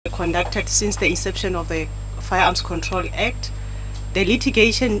conducted since the inception of the Firearms Control Act, the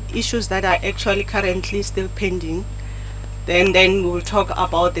litigation issues that are actually currently still pending. Then we will talk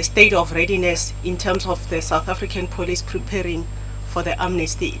about the state of readiness in terms of the South African police preparing for the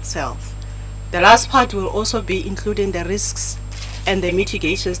amnesty itself. The last part will also be including the risks and the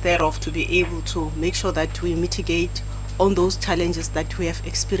mitigations thereof, to be able to make sure that we mitigate on those challenges that we have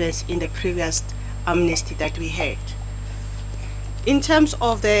experienced in the previous amnesty that we had. In terms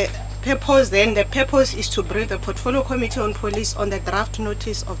of the purpose, then, the purpose is to brief the Portfolio Committee on Police on the draft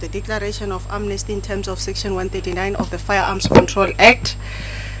notice of the declaration of amnesty in terms of Section 139 of the Firearms Control Act,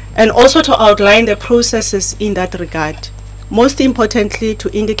 and also to outline the processes in that regard. Most importantly, to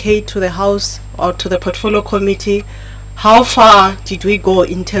indicate to the House or to the Portfolio Committee how far did we go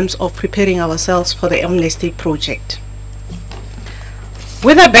in terms of preparing ourselves for the amnesty project.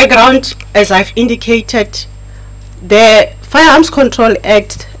 With a background, as I've indicated, the Firearms Control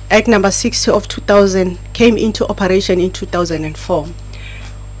Act, Act number 60 of 2000, came into operation in 2004.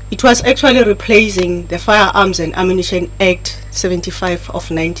 It was actually replacing the Firearms and Ammunition Act 75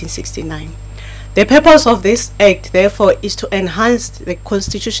 of 1969. The purpose of this act, therefore, is to enhance the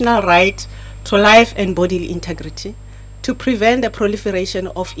constitutional right to life and bodily integrity, to prevent the proliferation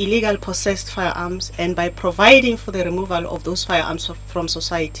of illegal possessed firearms, and by providing for the removal of those firearms from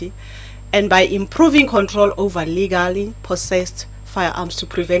society, and by improving control over legally possessed firearms to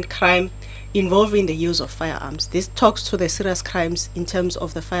prevent crime involving the use of firearms. This talks to the serious crimes in terms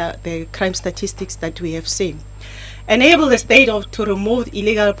of the crime statistics that we have seen. Enable the state to remove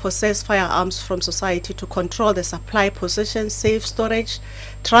illegal possessed firearms from society, to control the supply, possession, safe storage,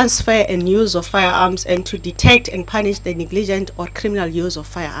 transfer and use of firearms, and to detect and punish the negligent or criminal use of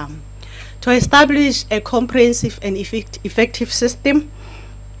firearms. To establish a comprehensive and effective system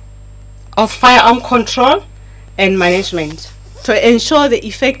of firearm control and management, to ensure the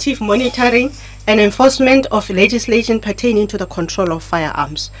effective monitoring and enforcement of legislation pertaining to the control of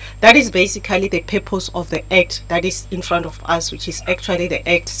firearms. That is basically the purpose of the act that is in front of us, which is actually the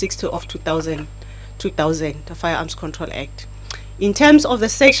Act 60 of 2000, the Firearms Control Act. In terms of the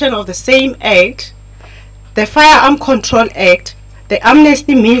section of the same act, the Firearm Control Act, the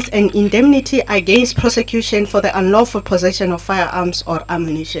amnesty means an indemnity against prosecution for the unlawful possession of firearms or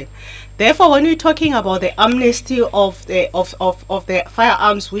ammunition. Therefore, when we're talking about the amnesty of the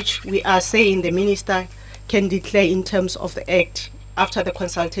firearms, which we are saying the minister can declare in terms of the act after the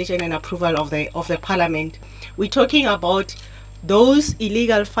consultation and approval of the parliament, we're talking about those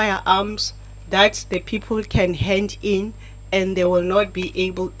illegal firearms that the people can hand in, and they will not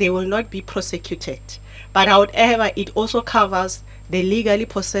be prosecuted. But however, it also covers the legally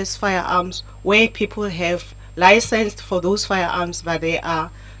possessed firearms where people have licensed for those firearms, but they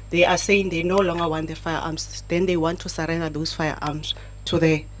are saying they no longer want the firearms, then they want to surrender those firearms to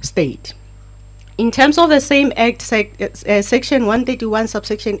the state. In terms of the same act, Section 131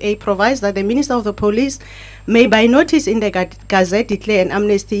 subsection A provides that the Minister of the Police may by notice in the Gazette declare an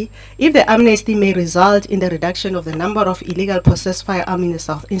amnesty if the amnesty may result in the reduction of the number of illegal possessed firearms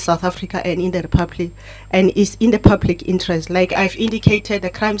in South Africa and in the Republic, and is in the public interest. Like I've indicated,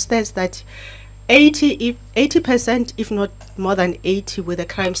 the crime stats that 80%, if not more than 80, with the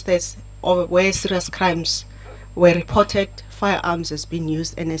crime stats or where serious crimes were reported, firearms has been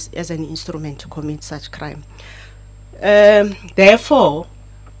used and as an instrument to commit such crime. Therefore,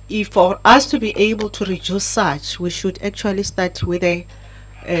 if for us to be able to reduce such, we should actually start with the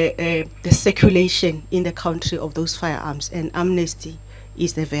circulation in the country of those firearms, and amnesty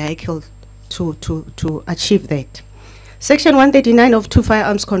is the vehicle to achieve that. Section 139 of the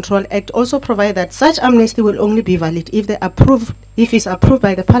Firearms Control Act also provides that such amnesty will only be valid if it's approved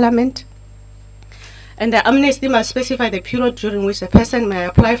by the Parliament, and the amnesty must specify the period during which the person may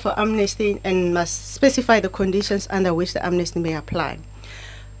apply for amnesty and must specify the conditions under which the amnesty may apply.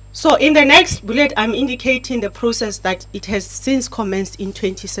 So in the next bullet, I'm indicating the process that it has since commenced in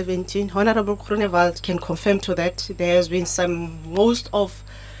 2017. Honorable Groenewald can confirm to that. There has been most of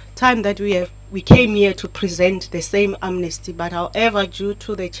time that we came here to present the same amnesty, but however, due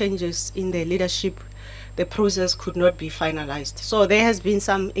to the changes in the leadership, the process could not be finalized. So there has been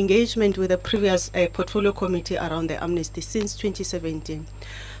some engagement with the previous portfolio committee around the amnesty since 2017.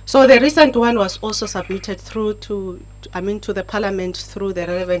 So the recent one was also submitted through to the Parliament through the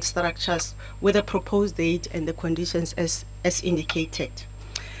relevant structures with a proposed date and the conditions as indicated.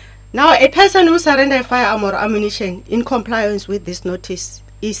 Now, a person who surrenders a firearm or ammunition in compliance with this notice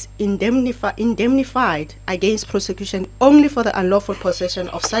is indemnified against prosecution only for the unlawful possession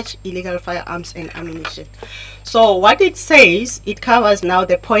of such illegal firearms and ammunition. So what it says, it covers now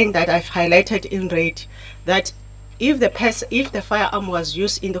the point that I've highlighted in red, that if the firearm was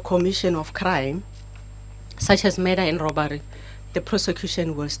used in the commission of crime, such as murder and robbery, the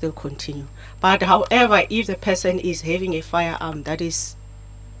prosecution will still continue. But however, if the person is having a firearm that is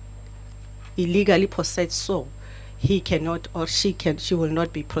illegally possessed, so he cannot or she will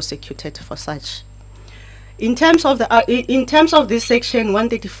not be prosecuted for such. In terms of this section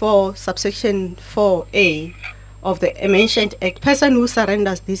 134 subsection 4A of the mentioned act, person who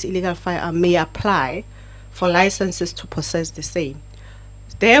surrenders this illegal firearm may apply for licenses to possess the same.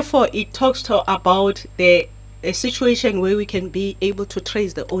 Therefore, it talks about a situation where we can be able to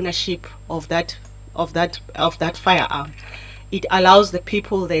trace the ownership of that firearm. It allows the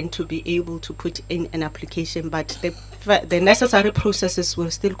people then to be able to put in an application, but the necessary processes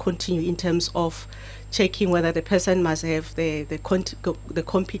will still continue in terms of checking whether the person must have the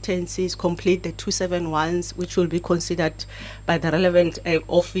competencies, complete the 271s, which will be considered by the relevant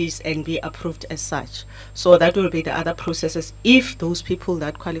office and be approved as such. So that will be the other processes if those people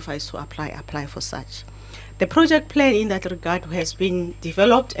that qualifies to apply for such. The project plan in that regard has been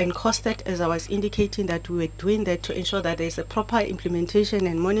developed and costed, as I was indicating that we were doing that to ensure that there is a proper implementation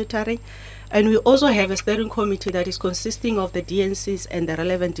and monitoring. And we also have a steering committee that is consisting of the DNCs and the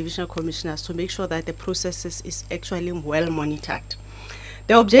relevant divisional commissioners to make sure that the processes is actually well monitored.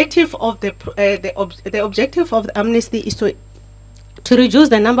 The objective of the objective of the amnesty is to reduce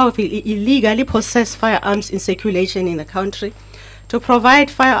the number of illegally possessed firearms in circulation in the country, to provide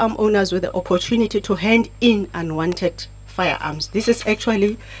firearm owners with the opportunity to hand in unwanted firearms. This is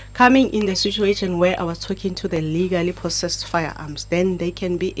actually coming in the situation where I was talking to the legally possessed firearms. Then they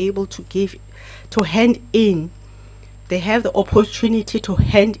can be able to hand in, they have the opportunity to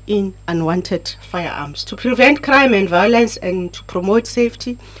hand in unwanted firearms, to prevent crime and violence and to promote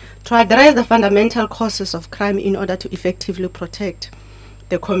safety, to address the fundamental causes of crime in order to effectively protect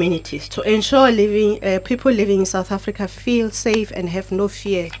the communities, to ensure people living in South Africa feel safe and have no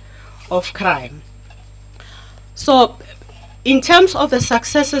fear of crime. So in terms of the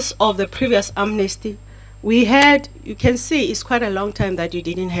successes of the previous amnesty, we had, you can see it's quite a long time that you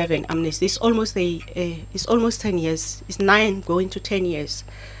didn't have an amnesty. It's almost 10 years. It's 9 going to 10 years.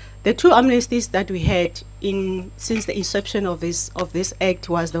 The two amnesties that we had since the inception of this act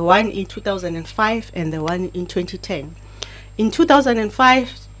was the one in 2005 and the one in 2010. In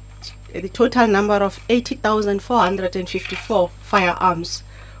 2005, the total number of 80,454 firearms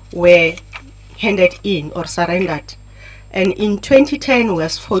were handed in or surrendered. And in 2010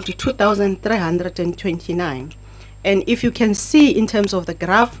 was 42,329. And if you can see in terms of the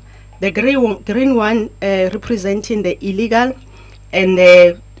graph, the green one representing the illegal and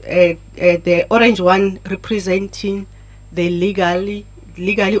the orange one representing the legally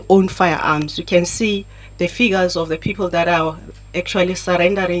owned firearms. You can see the figures of the people that are actually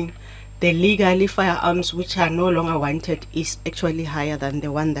surrendering the legally firearms which are no longer wanted is actually higher than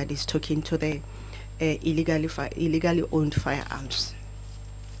the one that is talking to the illegally owned firearms.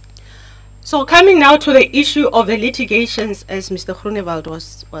 So coming now to the issue of the litigations, as Mr. Groenewald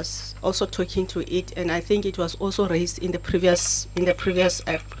was also talking to it, and I think it was also raised in the previous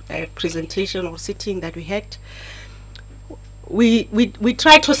presentation or sitting that we had. We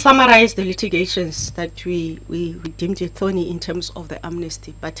tried to summarize the litigations that we deemed it thorny in terms of the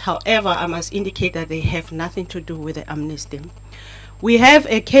amnesty, but however, I must indicate that they have nothing to do with the amnesty. We have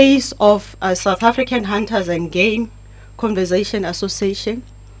a case of South African Hunters and Game Conservation Association,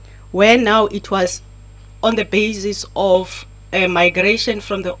 where now it was on the basis of a migration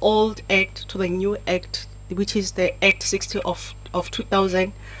from the old act to the new act, which is the Act 60 of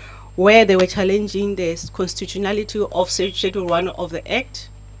 2000, where they were challenging the constitutionality of Schedule 1 of the Act.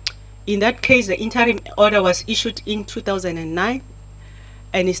 In that case, the interim order was issued in 2009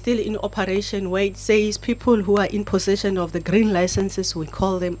 and is still in operation, where it says people who are in possession of the green licenses, we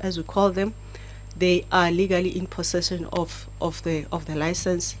call them, they are legally in possession of the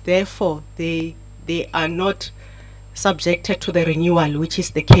license. Therefore, they are not subjected to the renewal, which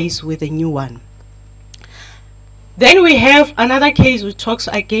is the case with the new one. Then we have another case which talks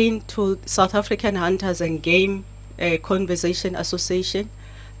again to South African Hunters and Game Conservation Association.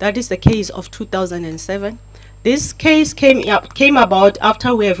 That is the case of 2007. This case came about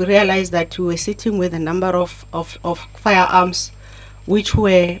after we have realized that we were sitting with a number of firearms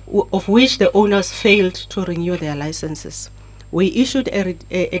of which the owners failed to renew their licenses. We issued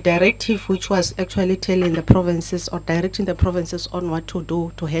a directive which was actually telling the provinces or directing the provinces on what to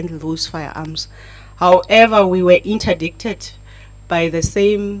do to handle those firearms. However, we were interdicted by the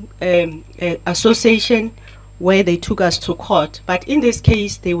same association where they took us to court. But in this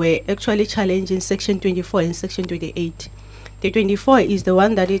case, they were actually challenging Section 24 and Section 28. The 24 is the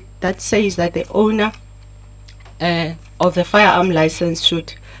one that says that the owner of the firearm license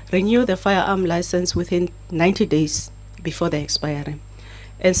should renew the firearm license within 90 days before the expiry.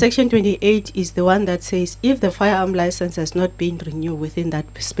 And Section 28 is the one that says if the firearm license has not been renewed within that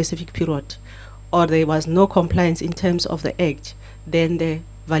specific period, or there was no compliance in terms of the Act, then the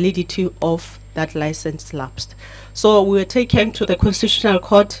validity of that license lapsed. So we were taken to the Constitutional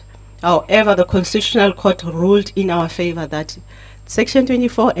Court. However, the Constitutional Court ruled in our favor that Section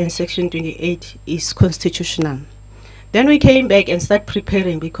 24 and Section 28 is constitutional. Then we came back and started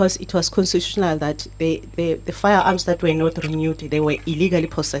preparing, because it was constitutional that the firearms that were not renewed, they were illegally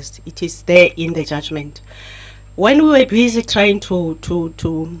possessed. It is there in the judgment. When we were busy trying to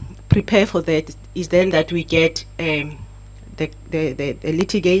prepare for that, is then that we get the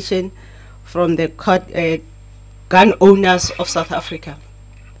litigation from the court, gun owners of South Africa.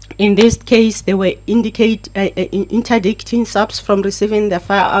 In this case, they were interdicting SAPS from receiving the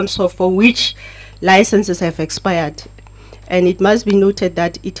firearms for which licenses have expired. And it must be noted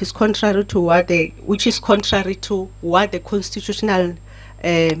that it is contrary to what the Constitutional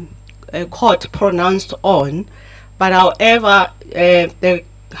Court pronounced on. But however, the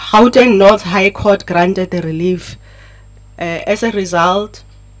Gauteng North High Court granted the relief. As a result,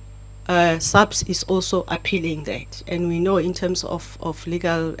 SAPS is also appealing that. And we know in terms of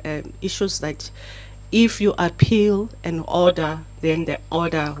legal issues that if you appeal an order, then the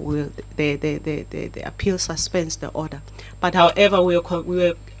order will, the appeal suspends the order. But however, we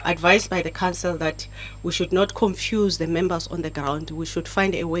were advised by the council that we should not confuse the members on the ground. We should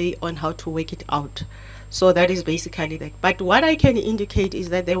find a way on how to work it out. So that is basically that. But what I can indicate is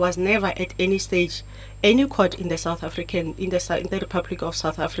that there was never at any stage any court in the in the Republic of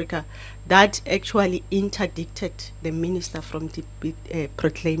South Africa that actually interdicted the minister from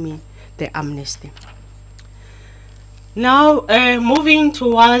proclaiming the amnesty. Now, moving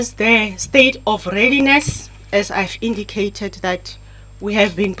towards the state of readiness, as I've indicated that we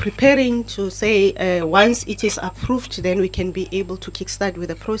have been preparing to say once it is approved, then we can be able to kickstart with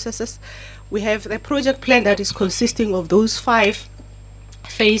the processes. We have the project plan that is consisting of those 5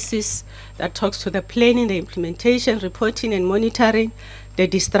 phases that talks to the planning, the implementation, reporting and monitoring, the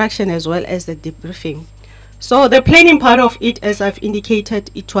destruction, as well as the debriefing. So the planning part of it, as I've indicated,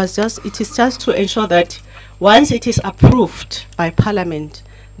 it is just to ensure that once it is approved by Parliament,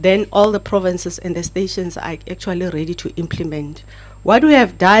 then all the provinces and the stations are actually ready to implement. What we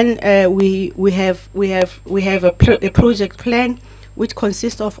have done, we have a project plan which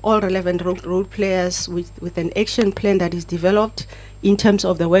consists of all relevant role players with an action plan that is developed in terms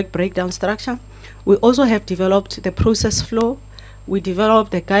of the work breakdown structure. We also have developed the process flow. We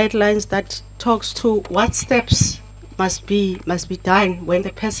developed the guidelines that talks to what steps must be done when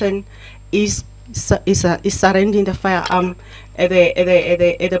the person is surrendering the firearm at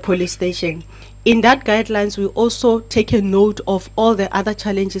the police station. In that guidelines, we also take a note of all the other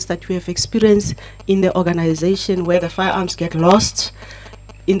challenges that we have experienced in the organization, where the firearms get lost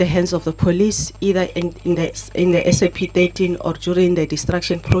in the hands of the police, either in the SAP 13 or during the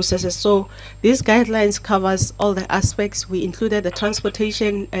destruction processes. So these guidelines covers all the aspects. We included the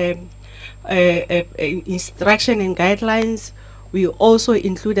transportation instruction and guidelines. We also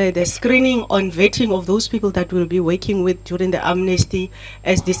included the screening on vetting of those people that will be working with during the amnesty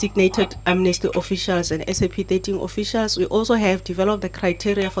as designated amnesty officials and SAP 13 officials. We also have developed the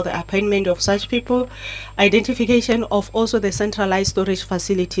criteria for the appointment of such people, identification of also the centralized storage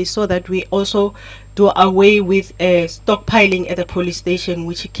facilities, so that we also do away with stockpiling at the police station,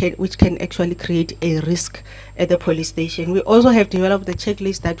 which can actually create a risk at the police station. We also have developed the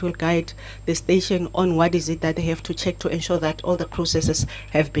checklist that will guide the station on what is it that they have to check to ensure that all the processes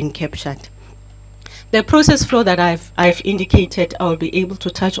have been captured. The process flow that I've indicated, I'll be able to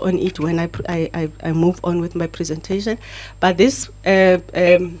touch on it when I move on with my presentation. But this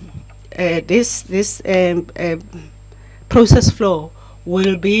process flow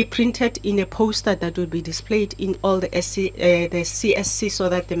will be printed in a poster that will be displayed in all the CSC, so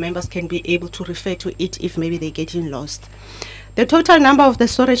that the members can be able to refer to it if maybe they're getting lost. The total number of the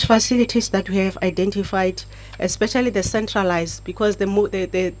storage facilities that we have identified, especially the centralized, because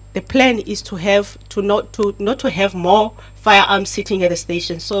the plan is to not to have more firearms sitting at the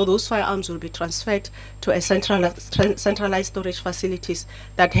station. So those firearms will be transferred to a centralized storage facilities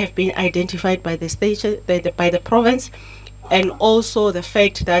that have been identified by the station, by the province. And also the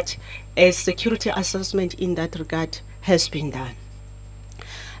fact that a security assessment in that regard has been done.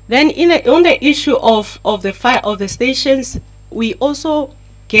 Then on the issue of the stations, we also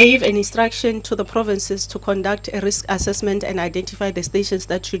gave an instruction to the provinces to conduct a risk assessment and identify the stations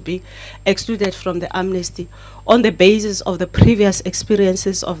that should be excluded from the amnesty on the basis of the previous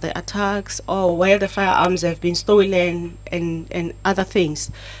experiences of the attacks or where the firearms have been stolen and other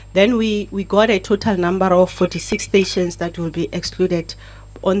things. Then we got a total number of 46 stations that will be excluded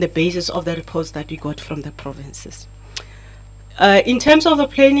on the basis of the reports that we got from the provinces. In terms of the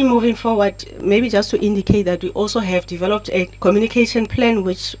planning moving forward, maybe just to indicate that we also have developed a communication plan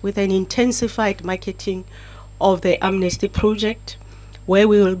with an intensified marketing of the Amnesty project, where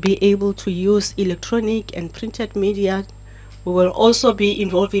we will be able to use electronic and printed media. We will also be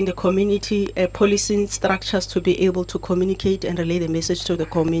involving the community policing structures to be able to communicate and relay the message to the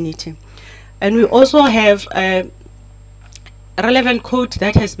community. And we also have a relevant code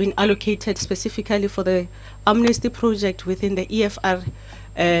that has been allocated specifically for the Amnesty project within the EFR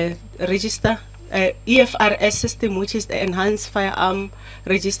register, EFRS system, which is the Enhanced Firearm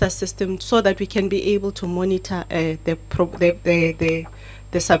Register System, so that we can be able to monitor the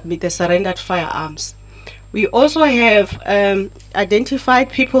surrendered firearms. We also have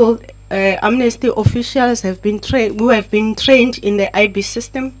identified people, Amnesty officials have been who have been trained in the IB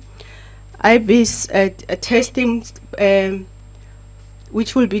system. IB's testing,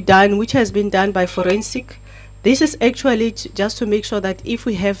 which has been done by forensic. This is actually just to make sure that if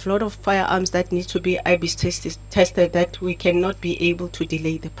we have a lot of firearms that need to be IB's tested, that we cannot be able to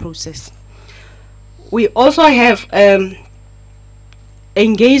delay the process. We also have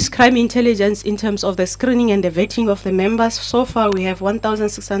engaged crime intelligence in terms of the screening and the vetting of the members. So far, we have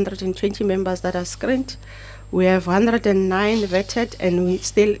 1,620 members that are screened. We have 109 vetted, and we're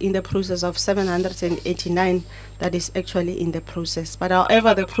still in the process of 789 that is actually in the process. But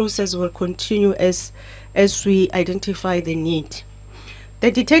however, the process will continue as we identify the need.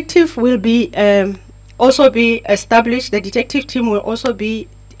 The detective will be also be established. The detective team will also be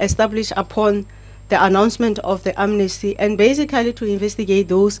established upon the announcement of the amnesty, and basically to investigate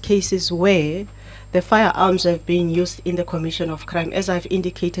those cases where the firearms have been used in the commission of crime. As I've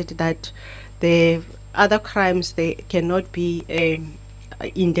indicated, that the other crimes, they cannot be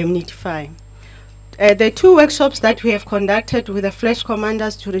indemnified. The two workshops that we have conducted with the flash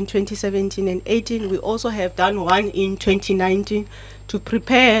commanders during 2017 and 18, we also have done one in 2019 to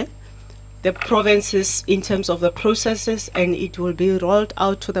prepare the provinces in terms of the processes, and it will be rolled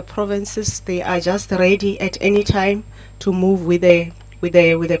out to the provinces. They are just ready at any time to move with the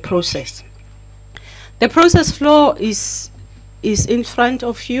process. The process flow is in front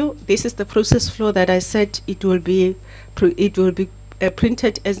of you. This is the process flow that I said it will be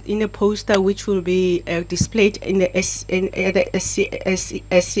printed as in a poster, which will be displayed in the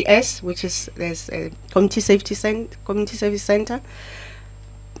SCS, which is Community Service Center.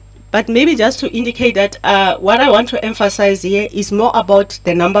 But maybe just to indicate that what I want to emphasize here is more about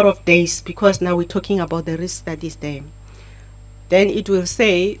the number of days, because now we're talking about the risk that is there. Then it will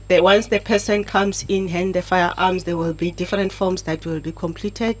say that once the person comes in hand the firearms, there will be different forms that will be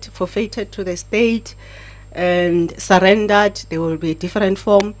completed, forfeited to the state, and surrendered. There will be a different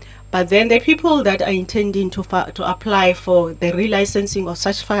form. But then the people that are intending to apply for the relicensing of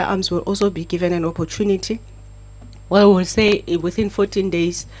such firearms will also be given an opportunity. Well, we'll say within 14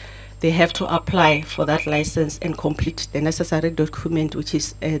 days they have to apply for that license and complete the necessary document, which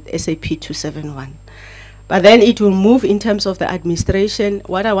is SAP 271. But then it will move in terms of the administration.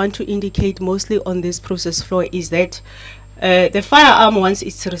 What I want to indicate mostly on this process flow is that the firearm, once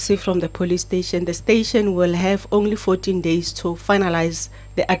it's received from the police station, the station will have only 14 days to finalize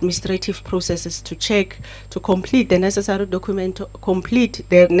the administrative processes, to check, to complete the necessary document, to complete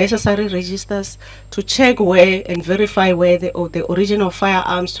the necessary registers, to check where and verify where the original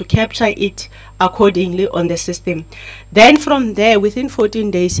firearms, to capture it accordingly on the system. Then from there, within 14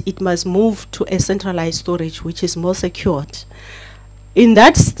 days, it must move to a centralized storage, which is more secured. In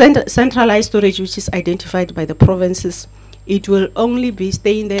that centralized storage, which is identified by the provinces, it will only be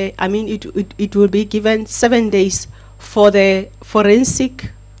staying there. I mean, it will be given 7 days for the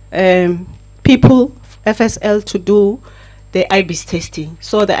forensic people, FSL, to do the IB's testing.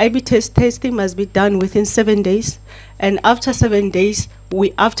 So the IB testing must be done within 7 days, and after 7 days,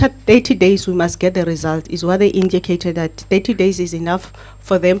 after 30 days, we must get the result. Is what they indicated, that 30 days is enough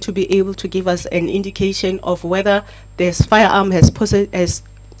for them to be able to give us an indication of whether this firearm has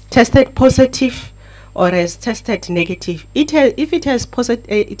tested positive or has tested negative. If it has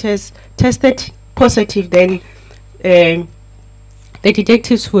tested positive, then the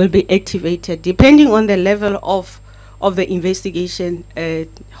detectives will be activated. Depending on the level of the investigation,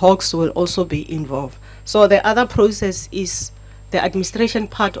 Hawks will also be involved. So the other process is the administration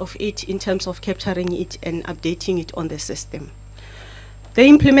part of it, in terms of capturing it and updating it on the system. The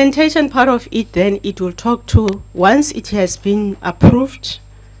implementation part of it, then it will talk to, once it has been approved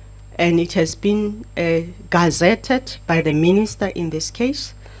and it has been gazetted by the minister in this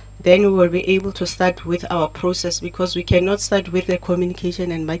case, then we will be able to start with our process, because we cannot start with the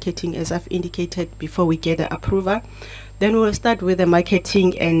communication and marketing as I've indicated before we get the approval. Then we'll start with the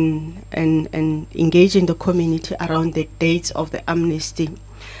marketing and engaging the community around the dates of the amnesty.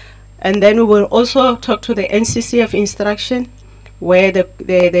 And then we will also talk to the NCCF instruction, where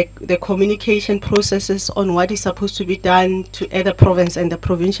the communication processes on what is supposed to be done to other province and the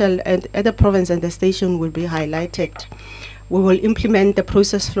provincial and other province and the station will be highlighted. We will implement the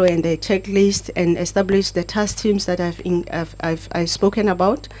process flow and the checklist and establish the task teams that I've spoken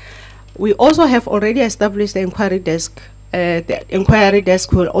about. We also have already established the inquiry desk. The inquiry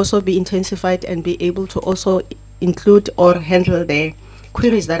desk will also be intensified and be able to also include or handle the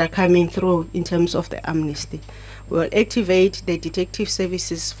queries that are coming through in terms of the amnesty. We will activate the detective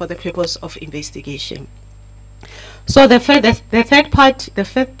services for the purpose of investigation. So the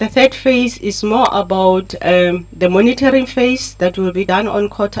third phase is more about the monitoring phase that will be done on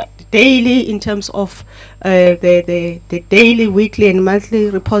daily in terms of the daily, weekly and monthly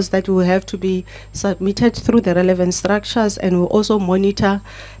reports that will have to be submitted through the relevant structures, and we'll also monitor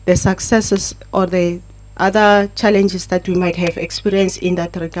the successes or the other challenges that we might have experienced in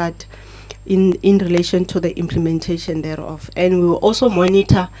that regard in relation to the implementation thereof. And we will also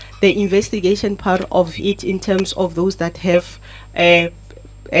monitor the investigation part of it in terms of those that have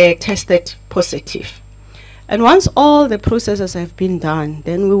tested positive. And once all the processes have been done,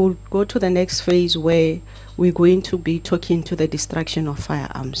 then we will go to the next phase where we're going to be talking to the destruction of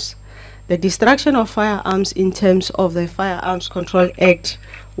firearms. The destruction of firearms in terms of the Firearms Control Act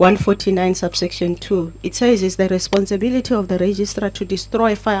 149 subsection 2, it says it's the responsibility of the registrar to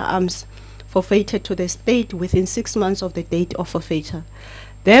destroy firearms forfeited to the state within 6 months of the date of forfeiture.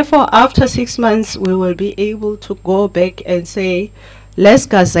 Therefore, after 6 months, we will be able to go back and say, let's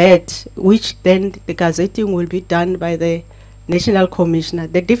gazette, which then the gazetting will be done by the National Commissioner.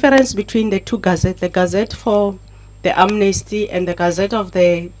 The difference between the two gazettes, the gazette for the amnesty and the gazette of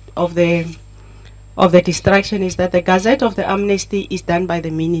the destruction, is that the gazette of the amnesty is done by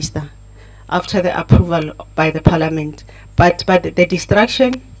the minister after the approval by the parliament, but the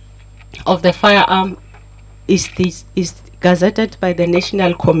destruction of the firearm is gazetted by the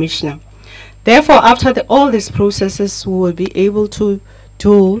National Commissioner. Therefore, after all these processes, we will be able to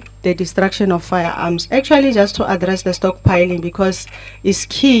do the destruction of firearms, actually just to address the stockpiling, because it's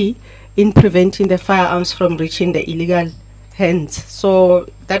key in preventing the firearms from reaching the illegal hands. So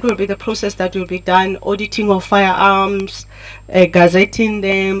that will be the process that will be done: auditing of firearms, gazetting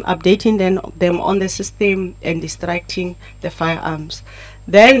them, updating them on the system, and destructing the firearms.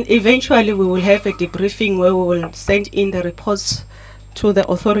 Then eventually we will have a debriefing where we will send in the reports to the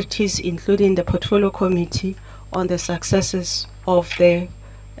authorities, including the portfolio committee, on the successes of the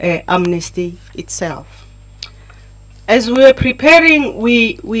amnesty itself. As we are preparing,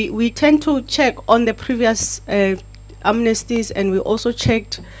 we tend to check on the previous amnesties, and we also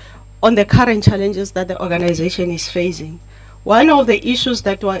checked on the current challenges that the organization is facing. One of the issues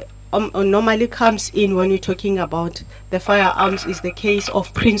that normally comes in when you're talking about the firearms is the case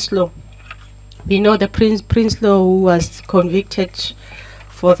of Prinsloo. We know the Prinsloo, who was convicted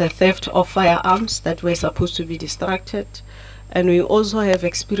for the theft of firearms that were supposed to be destructed. And we also have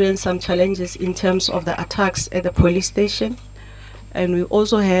experienced some challenges in terms of the attacks at the police station. And we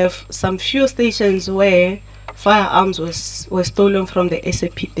also have some few stations where firearms were stolen from the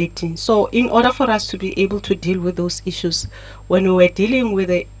SAP 13. So in order for us to be able to deal with those issues, when we were dealing with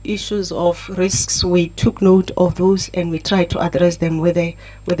the issues of risks, we took note of those and we tried to address them with the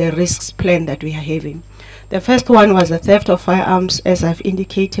risks plan that we are having. The first one was the theft of firearms, as I've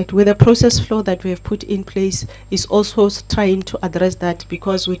indicated. With the process flow that we have put in place, is also trying to address that,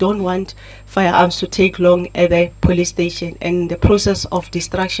 because we don't want firearms to take long at the police station. And the process of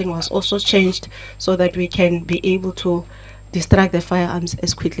destruction was also changed so that we can be able to distract the firearms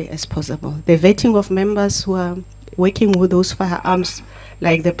as quickly as possible. The vetting of members who are working with those firearms,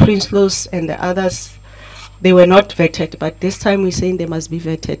 like the Prinsloo's and the others, they were not vetted, but this time we're saying they must be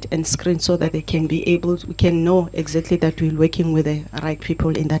vetted and screened so that they can be able we can know exactly that we're working with the right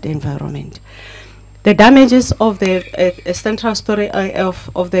people in that environment. The damages of the central storage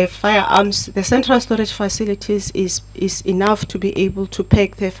of the firearms, the central storage facilities is enough to be able to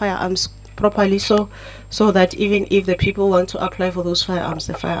pack the firearms properly, so that even if the people want to apply for those firearms,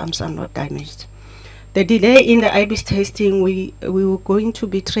 the firearms are not damaged. The delay in the IBIS testing, we were going to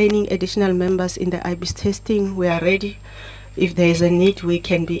be training additional members in the IBIS testing. We are ready. If there is a need, we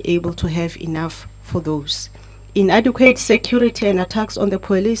can be able to have enough for those. Inadequate security and attacks on the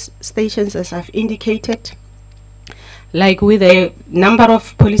police stations, as I've indicated. Like with the number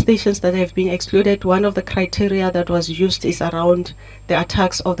of police stations that have been excluded, one of the criteria that was used is around the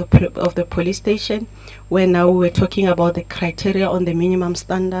attacks of the police station, where now we're talking about the criteria on the minimum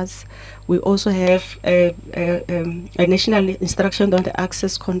standards. We also have a national instruction on the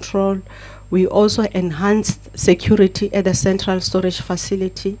access control. We also enhanced security at the central storage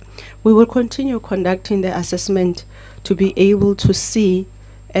facility. We will continue conducting the assessment to be able to see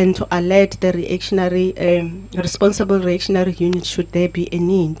and to alert the reactionary, responsible reactionary unit should there be a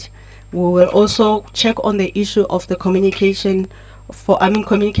need. We will also check on the issue of the communication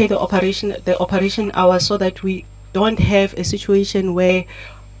communicate the operation hours, so that we don't have a situation where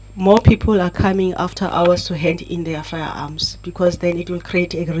more people are coming after hours to hand in their firearms, because then it will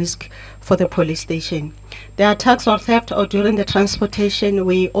create a risk for the police station. The attacks or theft or during the transportation,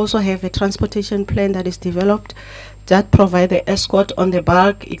 we also have a transportation plan that is developed that provide the escort on the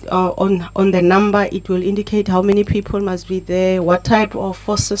bulk, on the number. It will indicate how many people must be there, what type of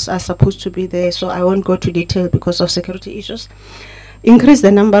forces are supposed to be there. So I won't go to detail because of security issues. Increase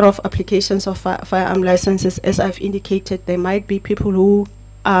the number of applications of firearm licenses. As I've indicated, there might be people who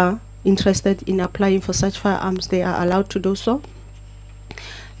are interested in applying for such firearms. They are allowed to do so.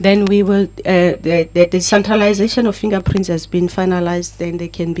 Then we will, the decentralization of fingerprints has been finalized. Then they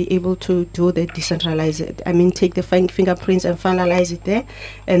can be able to do the decentralized, take the fingerprints and finalize it there.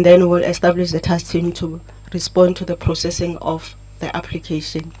 And then we'll establish the task team to respond to the processing of the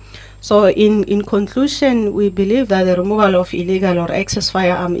application. So in conclusion, we believe that the removal of illegal or excess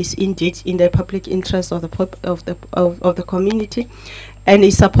firearm is indeed in the public interest of the community, and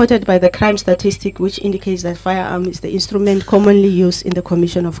is supported by the crime statistic, which indicates that firearm is the instrument commonly used in the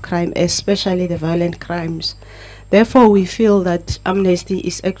commission of crime, especially the violent crimes. Therefore, we feel that Amnesty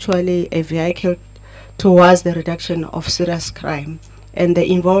is actually a vehicle towards the reduction of serious crime, and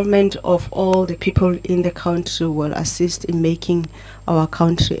the involvement of all the people in the country will assist in making our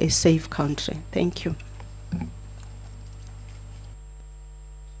country a safe country. Thank you.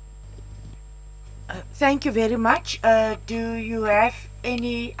 Thank you very much. Do you have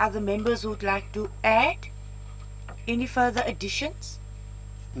any other members who would like to add any further additions?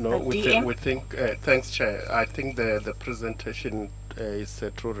 No, we think, thanks, Chair. I think the presentation is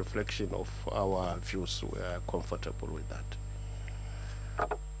a true reflection of our views. We are comfortable with that.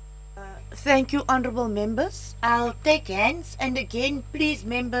 Thank you, honorable members. I'll take hands, and again, please,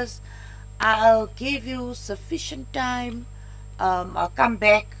 members, I'll give you sufficient time. I'll come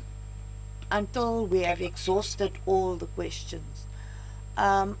back until we have exhausted all the questions.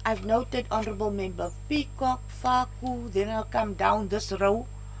 I've noted honorable member Peacock, Faku, then I'll come down this row,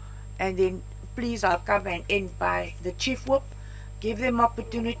 and then please I'll come and end by the chief whip, give them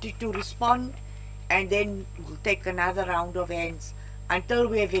opportunity to respond, and then we'll take another round of hands until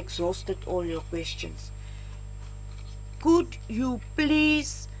we have exhausted all your questions. Could you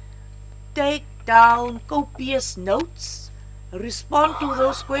please take down copious notes, respond to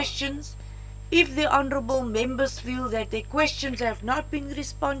those questions? If the honorable members feel that their questions have not been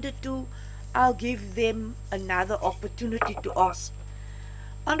responded to, I'll give them another opportunity to ask.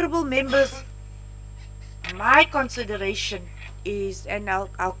 Honorable members, my consideration is, and I'll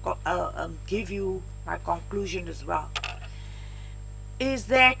give you my conclusion as well, is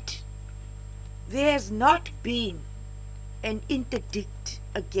that there has not been an interdict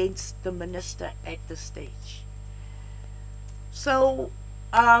against the minister at this stage. So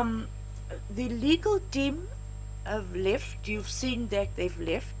the legal team have left. You've seen that they've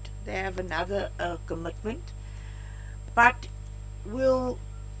left. They have another commitment, but we'll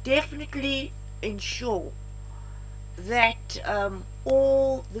definitely ensure that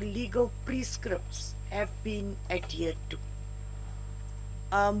all the legal prescripts have been adhered to.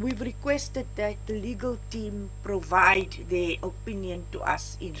 We've requested that the legal team provide their opinion to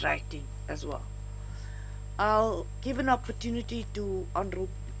us in writing as well. I'll give an opportunity to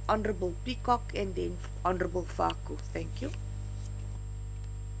Honorable Peacock and then Honorable Faku. Thank you.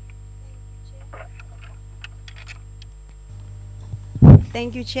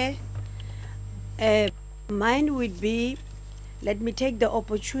 Thank you, Chair. Mine would be, let me take the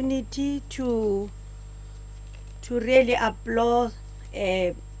opportunity to really applaud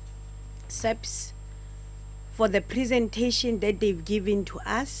SAPS for the presentation that they've given to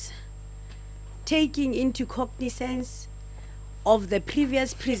us, taking into cognizance of the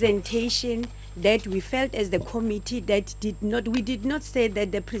previous presentation that we felt as the committee that we did not say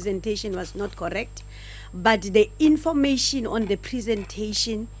that the presentation was not correct, but the information on the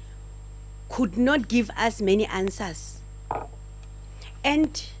presentation could not give us many answers.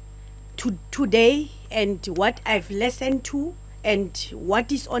 And today, and what I've listened to and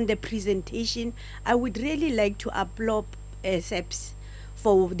what is on the presentation, I would really like to applaud SAPS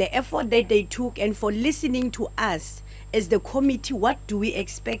for the effort that they took and for listening to us as the committee. What do we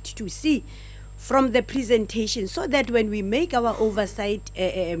expect to see from the presentation, so that when we make our oversight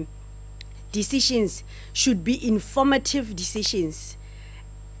decisions, should be informative decisions.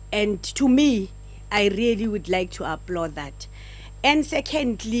 And to me, I really would like to applaud that. And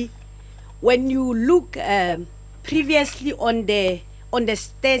secondly, when you look previously on the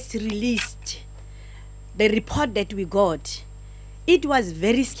stats released, the report that we got, it was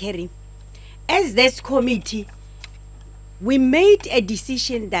very scary. As this committee, we made a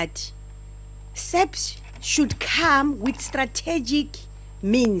decision that SAPS should come with strategic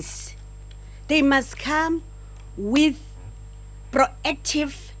means. They must come with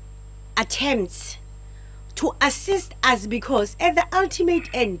proactive attempts to assist us, because at the ultimate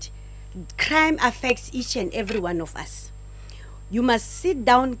end, crime affects each and every one of us. You must sit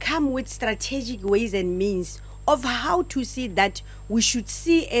down, come with strategic ways and means of how to see that we should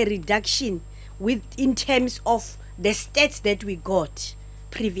see a reduction in terms of the stats that we got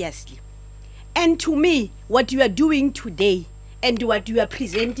previously. And to me, what you are doing today and what you are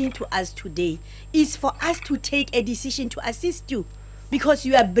presenting to us today is for us to take a decision to assist you, because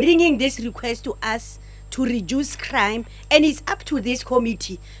you are bringing this request to us to reduce crime, and it's up to this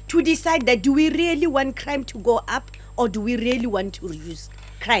committee to decide that do we really want crime to go up or do we really want to reduce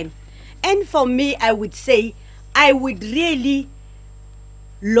crime. And for me, I would say I would really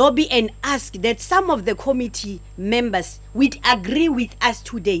lobby and ask that some of the committee members would agree with us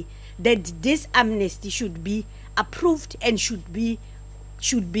today that this amnesty should be approved and should be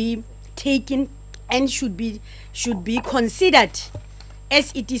taken and should be considered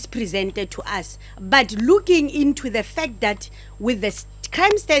as it is presented to us. But looking into the fact that with the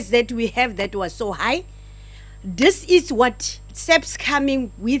crime stats that we have that was so high, this is what SAPS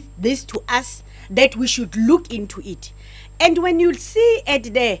coming with this to us, that we should look into it. And when you see at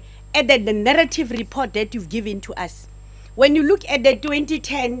the narrative report that you've given to us, when you look at the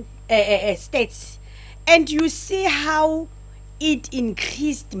 2010 stats, and you see how it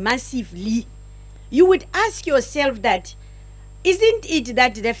increased massively, you would ask yourself that, isn't it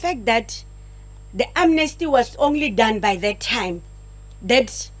that the fact that the amnesty was only done by that time,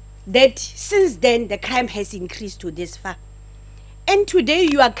 that since then the crime has increased to this far? And today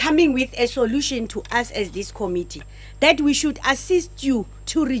you are coming with a solution to us as this committee, that we should assist you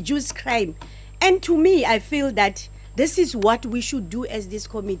to reduce crime. And to me, I feel that this is what we should do as this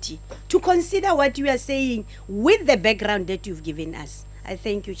committee, to consider what you are saying with the background that you've given us. I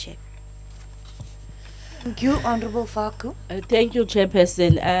thank you, Chair. Thank you, Honorable Faku. Thank you,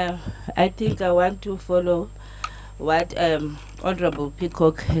 Chairperson. I think I want to follow what Honorable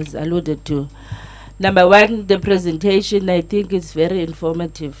Peacock has alluded to. Number one, the presentation, I think, is very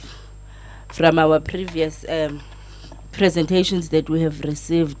informative from our previous presentations that we have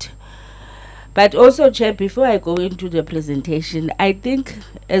received. But also, Chair, before I go into the presentation, I think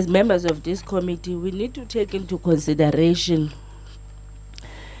as members of this committee, we need to take into consideration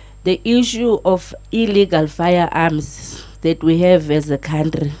the issue of illegal firearms that we have as a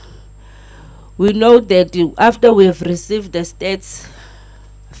country. We know that after we have received the stats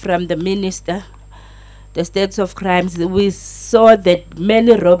from the minister, the stats of crimes, we saw that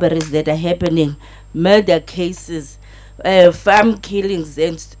many robberies that are happening, murder cases, farm killings,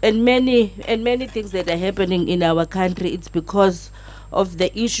 and many things that are happening in our country, it's because of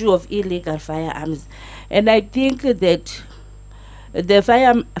the issue of illegal firearms. And I think that the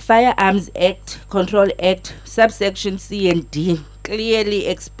Firearms Act, Control Act, subsection C and D clearly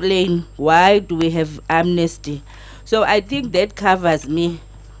explain why do we have amnesty. So I think that covers me.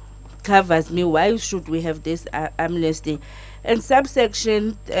 Why should we have this amnesty? And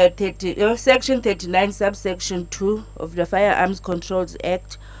subsection section 39, subsection 2 of the Firearms Controls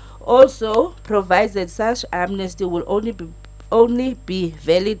Act also provides that such amnesty will only be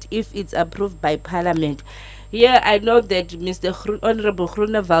valid if it's approved by Parliament. Here, I know that Mr. Honorable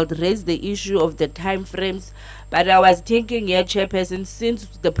Groenewald raised the issue of the time frames, but I was thinking here, Chairperson, since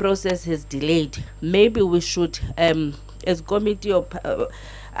the process has delayed, maybe we should, as committee,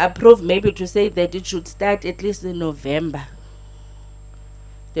 approve maybe to say that it should start at least in November.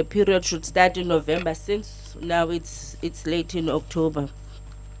 The period should start in November, since now it's late in October.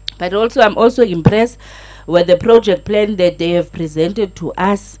 But also, I'm also impressed with the project plan that they have presented to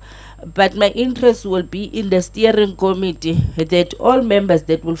us. But my interest will be in the steering committee, that all members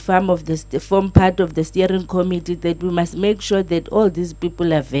that will form part of the steering committee, that we must make sure that all these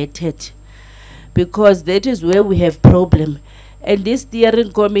people are vetted, because that is where we have problem. And this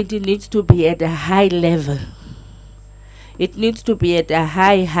steering committee needs to be at a high level. It needs to be at a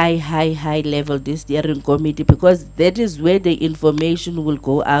high level, this steering committee, because that is where the information will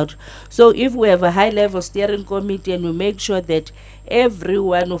go out. So if we have a high level steering committee and we make sure that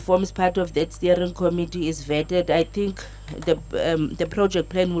everyone who forms part of that steering committee is vetted, I think the project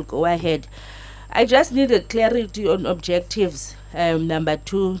plan will go ahead. I just needed clarity on objectives. Number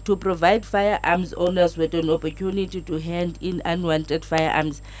 2, to provide firearms owners with an opportunity to hand in unwanted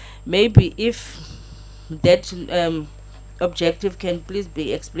firearms. Maybe if that objective can please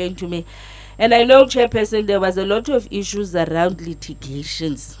be explained to me. And I know, Chairperson, there was a lot of issues around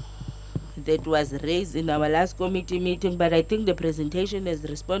litigations that was raised in our last committee meeting, but I think the presentation has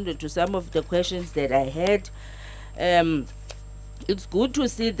responded to some of the questions that I had. It's good to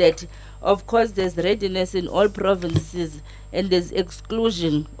see that, of course, there's readiness in all provinces and there's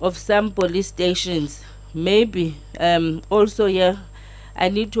exclusion of some police stations. Maybe also here I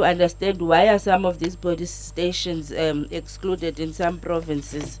need to understand why are some of these police stations excluded in some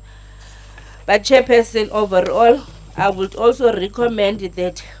provinces. But Chairperson, overall, I would also recommend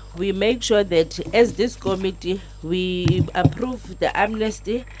that we make sure that as this committee, we approve the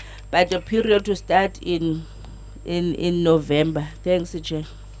amnesty, but the period to start in November. Thanks, Chair.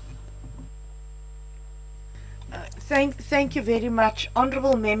 Thank you very much.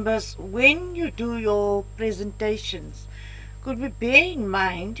 Honorable members, when you do your presentations, could we bear in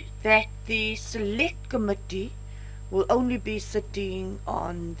mind that the select committee will only be sitting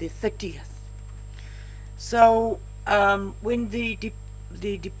on the 30th. So when the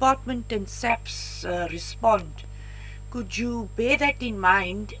department and SAPS respond, could you bear that in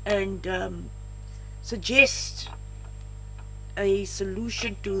mind and suggest a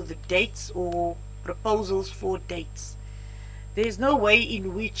solution to the dates or proposals for dates? There's no way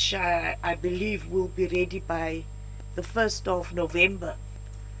in which I believe we'll be ready by the 1st of November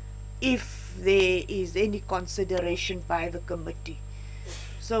if there is any consideration by the committee.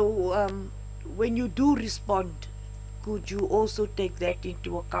 So when you do respond, could you also take that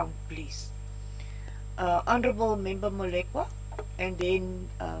into account, please? Honorable Member Molekwa and then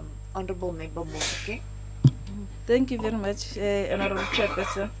Honorable Member Moke. Thank you very much, Honorable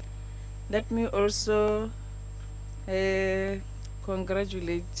Chairperson. Let me also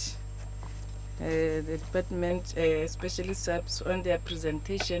congratulate the department, especially SAPS, on their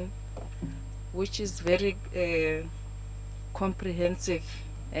presentation, which is very comprehensive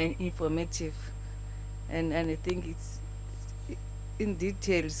and informative, and I think it's in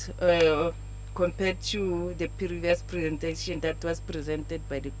details compared to the previous presentation that was presented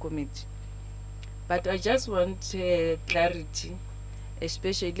by the committee. But I just want clarity,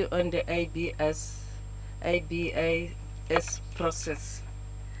 especially on the IBIS process.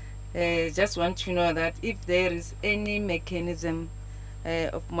 Just want to know that if there is any mechanism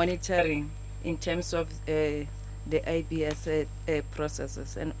of monitoring in terms of the IBS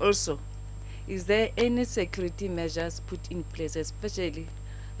processes, and also is there any security measures put in place, especially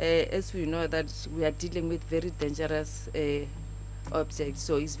as we know that we are dealing with very dangerous objects.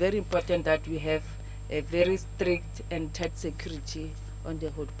 So it's very important that we have a very strict and tight security on the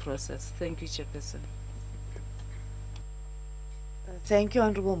whole process. Thank you, Chairperson. Thank you,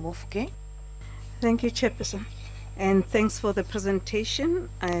 Honorable Mufke. Thank you, Chairperson. And thanks for the presentation.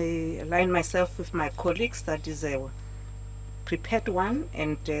 I align myself with my colleagues. That is a prepared one,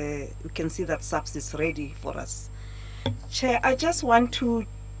 and we can see that SAPS is ready for us. Chair, I just want to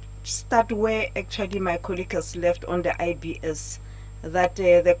start where actually my colleague has left on the IBS, that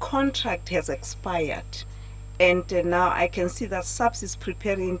the contract has expired, and now I can see that SAPS is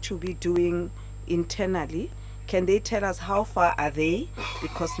preparing to be doing internally. Can they tell us how far are they?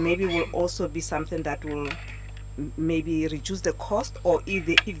 Because maybe will also be something that will maybe reduce the cost, or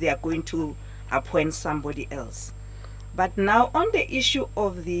if they are going to appoint somebody else. But now on the issue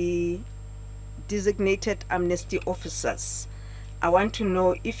of the designated amnesty officers, I want to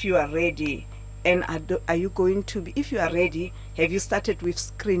know if you are ready, and are you going to be, if you are ready, have you started with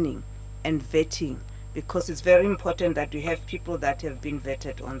screening and vetting? Because it's very important that you have people that have been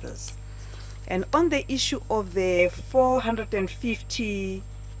vetted on this. And on the issue of the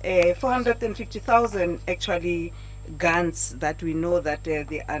 450,000 actually guns that we know that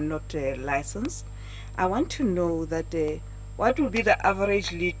they are not licensed, I want to know that what will be the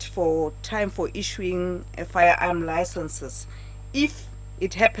average lead for time for issuing firearm licenses if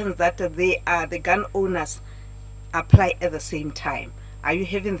it happens that the gun owners apply at the same time? Are you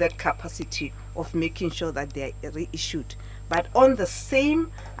having that capacity of making sure that they are reissued? But on the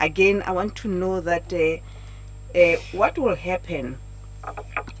same, again, I want to know that what will happen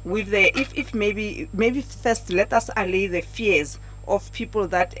with the if maybe first let us allay the fears of people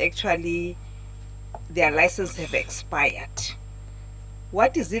that actually their license have expired.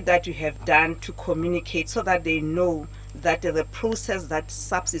 What is it that you have done to communicate so that they know that the process that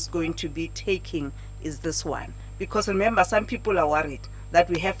SAPS is going to be taking is this one? Because remember, some people are worried that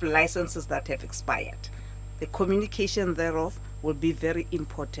we have licenses that have expired. The communication thereof will be very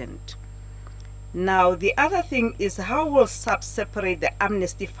important. Now, the other thing is, how will SAPS separate the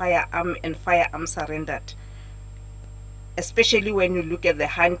Amnesty firearm and firearm surrendered? Especially when you look at the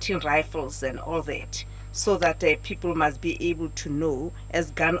hunting rifles and all that, so that people must be able to know,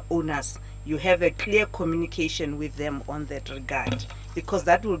 as gun owners, you have a clear communication with them on that regard, because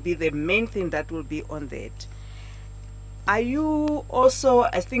that will be the main thing that will be on that. Are you also,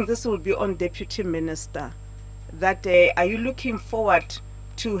 I think this will be on Deputy Minister, that are you looking forward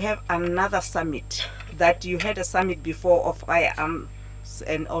to have another summit, that you had a summit before of firearms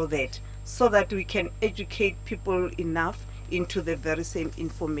and all that, so that we can educate people enough into the very same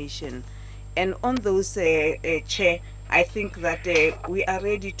information? And on those, Chair, I think that we are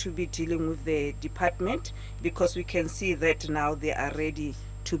ready to be dealing with the department, because we can see that now they are ready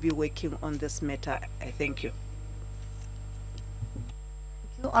to be working on this matter. I thank you.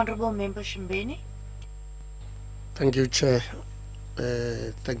 Thank you, Honourable Member Shimbeni. Thank you, Chair.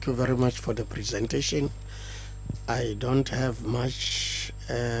 Thank you very much for the presentation. I don't have much.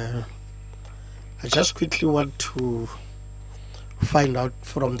 I just quickly want to find out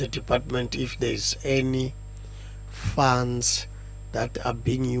from the department if there's any funds that are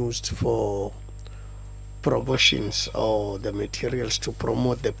being used for promotions or the materials to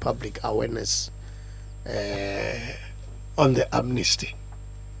promote the public awareness on the amnesty.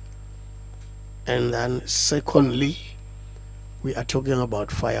 And then secondly, we are talking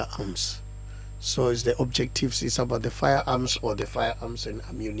about firearms. So is the objectives is about the firearms or the firearms and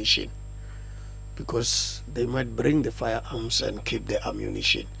ammunition? Because they might bring the firearms and keep the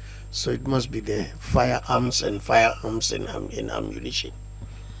ammunition. So it must be the firearms and ammunition.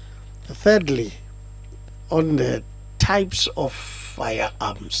 Thirdly, on the types of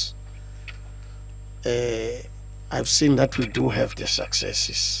firearms, I've seen that we do have the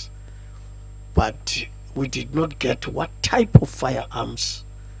successes, but we did not get what type of firearms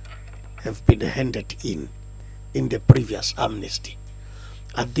have been handed in the previous amnesty.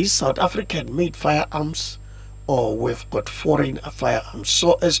 Are these South African made firearms, or we've got foreign firearms,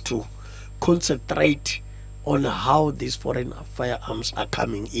 so as to concentrate on how these foreign firearms are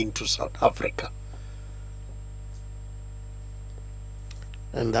coming into South Africa?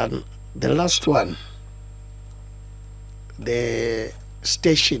 And then the last one, the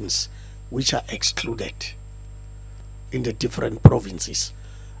stations which are excluded in the different provinces.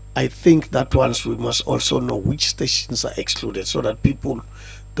 I think that once we must also know which stations are excluded, so that people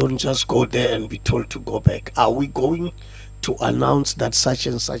don't just go there and be told to go back. Are we going to announce that such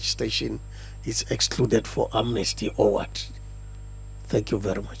and such station is excluded for amnesty, or what? Thank you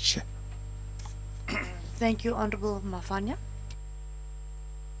very much. Thank you, Honourable Mafanya.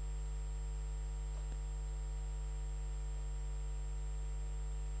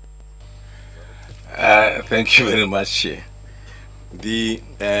 Thank you very much. And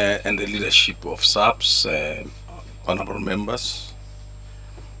the leadership of SAPS, honorable members.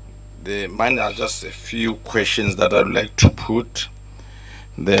 Mine are just a few questions that I'd like to put.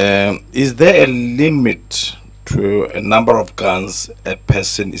 Is there a limit to a number of guns a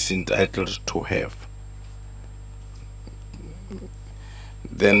person is entitled to have?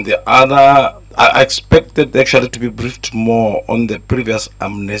 Then the other, I expected actually to be briefed more on the previous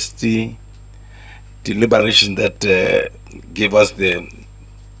amnesty deliberation that gave us the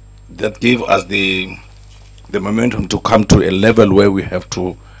momentum to come to a level where we have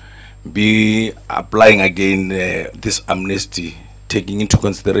to be applying again this amnesty, taking into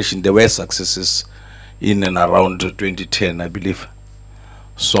consideration there were successes in and around 2010, I believe.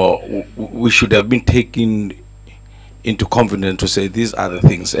 So we should have been taken into confidence to say these are the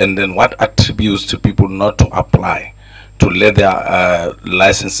things, and then what attributes to people not to apply, to let their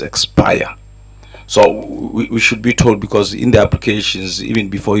license expire. So we should be told, because in the applications, even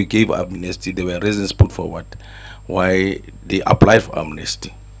before you gave amnesty, there were reasons put forward why they applied for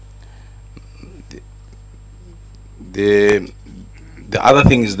amnesty. The other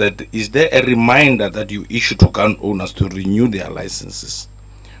thing is that, is there a reminder that you issue to gun owners to renew their licenses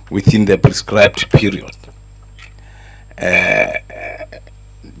within the prescribed period?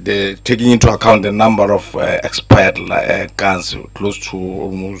 Taking into account the number of expired guns, close to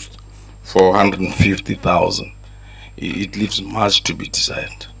almost 450,000, it leaves much to be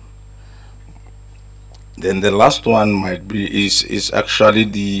desired. Then the last one might be is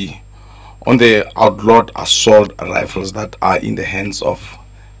actually on the outlawed assault rifles that are in the hands of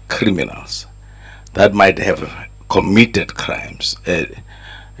criminals that might have committed crimes.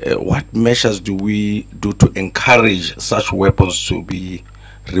 What measures do we do to encourage such weapons to be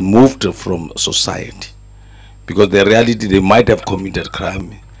removed from society? Because the reality, they might have committed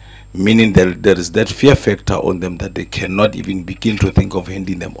crime, meaning that there is that fear factor on them that they cannot even begin to think of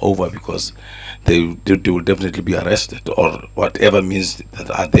handing them over, because they will definitely be arrested or whatever means that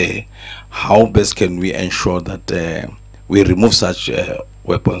are there. How best can we ensure that we remove such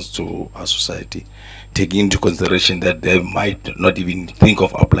weapons to our society, taking into consideration that they might not even think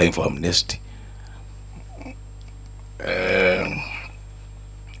of applying for amnesty?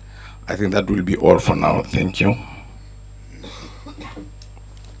 I think that will be all for now. Thank you.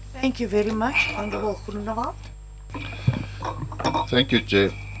 Thank you very much, Honorable Groenewald. Thank you,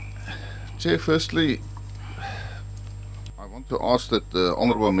 Chair. Chair, firstly, I want to ask that the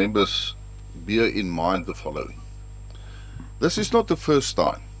honourable members bear in mind the following. This is not the first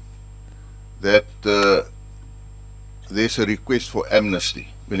time that there's a request for amnesty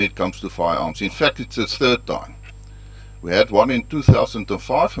when it comes to firearms. In fact, it's the third time. We had one in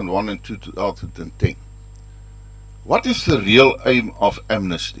 2005 and one in 2010. What is the real aim of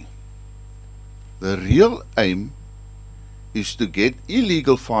amnesty? The real aim is to get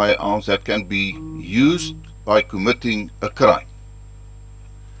illegal firearms that can be used by committing a crime.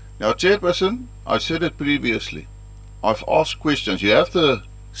 Now, Chairperson, I said it previously. I've asked questions. You have the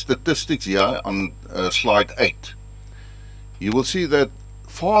statistics here on slide 8. You will see that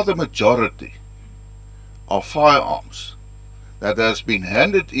for the majority of firearms that has been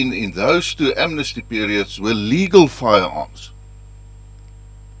handed in those two amnesty periods were legal firearms.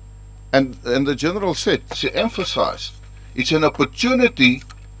 And the General said, she emphasized, it's an opportunity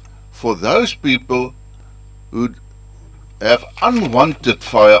for those people who have unwanted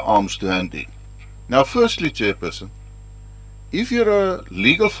firearms to hand in. Now, firstly, Chairperson, if you're a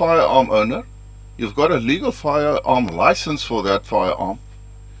legal firearm owner, you've got a legal firearm license for that firearm,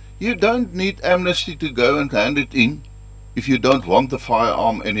 you don't need amnesty to go and hand it in if you don't want the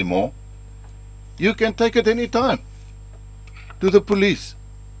firearm anymore. You can take it any time to the police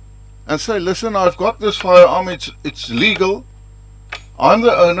and say, listen, I've got this firearm, it's legal, I'm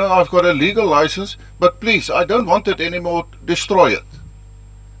the owner, I've got a legal license, but please, I don't want it anymore, destroy it.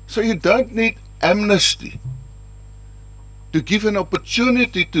 So you don't need amnesty to give an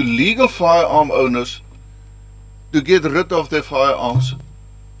opportunity to legal firearm owners to get rid of their firearms,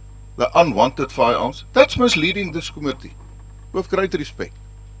 the unwanted firearms. That's misleading this committee, with great respect.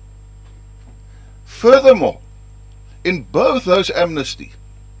 Furthermore, in both those amnesty,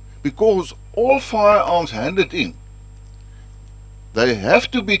 because all firearms handed in, they have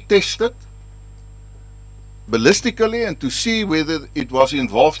to be tested ballistically and to see whether it was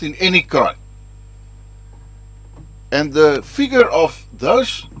involved in any crime. And the figure of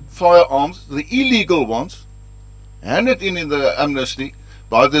those firearms, the illegal ones, handed in the amnesty,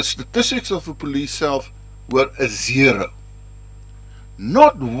 by the statistics of the police self, were a 0.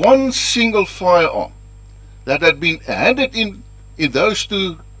 Not one single firearm that had been handed in those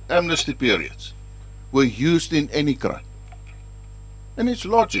two amnesty periods were used in any crime. And it's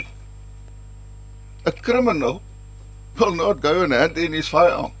logic. A criminal will not go and hand in his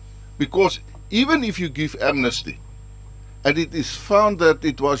firearm, because even if you give amnesty and it is found that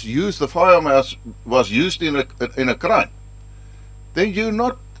it was used, the firearm was used in a crime, then you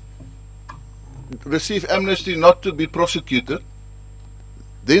not receive amnesty not to be prosecuted.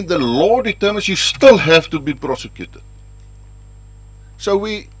 Then the law determines you still have to be prosecuted. So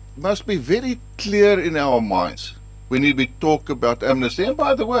we must be very clear in our minds when we talk about amnesty. And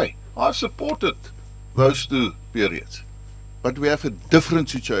by the way, I've supported those two periods, but we have a different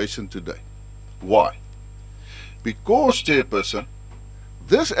situation today. Why? Because, Chairperson,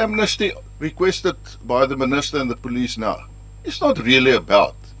 this amnesty requested by the Minister and the police now is not really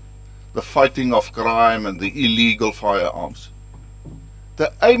about the fighting of crime and the illegal firearms.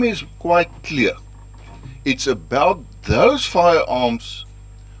 The aim is quite clear. It's about those firearms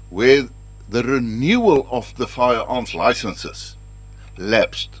where the renewal of the firearms licenses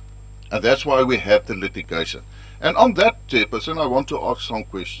lapsed. And that's why we had the litigation. And on that, Chairperson, I want to ask some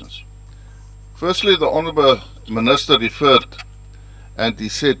questions. Firstly, the Honourable Minister referred and he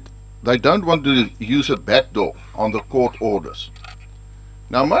said they don't want to use a backdoor on the court orders.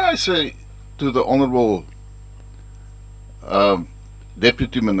 Now, may I say to the Honourable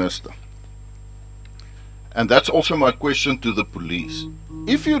Deputy Minister, And that's also my question to the police.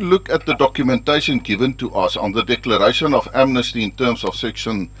 If you look at the documentation given to us on the declaration of amnesty in terms of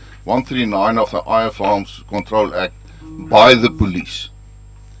section 139 of the Firearms Control Act by the police,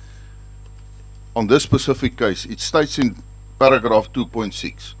 on this specific case, it states in paragraph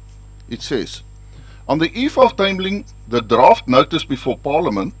 2.6, it says, on the eve of tabling the draft notice before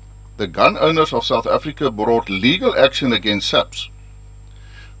Parliament, the gun owners of South Africa brought legal action against SAPS,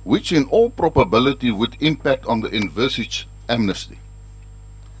 which in all probability would impact on the envisaged amnesty.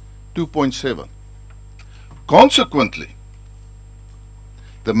 2.7. Consequently,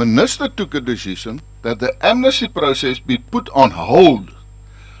 the Minister took a decision that the amnesty process be put on hold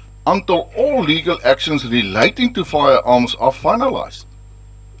until all legal actions relating to firearms are finalized.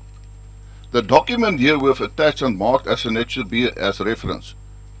 The document here we've attached and marked as Annexure B as reference.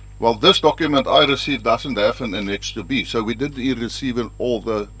 Well, this document I received doesn't have an Annexure B, so we didn't receive all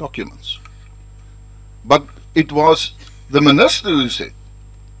the documents. But it was the Minister who said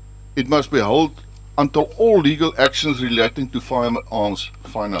it must be held until all legal actions relating to firearms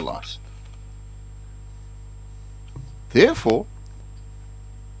finalized. Therefore,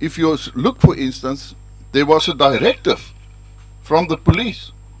 if you look, for instance, there was a directive from the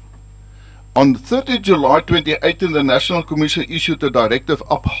police. On 30 July 2018, the National Commission issued a directive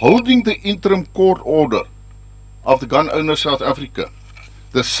upholding the interim court order of the Gun Owners South Africa.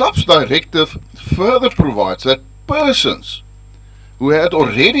 The SAPS directive further provides that persons who had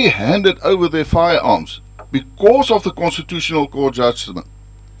already handed over their firearms because of the Constitutional Court judgment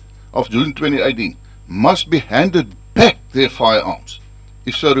of June 2018 must be handed back their firearms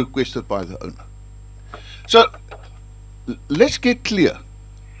if so requested by the owner. So, let's get clear.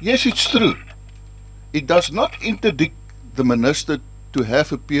 Yes, it's true. It does not interdict the Minister to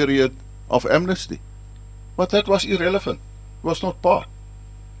have a period of amnesty. But that was irrelevant. It was not part.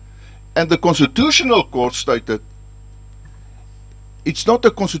 And the Constitutional Court stated it's not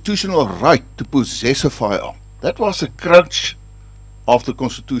a constitutional right to possess a firearm. That was a crunch of the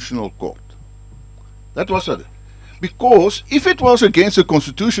Constitutional Court. That was it. Because if it was against the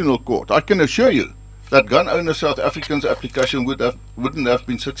Constitutional Court, I can assure you that Gun Owners South Africa's application wouldn't have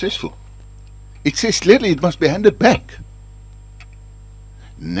been successful. It says clearly it must be handed back.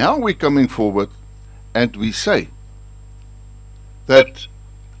 Now we're coming forward and we say that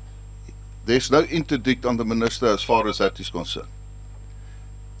there's no interdict on the Minister as far as that is concerned.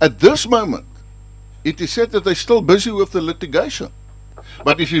 At this moment, it is said that they're still busy with the litigation.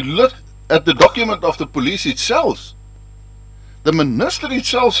 But if you look at the document of the police itself, the Minister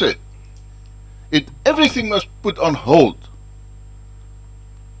itself said everything must put on hold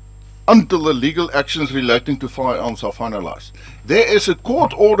until the legal actions relating to firearms are finalized. There is a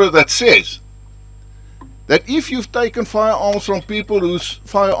court order that says that if you've taken firearms from people whose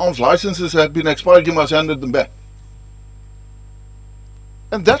firearms licenses have been expired, you must hand them back.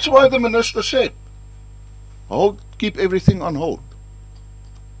 And that's why the Minister said, keep everything on hold.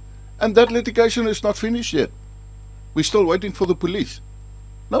 And that litigation is not finished yet. We're still waiting for the police.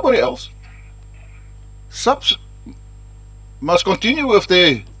 Nobody else. SAPS must continue with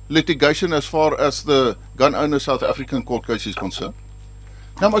their litigation as far as the Gun Owners South African court case is concerned.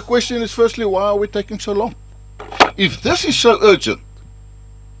 Now my question is, firstly, why are we taking so long? If this is so urgent,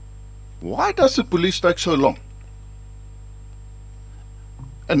 why does the police take so long?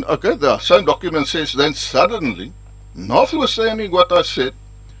 And okay, the same document says then suddenly, notwithstanding what I said,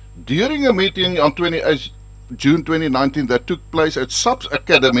 during a meeting on 28 June 2019 that took place at SAPS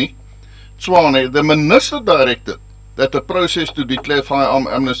Academy, Tshwane, the Minister directed that the process to declare firearm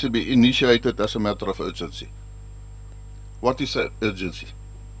amnesty be initiated as a matter of urgency. What is that urgency?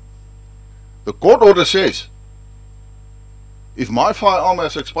 The court order says, if my firearm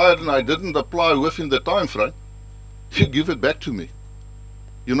has expired and I didn't apply within the time frame, you give it back to me.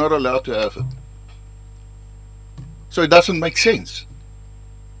 You're not allowed to have it. So it doesn't make sense.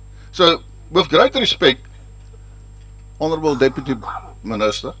 So, with great respect, Honourable Deputy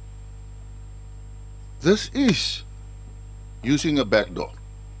Minister, this is using a backdoor,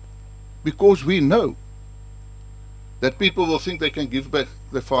 because we know that people will think they can give back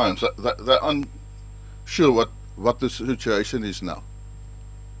their firearms. They're unsure what the situation is now.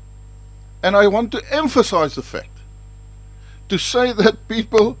 And I want to emphasize the fact, to say that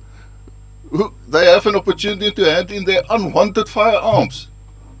people, they have an opportunity to hand in their unwanted firearms.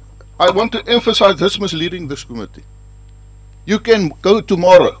 I want to emphasize this misleading this committee. You can go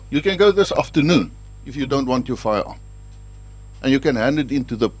tomorrow, you can go this afternoon if you don't want your firearm, and you can hand it in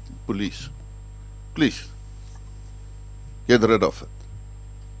to the police. Please, get rid of it.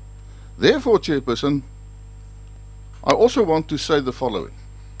 Therefore, Chairperson, I also want to say the following.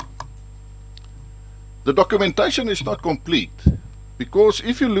 the documentation is not complete, because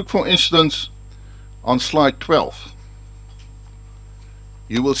if you look, for instance, on slide 12,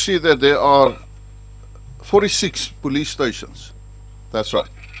 you will see that there are 46 police stations, that's right,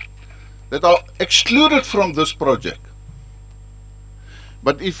 that are excluded from this project.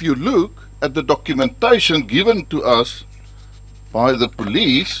 But if you look at the documentation given to us by the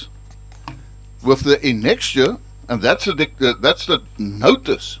police with the annexure, and that's the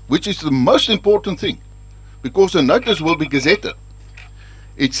notice, which is the most important thing, because the notice will be gazetted.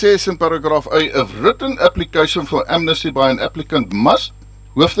 It says in paragraph A, a written application for amnesty by an applicant must,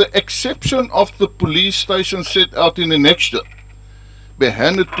 with the exception of the police station set out in annexure, be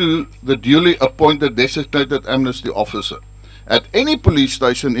handed to the duly appointed designated amnesty officer at any police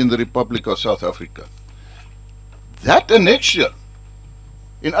station in the Republic of South Africa. That annexure,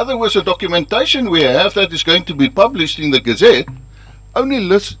 in other words, the documentation we have that is going to be published in the Gazette, only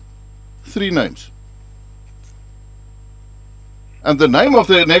lists 3 names. And the name of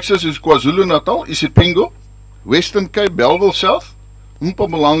the annexes is KwaZulu-Natal, Isipingo, Western Cape, Bellville South,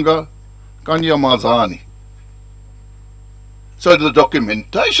 Mpumalanga, Kanyamazani. So the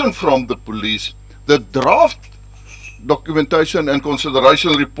documentation from the police, the draft documentation and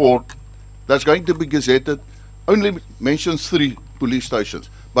consideration report that's going to be gazetted, only mentions 3 police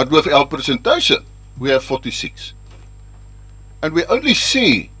stations. But with our presentation, we have 46. And we only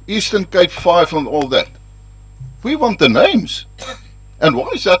see Eastern Cape 5 and all that. We want the names. And why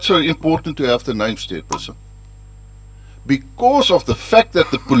is that so important to have the names, Chairperson? Because of the fact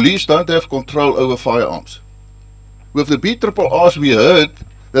that the police don't have control over firearms. With the BRRRs, we heard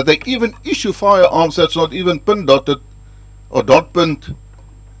that they even issue firearms that's not even pin dotted or dot pinned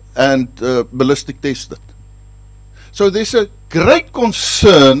and ballistic tested. So there's a great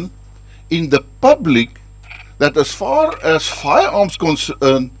concern in the public that as far as firearms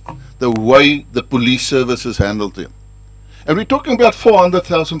concerned, the way the police services handled them. And we're talking about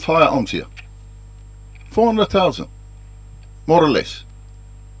 400,000 firearms here. 400,000, more or less.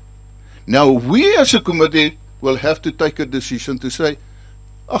 Now we as a committee will have to take a decision to say,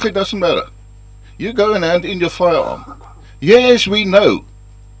 oh, it doesn't matter. You go and hand in your firearm. Yes, we know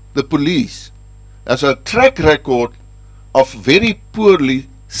the police has a track record of very poorly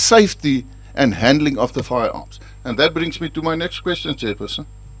safety and handling of the firearms. And that brings me to my next question, Chairperson.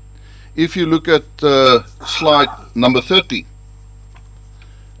 If you look at slide number 13.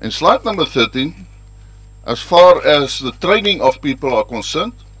 In slide number 13, as far as the training of people are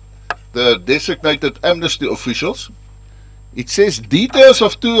concerned, the designated amnesty officials, it says details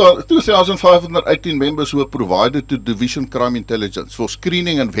of 2,518 members were provided to Division Crime Intelligence for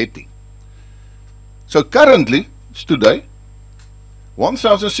screening and vetting. So currently, it's today,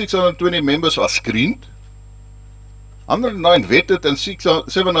 1,620 members are screened, 109 vetted, and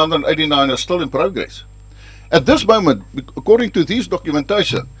 789 are still in progress. At this moment, according to this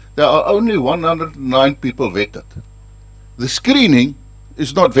documentation, there are only 109 people vetted. The screening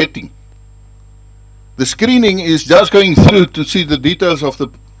is not vetting. The screening is just going through to see the details of the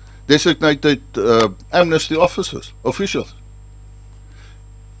designated amnesty officers, officials.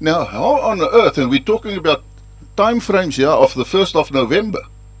 Now, how on earth, and we're talking about time frames here of the 1st of November,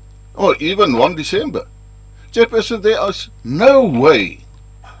 or even 1 December. Chairperson, there is no way,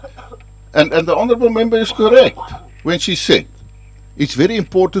 and the Honourable Member is correct when she said, it's very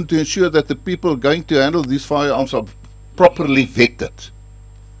important to ensure that the people going to handle these firearms are properly vetted.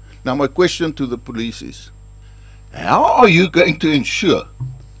 Now my question to the police is, how are you going to ensure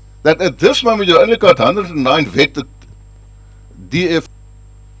that at this moment you only got 109 vetted DF?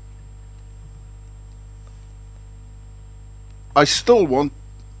 I still want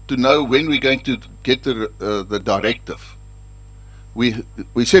to know when we're going to get the directive. We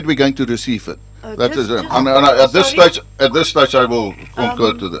said we're going to receive it. That is at this stage I will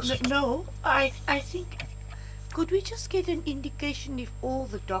concur to this. No, I think, could we just get an indication if all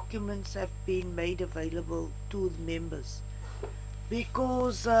the documents have been made available to the members?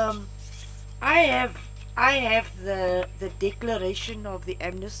 Because I have the declaration of the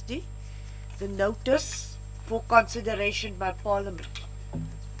amnesty, the notice for consideration by Parliament.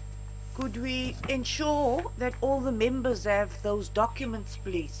 Could we ensure that all the members have those documents,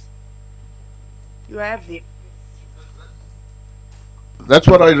 please? You have them. That's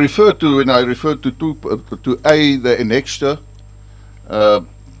what I refer to when I refer to A, the annexure.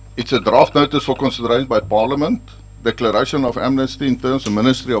 It's a draft notice for consideration by Parliament, declaration of amnesty in terms of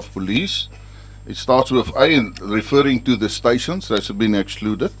Ministry of Police. It starts with A and referring to the stations that have been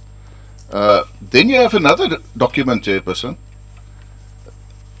excluded. Then you have another document, Chairperson.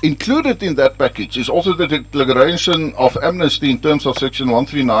 Included in that package is also the declaration of amnesty in terms of Section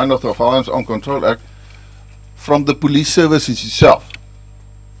 139 of the Firearms Control Act, from the police services itself.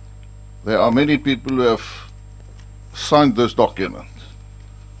 There are many people who have signed this document.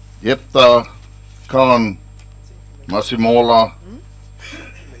 Jepta, Khan, Masimola.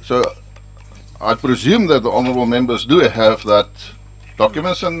 So I presume that the honourable members do have that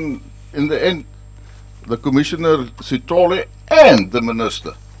documents, and in the end, the Commissioner Sitole and the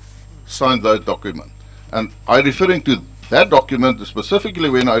Minister signed that document. And I'm referring to that document specifically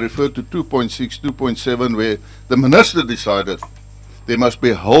when I refer to 2.6, 2.7, where the Minister decided there must be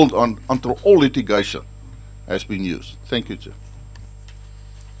a hold on until all litigation has been used. Thank you, Chair.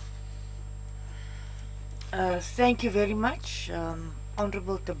 Thank you very much,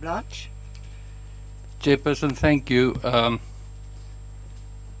 Honorable de Blanche. Chairperson, thank you.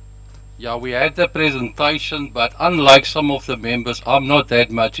 Yeah, we had the presentation, but unlike some of the members, I'm not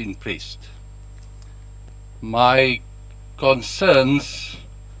that much impressed. My concerns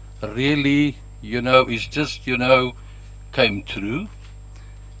really, is just, came true.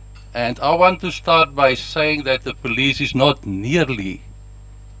 And I want to start by saying that the police is not nearly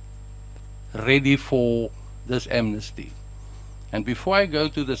ready for this amnesty. And before I go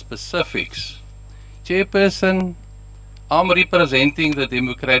to the specifics, Chairperson, I'm representing the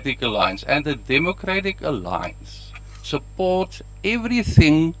Democratic Alliance, and the Democratic Alliance supports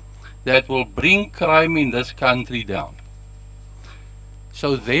everything that will bring crime in this country down.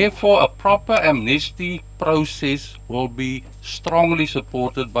 So therefore, a proper amnesty process will be strongly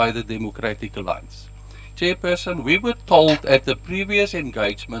supported by the Democratic Alliance. Chairperson, we were told at the previous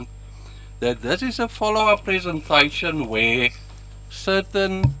engagement that this is a follow-up presentation where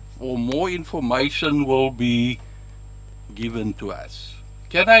certain or more information will be given to us.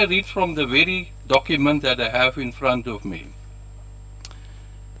 Can I read from the very document that I have in front of me?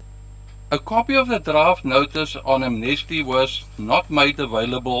 A copy of the draft notice on amnesty was not made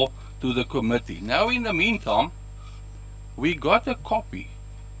available to the committee. Now, in the meantime, we got a copy,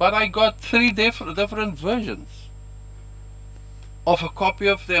 but I got three different versions of a copy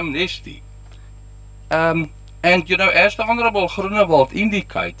of the amnesty. And as the Honourable Groenewald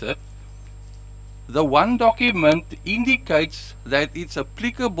indicated, the one document indicates that it's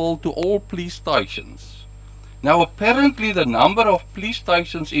applicable to all police stations. Now, apparently the number of police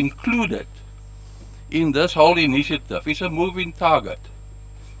stations included in this whole initiative is a moving target.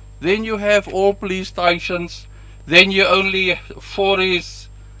 Then you have all police stations, then you only 4 is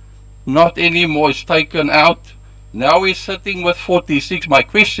not anymore, is taken out. Now we're sitting with 46. My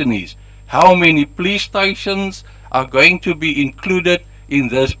question is, how many police stations are going to be included in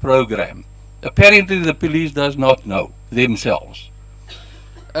this program? Apparently the police does not know themselves.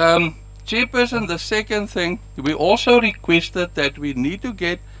 Chairperson, the second thing, we also requested that we need to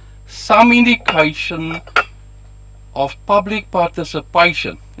get some indication of public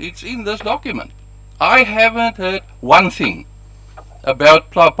participation. It's in this document. I haven't heard one thing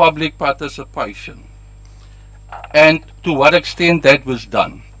about public participation and to what extent that was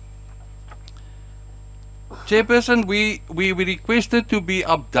done. Chairperson, we requested to be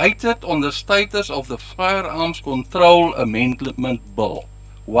updated on the status of the Firearms Control Amendment Bill.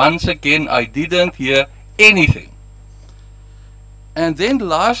 Once again, I didn't hear anything. And then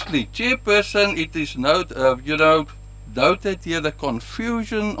lastly, Chairperson, it is noted here the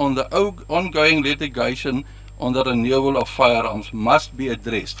confusion on the ongoing litigation on the renewal of firearms must be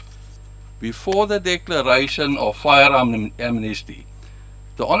addressed before the declaration of firearm amnesty.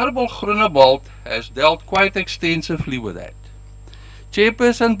 The Honourable Groenewald has dealt quite extensively with that.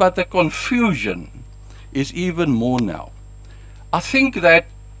 Chairperson, but the confusion is even more now. I think that,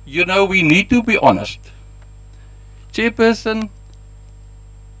 we need to be honest. Chairperson,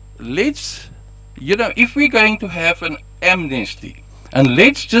 let's, if we're going to have an amnesty, and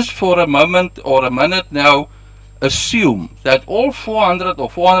let's just for a moment or a minute now assume that all 400 or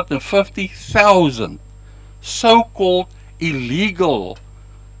 450,000 so-called illegal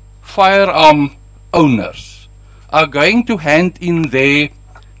firearm owners are going to hand in their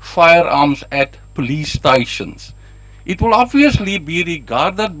firearms at police stations. It will obviously be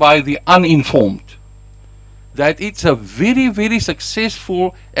regarded by the uninformed that it's a very, very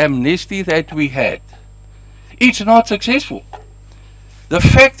successful amnesty that we had. It's not successful. The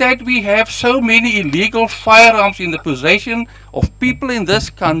fact that we have so many illegal firearms in the possession of people in this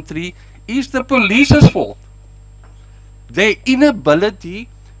country is the police's fault. Their inability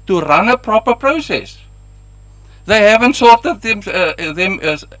to run a proper process. They haven't sorted them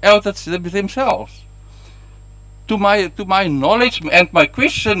out themselves. To my knowledge, and my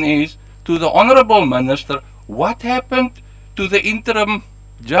question is to the Honourable Minister, what happened to the interim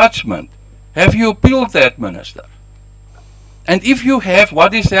judgment? Have you appealed that, Minister? And if you have,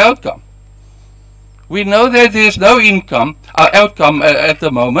 what is the outcome? We know that there's no outcome at the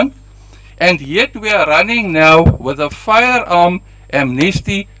moment, and yet we are running now with a firearm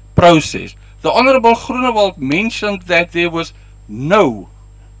amnesty process. The Honorable Groenewald mentioned that there was I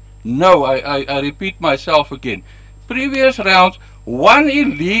repeat myself again. Previous rounds, one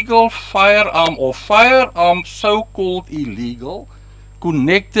illegal firearm or firearm so-called illegal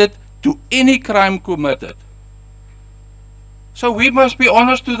connected to any crime committed. So we must be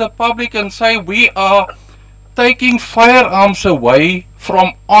honest to the public and say we are taking firearms away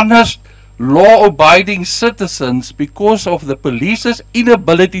from honest, law-abiding citizens because of the police's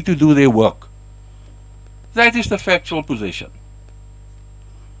inability to do their work. That is the factual position.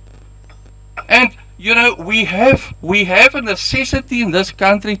 And you know, we have a necessity in this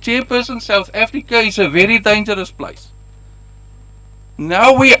country. Chairperson, South Africa is a very dangerous place.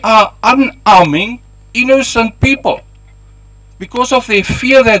 Now we are unarming innocent people because of their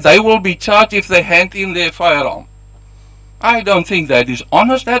fear that they will be charged if they hand in their firearm. I don't think that is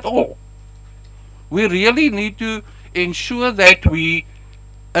honest at all. We really need to ensure that we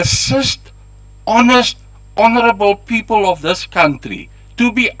assist honest, honorable people of this country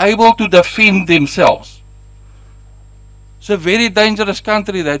to be able to defend themselves. It's a very dangerous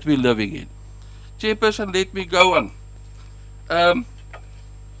country that we're living in. Chairperson, let me go on.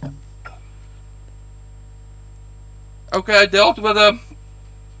 Okay, I dealt with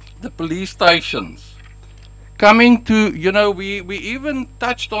the police stations. Coming to, you know, we even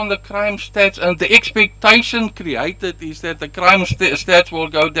touched on the crime stats, and the expectation created is that the crime stats will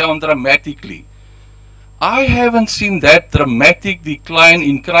go down dramatically. I haven't seen that dramatic decline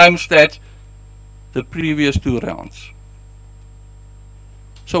in crime stats the previous two rounds.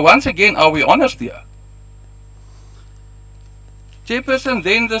 So once again, are we honest here? Chairperson,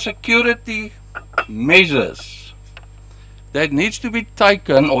 then the security measures that needs to be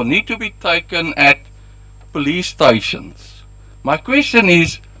taken or need to be taken at police stations. My question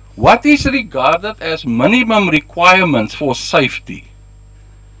is, what is regarded as minimum requirements for safety?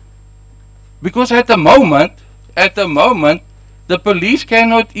 Because at the moment, the police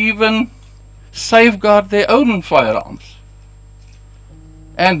cannot even safeguard their own firearms.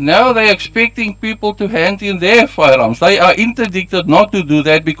 And now they're expecting people to hand in their firearms. They are interdicted not to do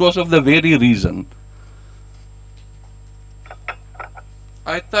that because of the very reason.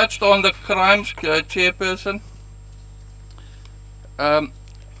 I touched on the crimes, Chairperson.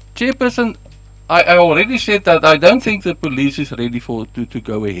 Chairperson, I already said that I don't think the police is ready to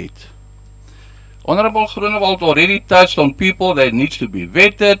go ahead. Honorable Groenewald already touched on people that needs to be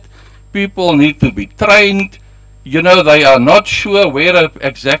vetted, people need to be trained. You know, they are not sure where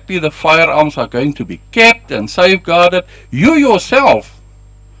exactly the firearms are going to be kept and safeguarded. You yourself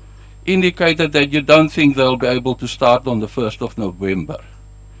indicated that you don't think they'll be able to start on the 1st of November.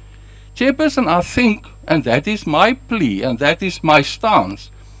 Chairperson, I think, and that is my plea and that is my stance,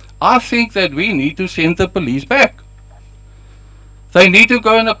 I think that we need to send the police back. They need to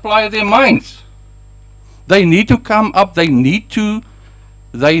go and apply their minds. They need to come up, they need to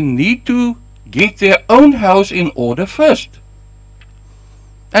get their own house in order first.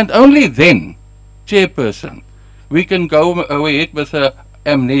 And only then, Chairperson, we can go ahead with an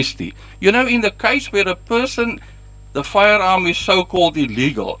amnesty. You know, in the case where a person, the firearm is so-called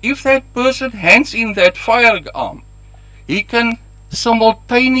illegal, if that person hands in that firearm, he can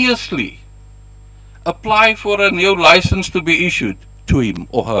simultaneously apply for a new license to be issued to him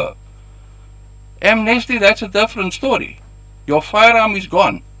or her. Amnesty, that's a different story. Your firearm is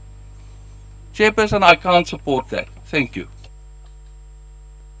gone. Chairperson, I can't support that. Thank you.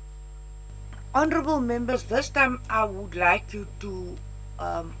 Honorable members, this time I would like you to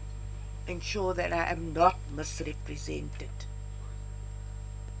ensure that I am not misrepresented.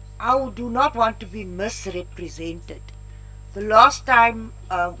 I do not want to be misrepresented. The last time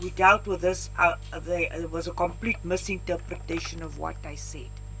we dealt with this, there was a complete misinterpretation of what I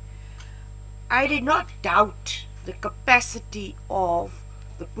said. I did not doubt the capacity of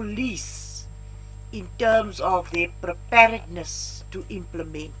the police in terms of their preparedness to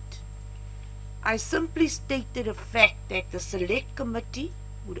implement. I simply stated a fact that the select committee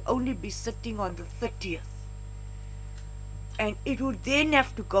would only be sitting on the 30th. And it would then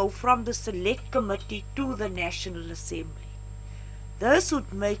have to go from the select committee to the National Assembly. This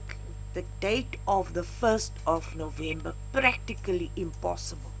would make the date of the 1st of November practically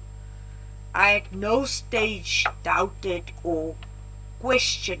impossible. I at no stage doubted or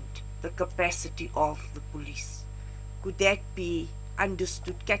questioned the capacity of the police. Could that be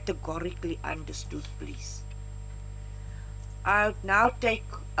understood, categorically understood, please? I would now take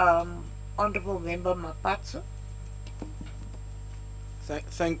Honourable Member Mapatso.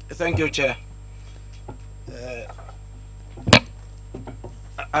 Thank you, Chair.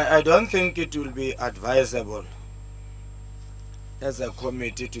 I don't think it will be advisable as a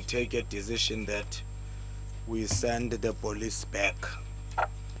committee to take a decision that we send the police back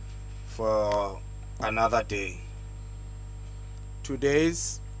for another day.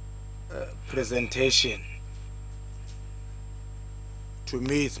 Today's presentation to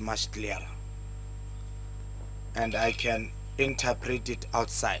me is much clearer, and I can interpret it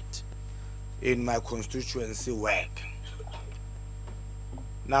outside in my constituency work.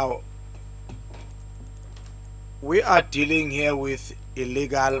 Now, we are dealing here with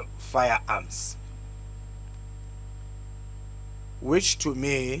illegal firearms, which to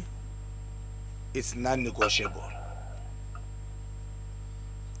me is non-negotiable.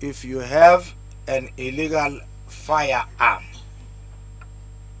 If you have an illegal firearm,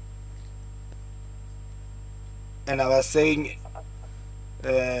 and I was saying,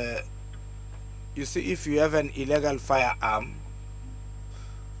 you see, if you have an illegal firearm,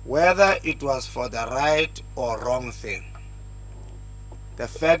 whether it was for the right or wrong thing, the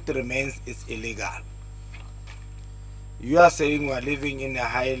fact remains it's illegal. You are saying we are living in a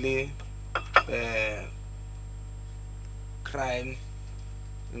highly crime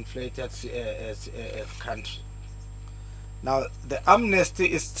inflated country. Now, the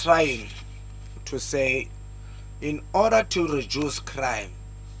Amnesty is trying to say, in order to reduce crime,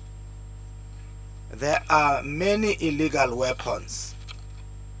 there are many illegal weapons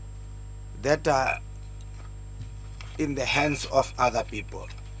that are in the hands of other people,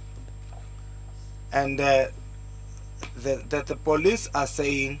 and that the police are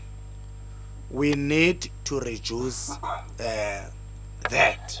saying we need to reduce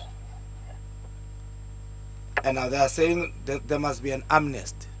that. And now they are saying that there must be an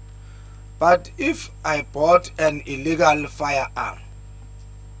amnesty. But if I bought an illegal firearm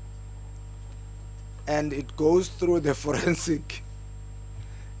and it goes through the forensic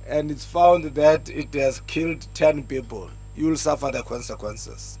and it's found that it has killed 10 people, you will suffer the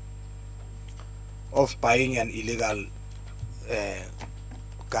consequences of buying an illegal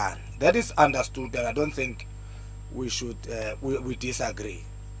gun. That is understood, and I don't think we should we disagree.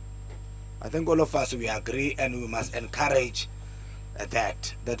 I think all of us, we agree, and we must encourage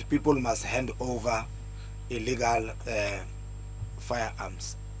that people must hand over illegal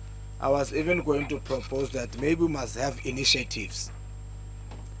firearms. I was even going to propose that maybe we must have initiatives,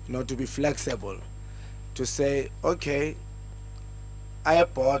 to be flexible, to say, okay, I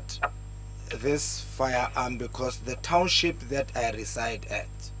bought this firearm because the township that I reside at,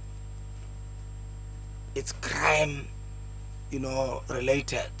 it's crime,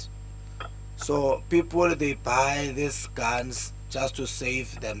 related. So people, they buy these guns just to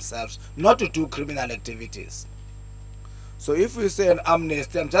save themselves, not to do criminal activities. So if we say an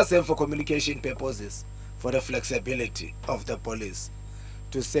amnesty, I'm just saying for communication purposes, for the flexibility of the police,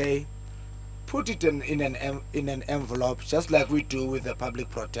 to say, put it in an envelope, just like we do with the public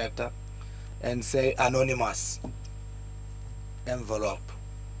protector, and say anonymous envelope.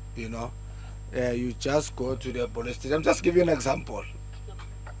 You just go to the police station. I'm just giving you an example.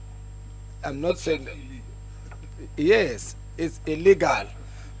 I'm not saying yes, it's illegal,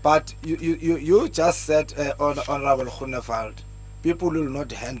 but you just said, Honorable Groenewald, people will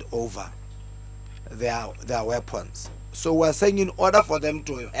not hand over their weapons. So we're saying, in order for them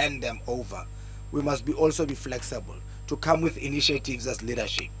to hand them over, we must also be flexible, to come with initiatives as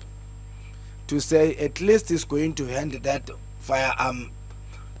leadership, to say at least he's going to hand that firearm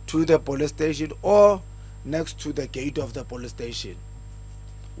to the police station or next to the gate of the police station,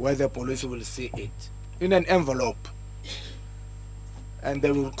 where the police will see it in an envelope, and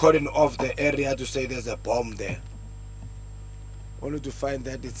they will cordon off the area to say there's a bomb there, only to find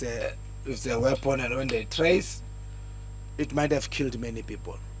that it's a weapon, and when they trace, it might have killed many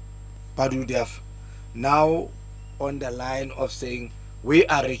people. But we would have now on the line of saying we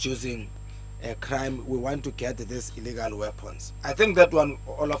are reducing a crime, we want to get these illegal weapons. I think that one,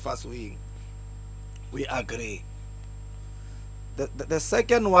 all of us, we agree. The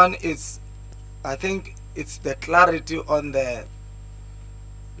second one is, I think it's the clarity on the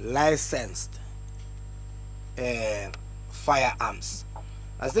licensed firearms.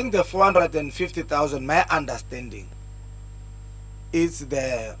 I think the 450,000, my understanding, is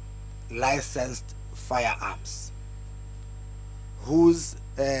the licensed firearms whose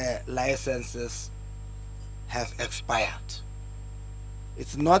licenses have expired.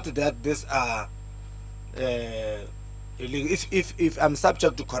 It's not that these are illegal. If I'm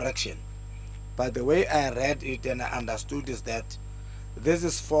subject to correction, but the way I read it and I understood is that this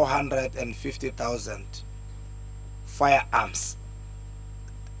is 450,000 firearms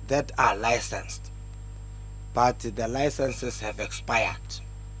that are licensed. but the licenses have expired.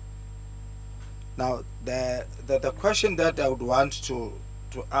 Now, the question that I would want to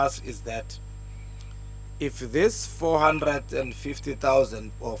ask is that if this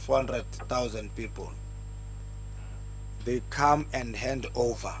 450,000 or 400,000 people, they come and hand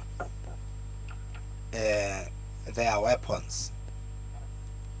over their weapons,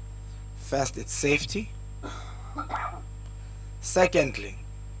 first, it's safety. Secondly,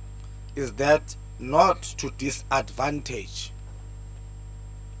 is that not to disadvantage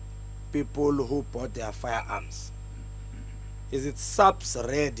people who bought their firearms? Is it SAPS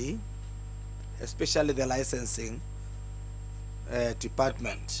ready, especially the licensing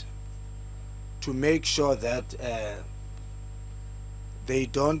department, to make sure that they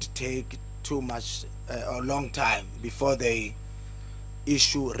don't take too much or long time before they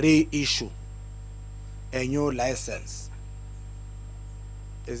reissue a new license?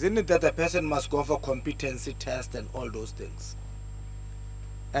 Isn't it that a person must go for competency test and all those things?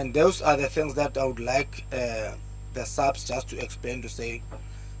 And those are the things that I would like the SAPS just to explain, to say,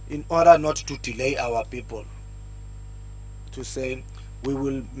 in order not to delay our people, to say, we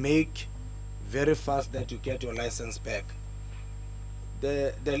will make very fast that you get your license back.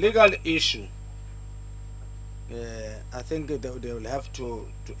 The legal issue, I think they will have to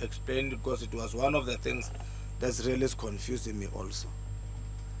explain, because it was one of the things that's really confusing me also.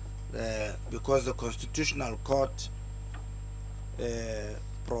 Because the Constitutional Court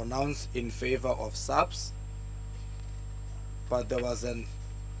pronounced in favor of SAPS, but there was an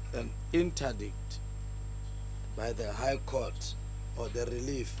interdict by the High Court, or the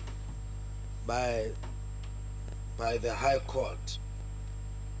relief by the High Court,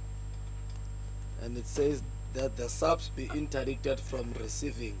 and it says that the SAPS be interdicted from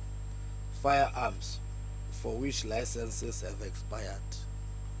receiving firearms for which licenses have expired.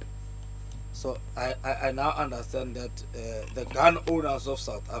 So I now understand that the gun owners of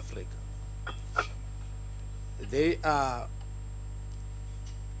South Africa, they are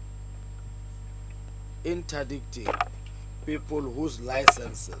interdicting people whose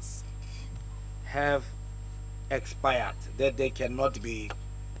licenses have expired, that they cannot be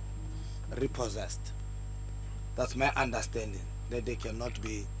repossessed. That's my understanding, that they cannot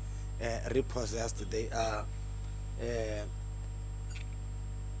be repossessed. They are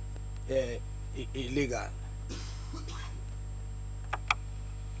illegal.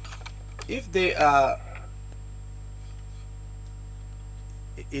 If they are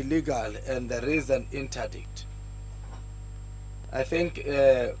illegal and there is an interdict, I think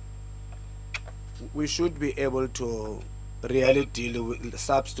we should be able to really deal with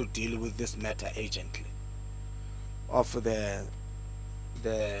SAPS, to deal with this matter urgently of the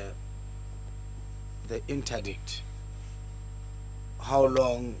interdict. How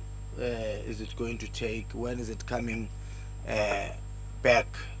long is it going to take? When is it coming back?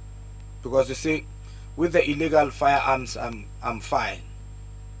 Because you see, with the illegal firearms, I'm fine,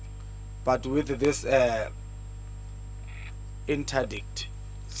 but with this interdict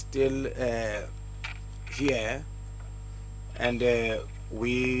still here, and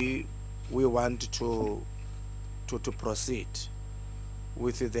we want to proceed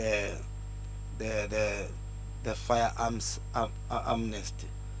with the firearms amnesty.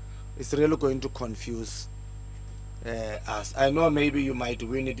 It's really going to confuse us. I know maybe you might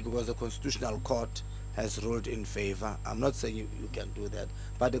win it because the Constitutional Court has ruled in favor. I'm not saying you can do that,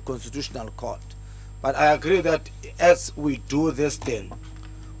 but the Constitutional Court. But I agree that as we do this thing,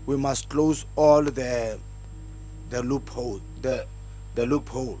 we must close all the loopholes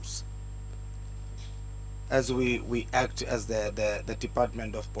as we act as the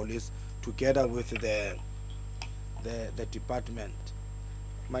Department of Police, together with the department.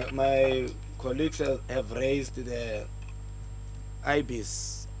 My colleagues have raised the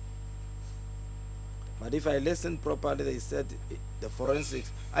IBs, but if I listened properly, they said the forensics.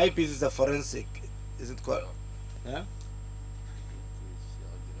 IBs is the forensic, is it called? Yeah?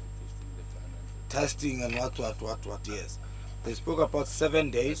 Testing and what, yes. They spoke about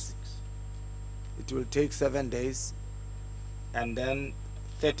 7 days. It will take 7 days, and then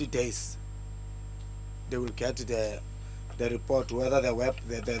 30 days they will get the report whether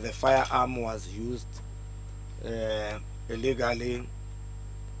the firearm was used illegally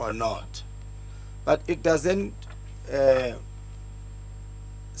or not. But it doesn't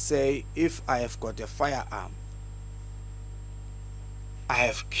say, if I have got a firearm, I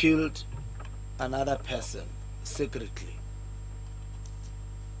have killed another person secretly,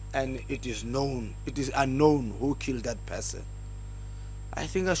 and it is unknown who killed that person. I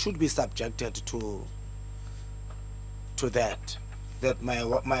think I should be subjected to that. that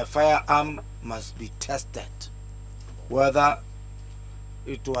my firearm must be tested whether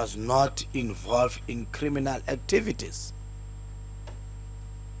it was not involved in criminal activities.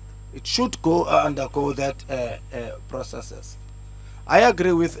 It should go undergo that processes. I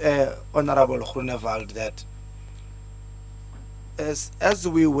agree with Honorable Groenewald that as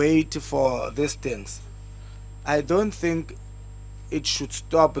we wait for these things, I don't think it should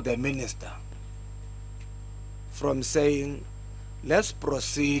stop the minister from saying, let's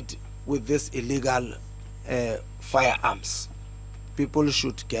proceed with this illegal firearms. People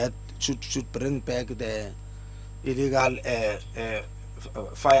should bring back the illegal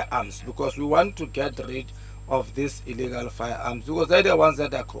firearms, because we want to get rid of these illegal firearms, because they're the ones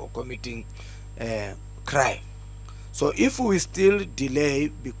that are committing crime. So if we still delay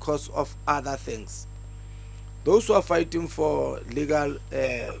because of other things, those who are fighting for legal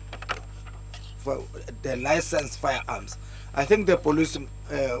for the licensed firearms, I think the police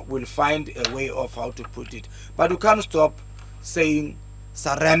will find a way of how to put it. But you can't stop saying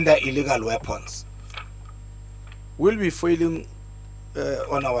surrender illegal weapons. We'll be failing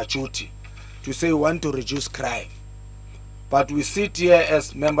on our duty to say we want to reduce crime, but we sit here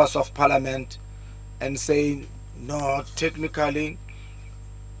as members of parliament and say no, technically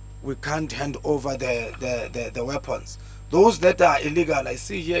we can't hand over the weapons. Those that are illegal, I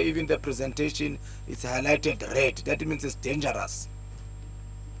see here even the presentation, it's highlighted red. That means it's dangerous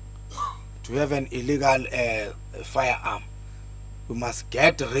to have an illegal firearm. We must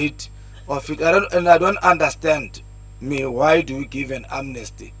get rid of it. I don't understand why do we give an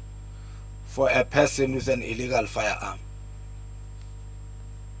amnesty for a person with an illegal firearm?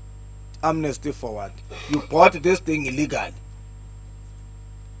 Amnesty for what? You bought this thing illegal,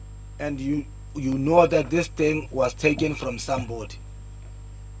 and you know that this thing was taken from somebody,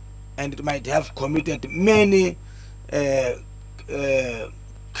 and it might have committed many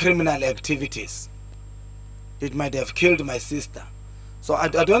criminal activities. It might have killed my sister. So I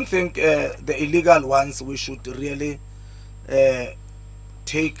don't think the illegal ones we should really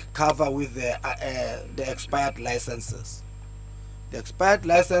take cover with the expired licenses. The expired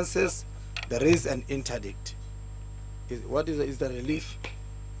licenses, there is an interdict. What is the relief?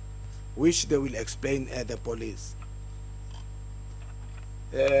 Which they will explain at the police.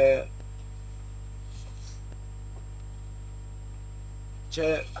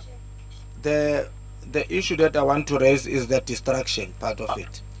 Chair, the issue that I want to raise is the distraction part of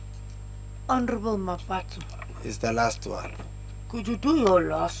it. Honorable Mapatu, Is the last one. could you do your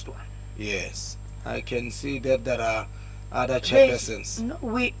last one? Yes, I can see that there are other chairpersons. No,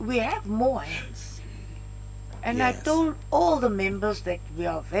 we have more hands. And Yes. I told all the members that we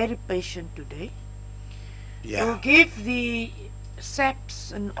are very patient today. We'll Yeah, give the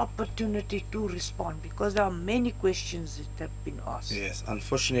SAPS an opportunity to respond, because there are many questions that have been asked. yes.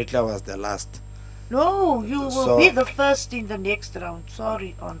 Unfortunately, I was the last. No, you will So- be the first in the next round.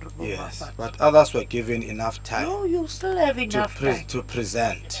 Sorry, Honorable Yes, Mapatu. but others were given enough time No, you still have enough time. to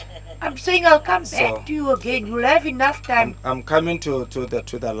present. I'm saying I'll come So- back to you again. You'll have enough time. I'm coming to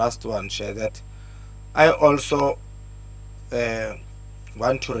the last one, Chair. That I also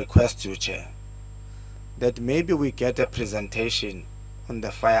want to request you, Chair, that maybe we get a presentation on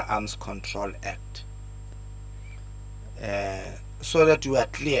the Firearms Control Act, so that we are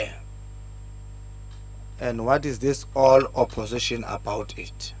clear. And what is this all opposition about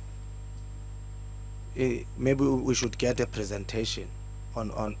it? Maybe we should get a presentation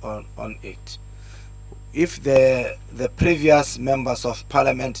on it. If the previous members of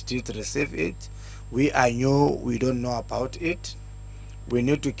parliament did receive it, we are new, we don't know about it. We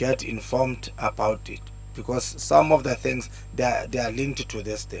need to get informed about it, because some of the things they are linked to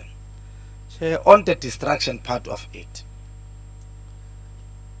this thing. On the distraction part of it,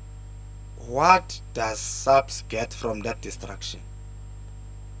 what does SAPS get from that distraction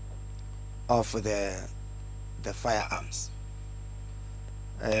of the firearms?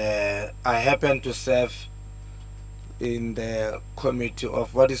 I happen to serve in the committee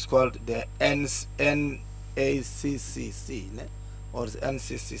of what is called the NACCC, or the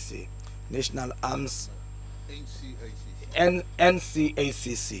NCCC, National Arms,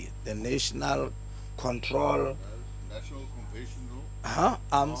 NCACC, the National Control National Conventional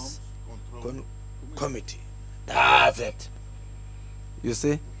Arms Control Committee. That's it. You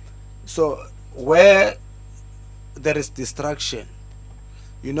see? So where there is distraction,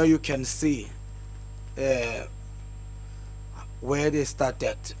 you can see where they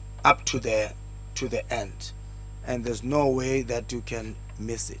started up to the end, and there's no way that you can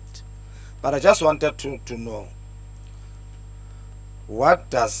miss it. But I just wanted to know, what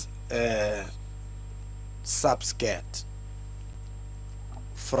does SAPS get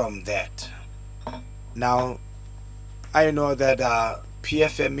from that. Now, I know that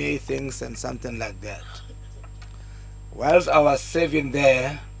PFMA things and something like that. Whilst I was serving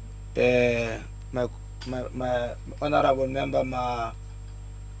there, my honorable member, my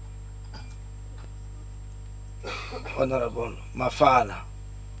honorable Mafanya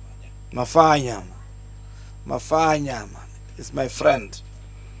is my friend.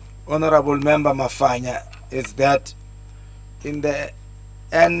 Honorable member Mafanya is that in the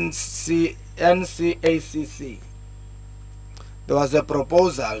NCACC, there was a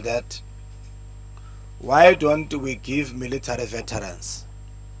proposal that why don't we give military veterans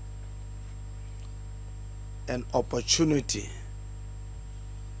an opportunity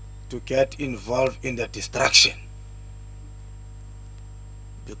to get involved in the destruction,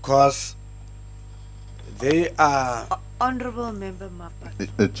 because they are... Honorable Member Mapa.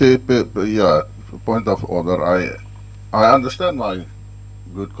 Yeah, point of order. I understand my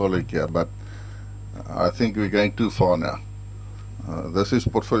good colleague here, but I think we're going too far now. This is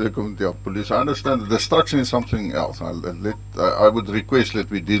Portfolio Committee of Police. I understand the destruction is something else. I would request that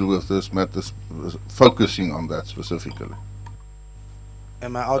we deal with this matter, focusing on that specifically.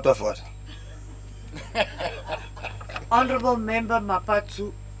 Am I out of order? Honorable Member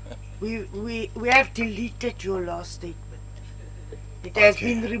Mapatsu, we have deleted your last statement. It has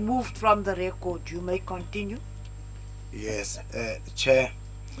been removed from the record. You may continue. Yes, Chair,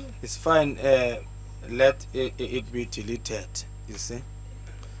 it's fine. Let it be deleted. You see.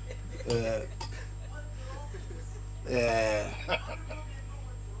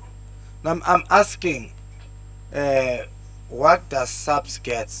 Now I'm asking, what does SAPS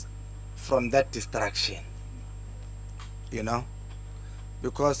get from that destruction? You know,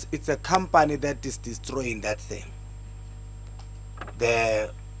 because it's a company that is destroying that thing,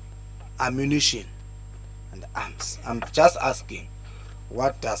 the ammunition and arms. I'm just asking,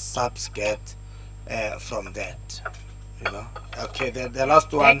 what does SAPS get from that? You know. Okay, the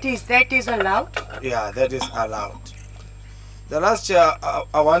last one. That is allowed? Yeah, that is allowed. The last year,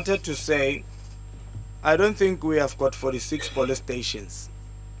 I wanted to say, I don't think we have got 46 police stations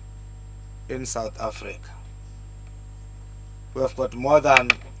in South Africa. We have got more than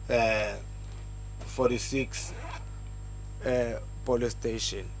 46 police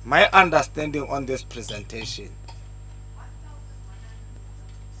stations. My understanding on this presentation,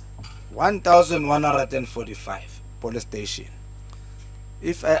 1,145 police stations.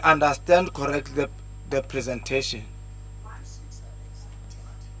 If I understand correctly the presentation,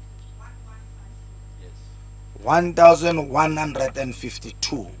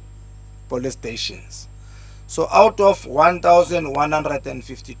 1,152 police stations. So out of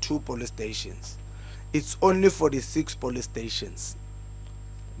 1,152 police stations, it's only 46 police stations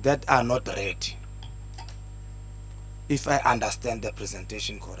that are not ready. If I understand the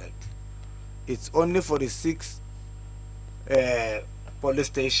presentation correctly, it's only 46 police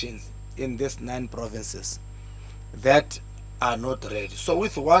stations in these 9 provinces that are not ready. So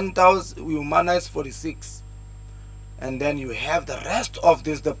with 1,000, we manage 46. And then you have the rest of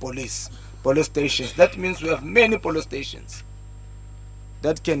this, the police stations. That means we have many police stations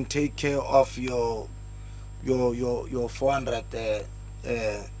that can take care of your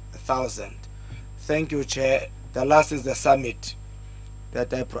 400,000. Thank you, Chair. The last is the summit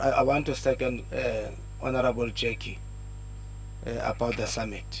that I want to second Honorable Jackie about the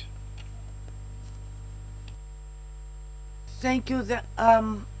summit. Thank you. The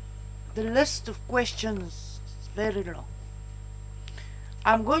list of questions is very long.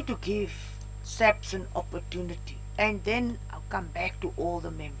 I'm going to give SAPS an opportunity, and then I'll come back to all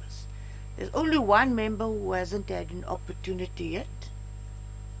the members. There's only one member who hasn't had an opportunity yet.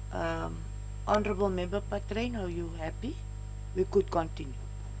 Honorable Member Patrain, are you happy? We could continue.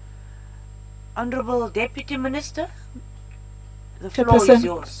 Honorable Deputy Minister, the floor is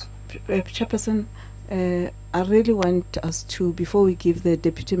yours. Chairperson, I really want us to, before we give the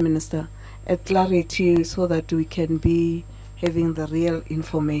Deputy Minister a clarity so that we can be having the real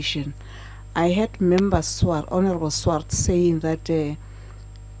information. I had Member Swart, Honorable Swart, saying that the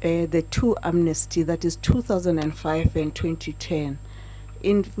 2 amnesty, that is 2005 and 2010,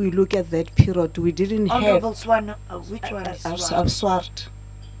 if we look at that period, we didn't Honorable have... Swan, which one is Swan? Swart.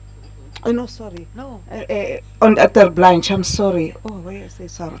 Oh, no, sorry. No. On Ter Blanche, I'm sorry. Oh, where is it?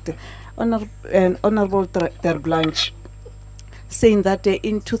 Sorry. Honorable Ter Blanche, saying that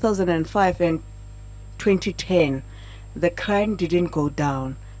in 2005 and 2010, the crime didn't go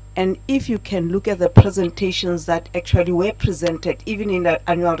down. And if you can look at the presentations that actually were presented, even in the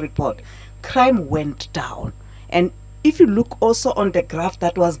annual report, crime went down. And if you look also on the graph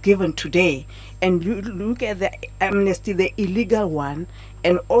that was given today, and you look at the amnesty, the illegal one,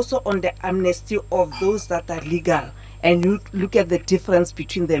 and also on the amnesty of those that are legal, and you look at the difference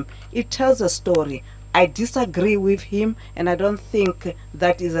between them, it tells a story. I disagree with him, and I don't think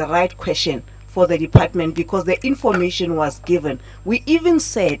that is a right question for the department, because the information was given. We even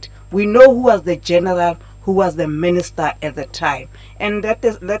said we know who was the general, who was the minister at the time, and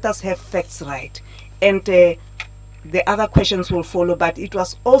let us have facts right. And the other questions will follow, but it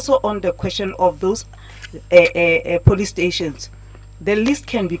was also on the question of those police stations. The list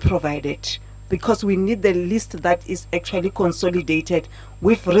can be provided, because we need the list that is actually consolidated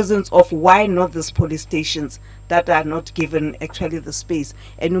with reasons of why not these police stations that are not given actually the space.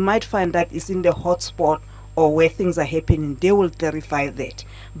 And you might find that it's in the hotspot or where things are happening. They will clarify that.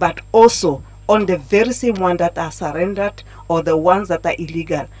 But also on the very same one that are surrendered or the ones that are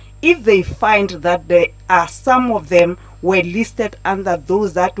illegal, if they find that there are some of them were listed under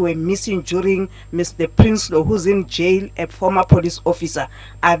those that were missing during Mr. Prinsloo, who's in jail, a former police officer,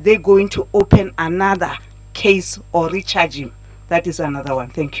 are they going to open another case or recharge him? That is another one.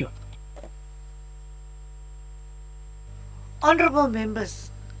 Thank you. Honorable members,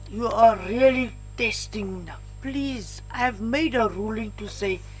 you are really testing now. Please, I have made a ruling to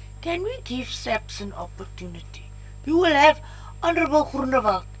say, can we give SAPS an opportunity? You will have, Honorable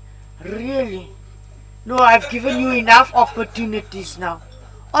Groenewald, really. No, I've given you enough opportunities now.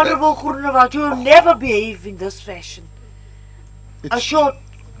 Honorable Groenewald, you will never behave in this fashion. A short,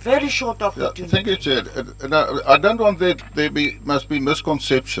 very short opportunity. Yeah, thank you, Chair. And I don't want that there must be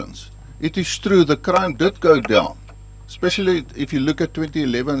misconceptions. It is true, the crime did go down, especially if you look at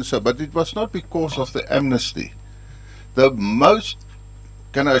 2011, so, but it was not because of the amnesty. The most,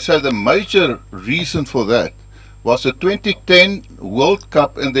 can I say, the major reason for that was the 2010 World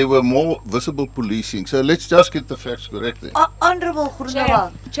Cup, and there were more visible policing. So let's just get the facts correct there. Honorable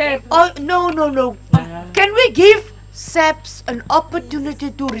Groenewald. Chair. Oh, no. Can we give SAPS an opportunity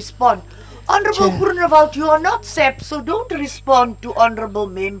to respond? Honorable Groenewald, you are not SAPS, so don't respond to honorable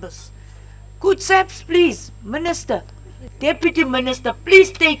members. Could SAPS please, Minister, Deputy Minister,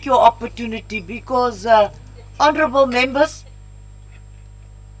 please take your opportunity, because honorable members,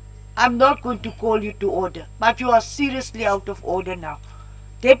 I'm not going to call you to order, but you are seriously out of order now.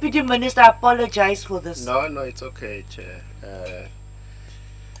 Deputy Minister, I apologize for this. No, it's okay, Chair.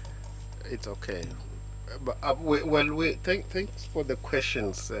 It's okay. But thanks for the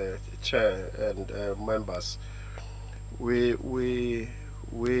questions, Chair and members. We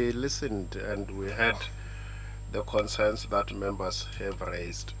listened and we heard the concerns that members have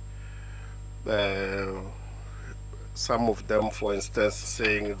raised. Some of them, for instance,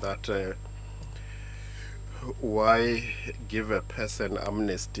 saying that why give a person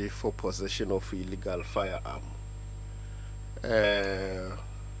amnesty for possession of illegal firearm?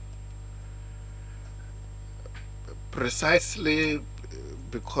 Precisely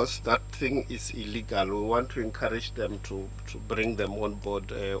because that thing is illegal, we want to encourage them to bring them on board,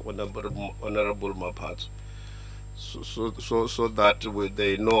 Honorable Mapat. So that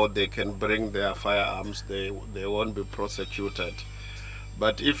they know they can bring their firearms, they won't be prosecuted.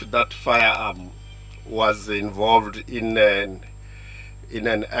 But if that firearm was involved in an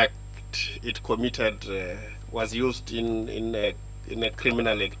act it committed, was used in a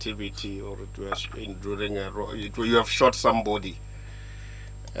criminal activity, or it was during you have shot somebody,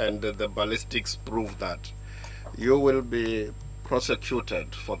 and the ballistics prove that, you will be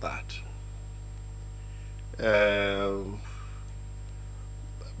prosecuted for that.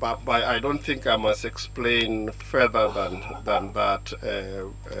 But I don't think I must explain further than that.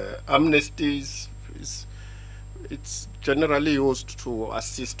 Amnesty it's generally used to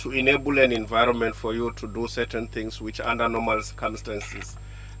assist, to enable an environment for you to do certain things which under normal circumstances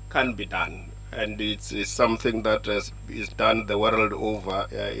can be done. And it's something that is done the world over.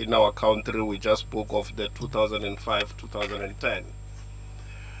 In our country, we just spoke of the 2005-2010.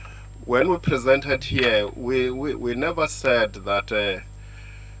 When we presented here, we never said that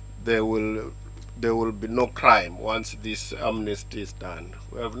there will be no crime once this amnesty is done.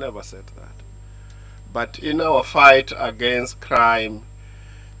 We have never said that. But in our fight against crime,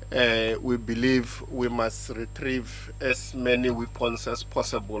 we believe we must retrieve as many weapons as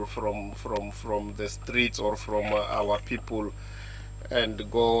possible from the streets or from our people,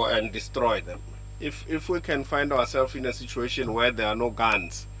 and go and destroy them. If we can find ourselves in a situation where there are no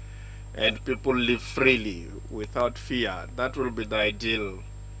guns and people live freely without fear, that will be the ideal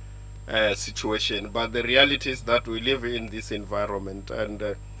situation. But the reality is that we live in this environment,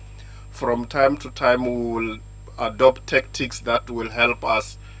 and from time to time we will adopt tactics that will help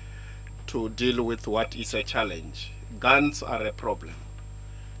us to deal with what is a challenge. guns are a problem.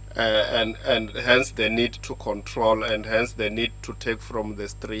 And hence the need to control, and hence the need to take from the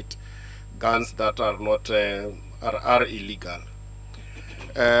street guns that are not are illegal.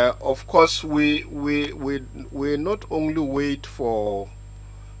 Of course, we not only wait for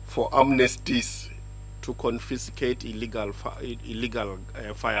amnesties to confiscate illegal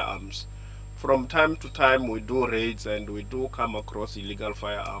firearms. From time to time, we do raids and we do come across illegal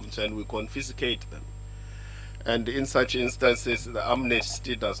firearms and we confiscate them. And in such instances, the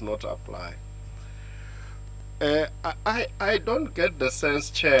amnesty does not apply. I don't get the sense,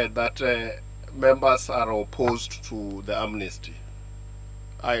 Chair, that members are opposed to the amnesty.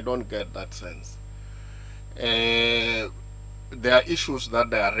 I don't get that sense. There are issues that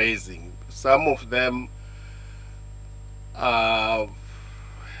they are raising. Some of them are,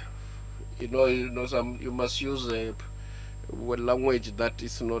 you must use a language that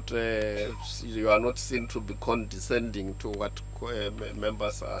is not, you are not seen to be condescending to what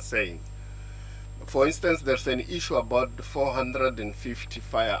members are saying. For instance, there's an issue about 450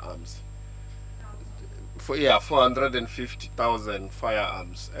 firearms. 450,000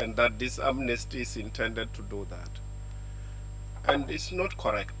 firearms, and that this amnesty is intended to do that. And it's not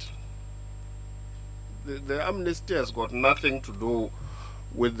correct. The amnesty has got nothing to do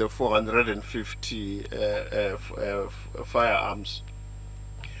with the 450 firearms.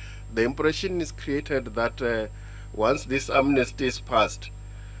 The impression is created that once this amnesty is passed,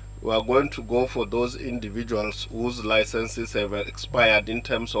 we are going to go for those individuals whose licenses have expired in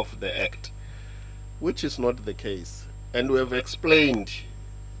terms of the Act, which is not the case. And we have explained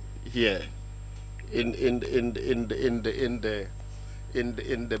here in the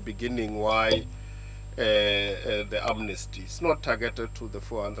beginning why the amnesty is not targeted to the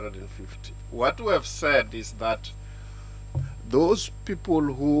 450. What we have said is that those people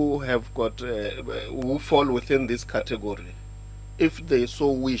who have got who fall within this category, if they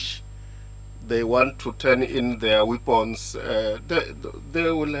so wish, they want to turn in their weapons, they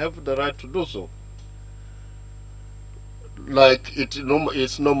will have the right to do so. Like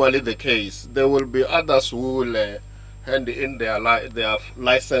it's normally the case. There will be others who will hand in their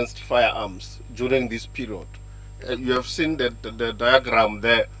licensed firearms during this period. You have seen the diagram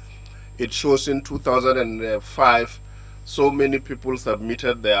there. It shows in 2005 so many people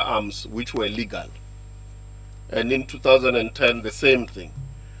submitted their arms which were legal, and in 2010 the same thing.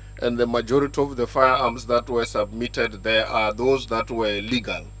 And the majority of the firearms that were submitted there are those that were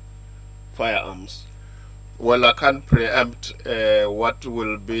legal firearms. Well, I can't preempt what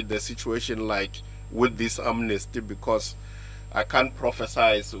will be the situation like with this amnesty, because I can't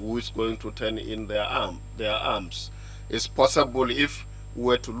prophesize who is going to turn in their arms. It's possible, if we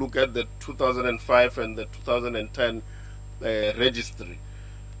were to look at the 2005 and the 2010 registry,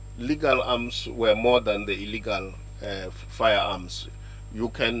 legal arms were more than the illegal firearms. You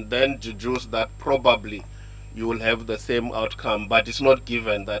can then deduce that probably you will have the same outcome, but it's not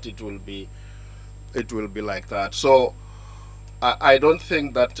given that it will be like that. So I don't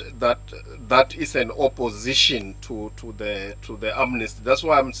think that is an opposition to the amnesty. That's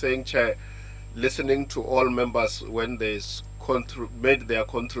why I'm saying, Chair, listening to all members when they made their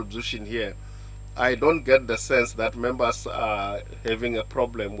contribution here, I don't get the sense that members are having a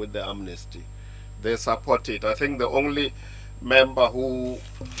problem with the amnesty. They support it. I think the only member who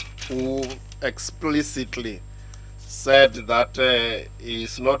explicitly said that he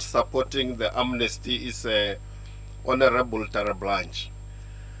is not supporting the amnesty is Honorable Tara Blanche.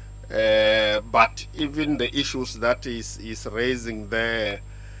 But even the issues that is raising there,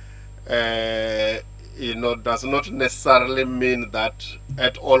 does not necessarily mean that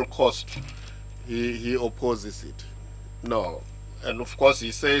at all cost he opposes it. No. And of course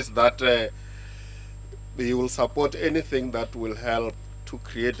he says that he will support anything that will help to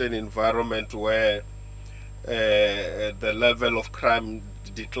create an environment where the level of crime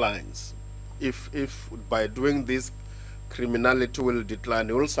declines. If by doing this criminality will decline,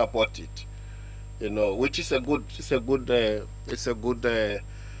 he will support it. Which is a good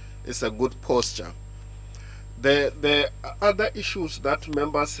posture. The other issues that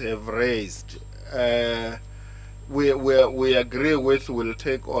members have raised, we agree with, will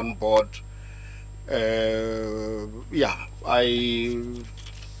take on board.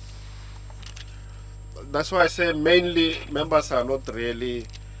 That's why I say mainly members are not really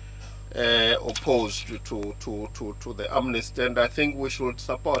opposed to the amnesty, and I think we should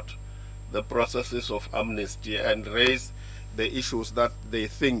support the processes of amnesty and raise the issues that they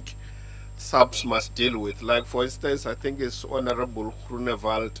think SAPS must deal with. Like, for instance, I think it's Honorable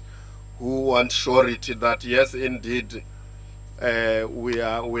Grunewald who wants surety that yes, indeed, we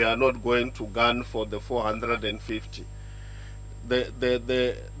are not going to gun for the 450.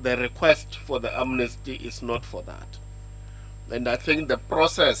 The request for the amnesty is not for that. And I think the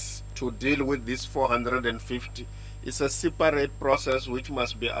process to deal with this 450 is a separate process which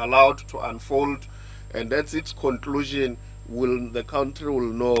must be allowed to unfold, and at its conclusion the country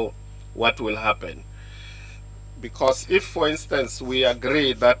will know what will happen. Because if, for instance, we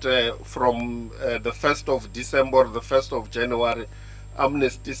agree that from the 1st of December, the 1st of January,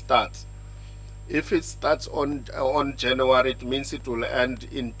 amnesty starts. If it starts on January, it means it will end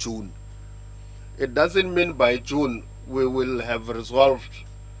in June. It doesn't mean by June we will have resolved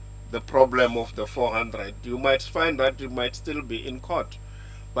the problem of the 400. You might find that you might still be in court.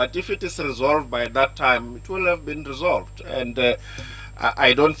 But if it is resolved by that time, it will have been resolved. And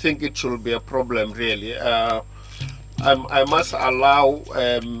I don't think it should be a problem, really. I must allow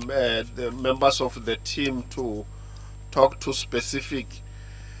the members of the team to talk to specific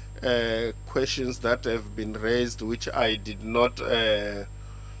questions that have been raised, which I did not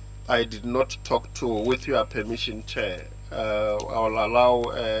talk to. With your permission, Chair, I will allow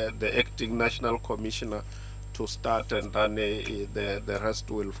the acting National Commissioner to start, and then the rest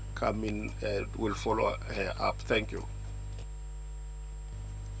will come in, will follow her up. Thank you.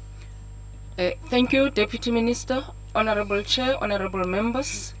 Thank you, Deputy Minister, Honorable Chair, Honorable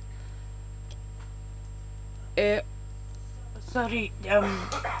Members. Sorry,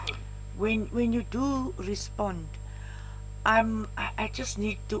 when you do respond, I just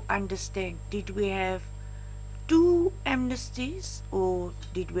need to understand, did we have 2 amnesties or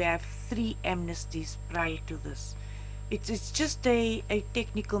did we have 3 amnesties prior to this? It's just a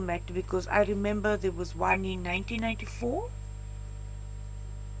technical matter, because I remember there was one in 1994,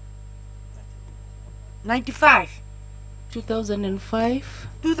 95, 2005,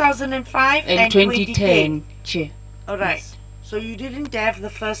 2005 and 2010, Chair. Alright, Yes. so you didn't have the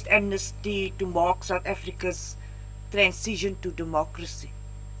first amnesty to mark South Africa's transition to democracy.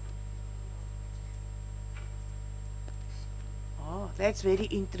 Oh, that's very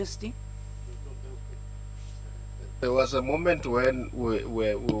interesting. There was a moment when we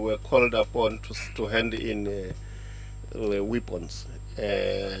were called upon to hand in weapons.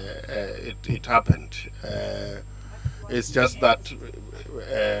 It happened. It's just that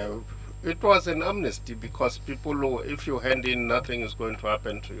it was an amnesty, because people, if you hand in, nothing is going to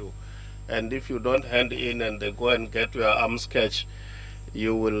happen to you. And if you don't hand in and they go and get your arms catch,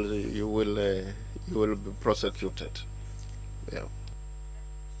 you will be prosecuted. Yeah.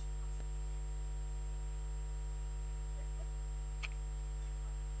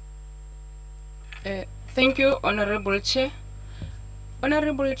 Thank you, Honorable Chair.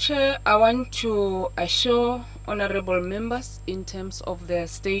 Honorable Chair, I want to assure honorable members in terms of the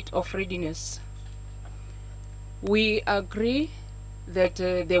state of readiness. We agree that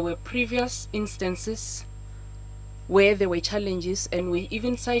there were previous instances where there were challenges, and we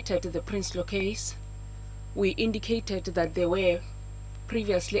even cited the Prinsloo case. We indicated that there were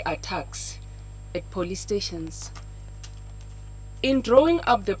previously attacks at police stations. In drawing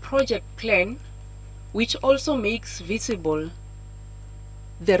up the project plan, which also makes visible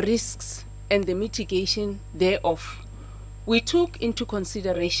the risks and the mitigation thereof, we took into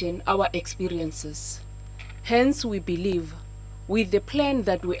consideration our experiences. Hence, we believe with the plan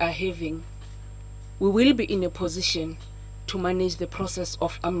that we are having, we will be in a position to manage the process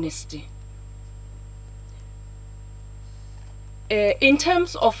of amnesty. In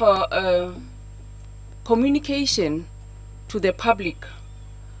terms of communication to the public,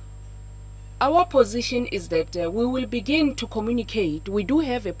 our position is that we will begin to communicate. We do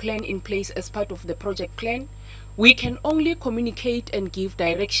have a plan in place as part of the project plan. We can only communicate and give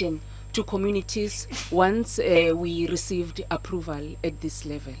direction to communities once we received approval at this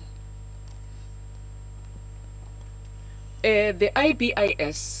level. The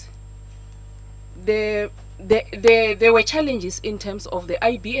IBIS, there were challenges in terms of the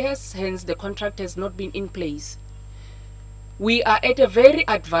IBS, hence the contract has not been in place. We are at a very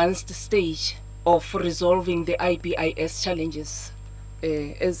advanced stage of resolving the IBIS challenges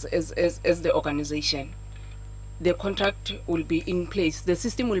as the organization. The contract will be in place, the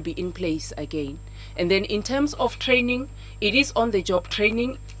system will be in place again. And then in terms of training, it is on the job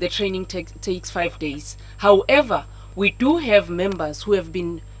training. The training takes 5 days. However, we do have members who have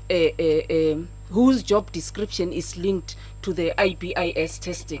been whose job description is linked to the IBIS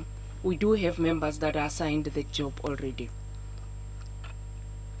testing. We do have members that are assigned the job already.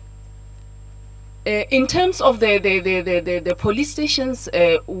 In terms of the police stations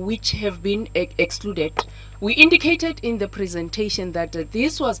which have been excluded, we indicated in the presentation that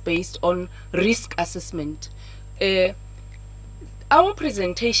this was based on risk assessment. our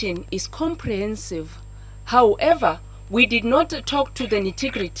presentation is comprehensive. However, we did not talk to the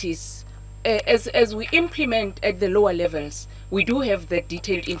nitty-gritties. As we implement at the lower levels, we do have the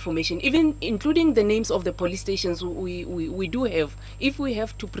detailed information, even including the names of the police stations we do have. If we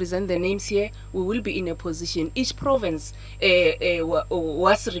have to present the names here, we will be in a position. Each province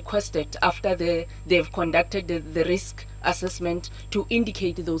was requested after they've conducted the risk assessment to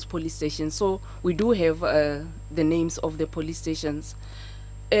indicate those police stations. So we do have the names of the police stations.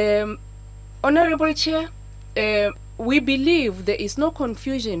 Honorable Chair, we believe there is no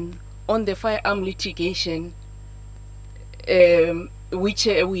confusion on the firearm litigation, which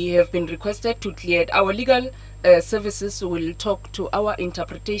we have been requested to clear. Our legal services will talk to our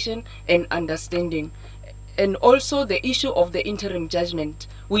interpretation and understanding. And also the issue of the interim judgment.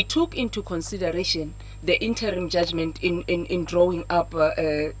 We took into consideration the interim judgment in drawing up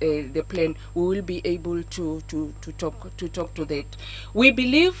the plan. We will be able to talk to that. We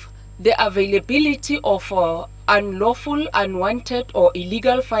believe the availability of unlawful, unwanted, or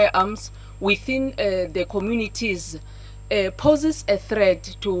illegal firearms within the communities poses a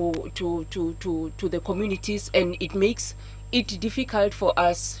threat to the communities, and it makes it difficult for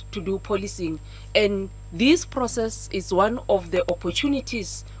us to do policing. And this process is one of the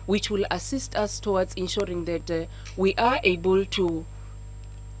opportunities which will assist us towards ensuring that we are able to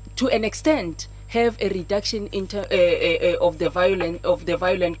an extent, have a reduction of the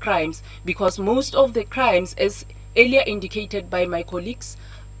violent crimes, because most of the crimes, as earlier indicated by my colleagues,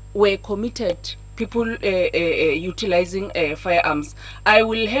 were committed people utilizing firearms. I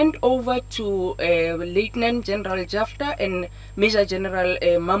will hand over to Lieutenant General Jafta and Major General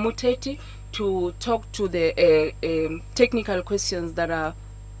Mamuteti to talk to the technical questions that are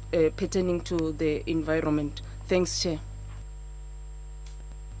pertaining to the environment. Thanks, Chair.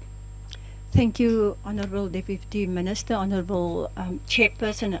 Thank you, Honourable Deputy Minister, Honourable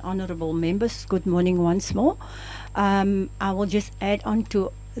Chairperson, and Honourable Members. Good morning once more. I will just add on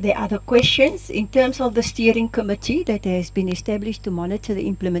to the other questions. In terms of the steering committee that has been established to monitor the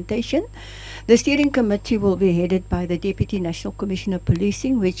implementation, the steering committee will be headed by the Deputy National Commissioner of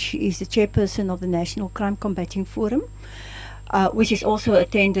Policing, which is the chairperson of the National Crime Combating Forum, which is also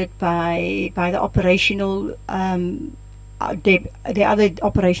attended by the operational the other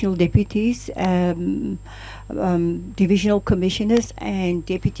operational deputies, divisional commissioners and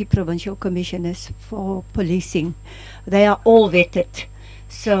deputy provincial commissioners for policing. They are all vetted,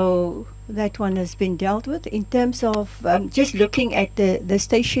 so that one has been dealt with. In terms of just looking at the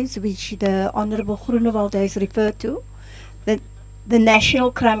stations which the Honourable Groenewald has referred to, the National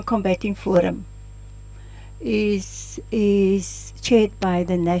Crime Combating Forum is chaired by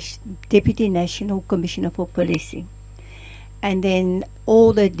the Deputy National Commissioner for Policing. And then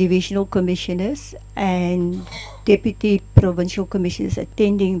all the divisional commissioners and deputy provincial commissioners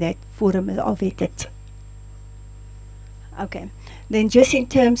attending that forum are vetted. Okay. Then just in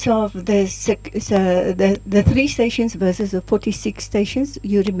terms of the 3 stations versus the 46 stations,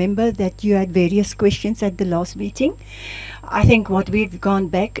 you remember that you had various questions at the last meeting. I think what we've gone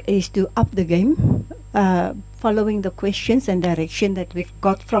back is to up the game, following the questions and direction that we've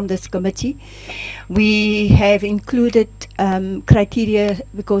got from this committee. We have included criteria,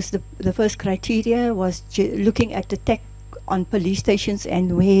 because the first criteria was looking at the attack on police stations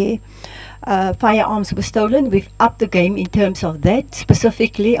and where firearms were stolen. We've upped the game in terms of that,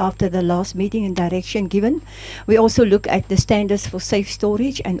 specifically after the last meeting and direction given. We also look at the standards for safe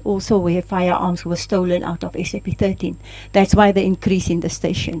storage and also where firearms were stolen out of SAP 13. That's why the increase in the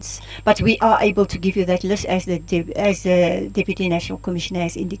stations. But we are able to give you that list as the Deputy National Commissioner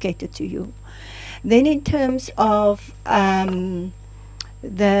has indicated to you. Then in terms of let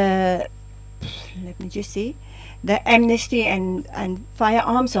me just see, the amnesty and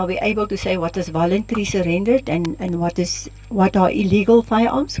firearms, are we able to say what is voluntary surrendered and what are illegal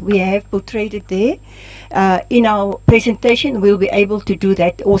firearms? We have portrayed it there. In our presentation, we'll be able to do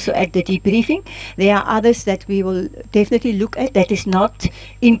that also at the debriefing. There are others that we will definitely look at that is not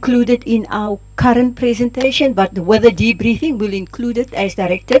included in our current presentation, but with the debriefing we'll include it as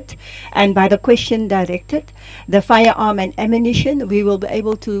directed and by the question directed. The firearm and ammunition, we will be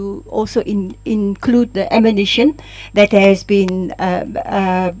able to also include the ammunition that has been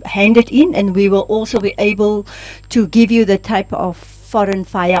handed in, and we will also be able to give you the type of foreign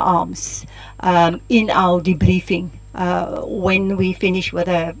firearms in our debriefing when we finish with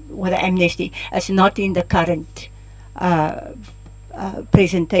the amnesty. It's not in the current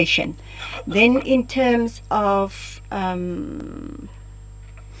presentation. Then in terms of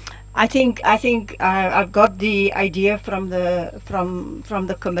I I think I've got the idea from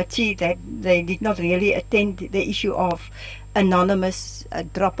the committee that they did not really attend the issue of anonymous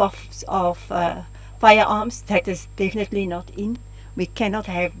drop-offs of firearms. That is definitely not in. We cannot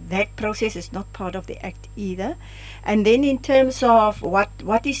have that process. It's not part of the Act either. And then in terms of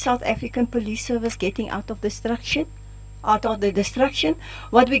what is South African Police Service getting out of destruction? Out of the destruction,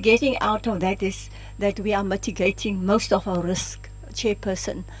 what we're getting out of that is that we are mitigating most of our risk,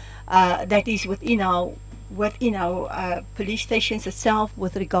 Chairperson. That is within our police stations itself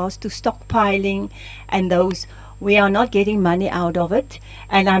with regards to stockpiling and those. We are not getting money out of it.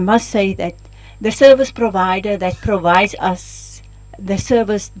 And I must say that the service provider that provides us the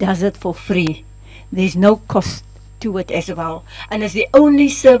service does it for free. There's no cost to it as well. And it's the only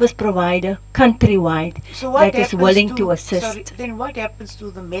service provider countrywide that is willing to assist. Sorry, then what happens to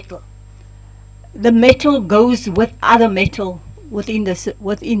the metal? The metal goes with other metal within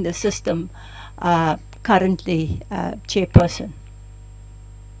the system currently, Chairperson.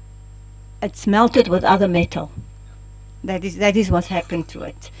 It's melted with other metal. That is what's happened to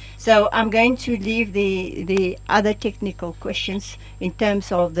it. So I'm going to leave the other technical questions in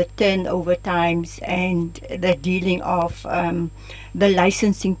terms of the turnover times and the dealing of the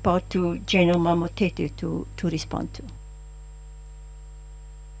licensing part to General Mamotete to respond to.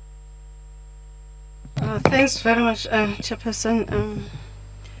 Thanks very much, Chairperson.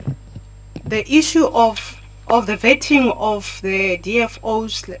 The issue of the vetting of the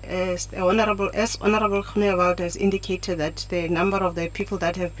DFOs, as Honorable Khunewald has indicated that the number of the people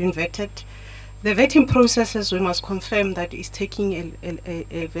that have been vetted, the vetting processes, we must confirm that is taking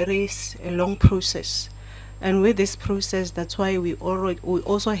a very long process. And with this process, that's why we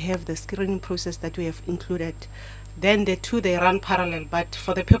also have the screening process that we have included. Then the two, they run parallel, but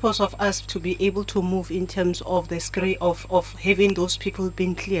for the purpose of us to be able to move in terms of the screen of having those people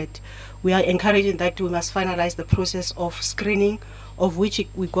being cleared, we are encouraging that we must finalize the process of screening, of which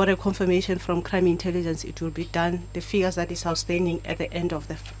we got a confirmation from crime intelligence it will be done. The figures that is outstanding at the end of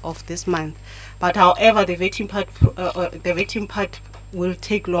this month. But however, the vetting part will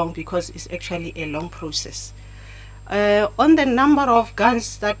take long because it's actually a long process. On the number of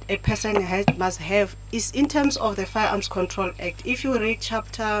guns that a person must have is in terms of the Firearms Control Act. If you read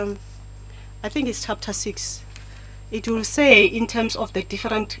chapter, I think it's chapter 6, it will say in terms of the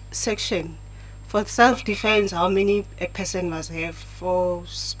different section. For self-defense, how many a person must have. For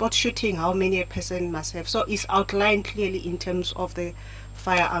sport shooting, how many a person must have. So it's outlined clearly in terms of the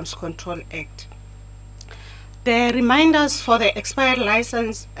Firearms Control Act. The reminders for the expired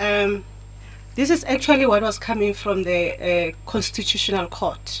license, this is actually what was coming from the Constitutional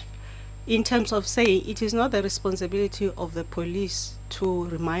Court in terms of saying it is not the responsibility of the police to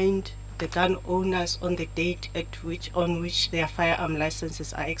remind the gun owners on the date on which their firearm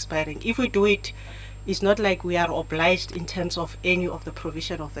licenses are expiring. If we do it, it's not like we are obliged in terms of any of the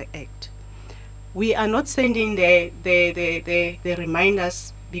provision of the Act. We are not sending the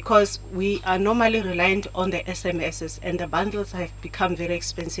reminders because we are normally reliant on the SMSs, and the bundles have become very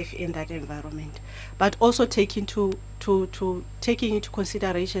expensive in that environment. But also taking into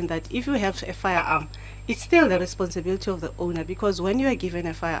consideration that if you have a firearm, it's still the responsibility of the owner, because when you are given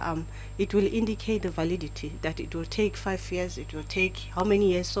a firearm, it will indicate the validity, that it will take 5 years, it will take how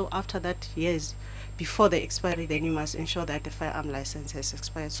many years. So after that years, before the expiry, then you must ensure that the firearm license has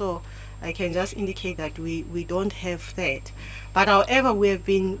expired. So I can just indicate that we don't have that. But however, we have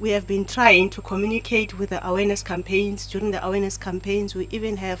been trying to communicate with the awareness campaigns. During the awareness campaigns, we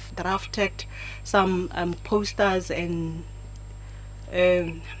even have drafted some posters and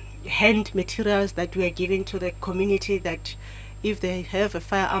hand materials that we are giving to the community, that if they have a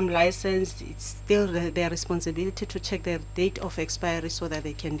firearm license, it's still their responsibility to check their date of expiry so that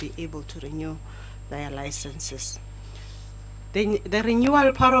they can be able to renew their licenses. Then the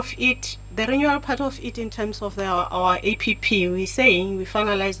renewal part of it in terms of our APP, we're saying we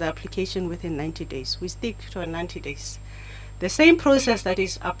finalize the application within 90 days. We stick to 90 days. The same process that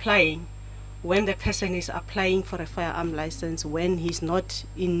is applying when the person is applying for a firearm license, when he's not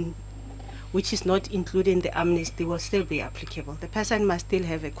in, which is not including the amnesty, will still be applicable. The person must still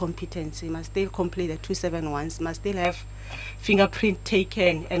have a competency, must still complete the 271s, must still have fingerprint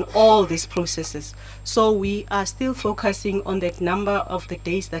taken and all these processes. So we are still focusing on that number of the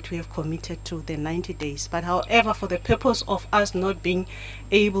days that we have committed to, the 90 days. But however, for the purpose of us not being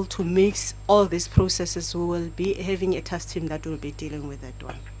able to mix all these processes, we will be having a task team that will be dealing with that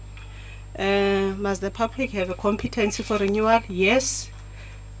one. Must the public have a competency for renewal? Yes.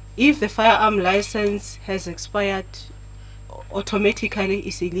 If the firearm license has expired, automatically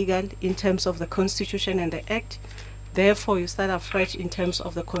it's illegal in terms of the Constitution and the Act. Therefore, you start afresh in terms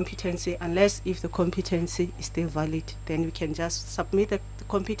of the competency, unless if the competency is still valid, then we can just submit the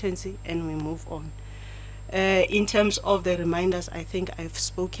competency and we move on. In terms of the reminders, I think I've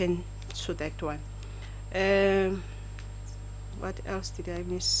spoken to that one. What else did I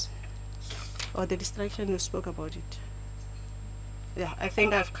miss? Oh, the distraction, we spoke about it. Yeah, I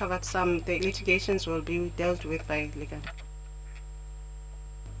think I've covered some. The litigations will be dealt with by legal.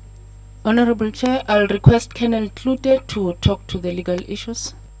 Honorable Chair, I'll request Colonel Klute to talk to the legal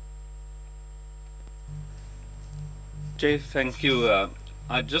issues. Chair, thank you.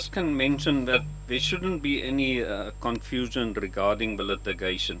 I just can mention that there shouldn't be any confusion regarding the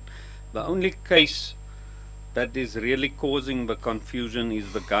litigation. The only case that is really causing the confusion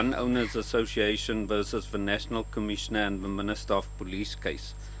is the Gun Owners Association versus the National Commissioner and the Minister of Police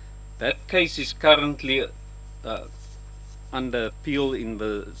case. That case is currently under appeal in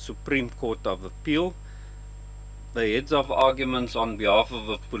the Supreme Court of Appeal. The heads of arguments on behalf of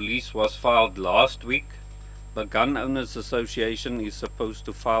the police was filed last week. The Gun Owners Association is supposed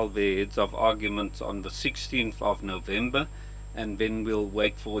to file their heads of arguments on the 16th of November, and then we'll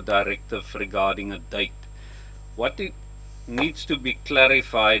wait for a directive regarding a date. What it needs to be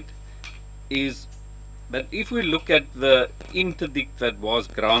clarified is that if we look at the interdict that was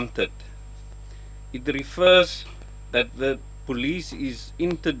granted, it refers that the police is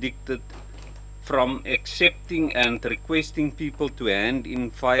interdicted from accepting and requesting people to hand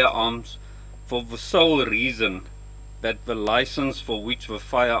in firearms for the sole reason that the license for which the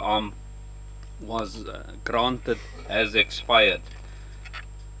firearm was granted has expired.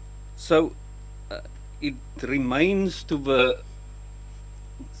 So it remains to the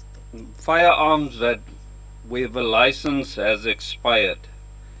firearms that where the license has expired.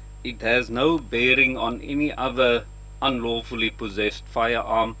 It has no bearing on any other unlawfully possessed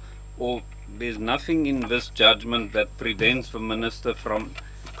firearm, or there's nothing in this judgment that prevents the minister from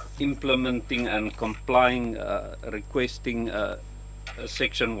implementing and complying, requesting a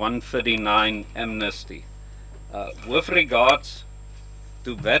Section 139 amnesty. With regards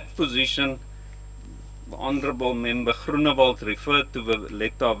to that position, the Honourable Member Groenewald referred to the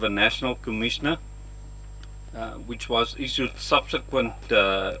letter of the National Commissioner, which was issued subsequent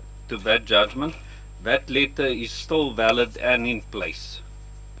to that judgment. That letter is still valid and in place.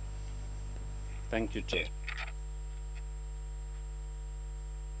 Thank you, Chair.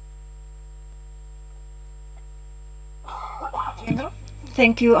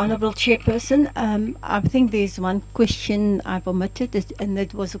 Thank you, Honourable Chairperson. I think there's one question I've omitted, and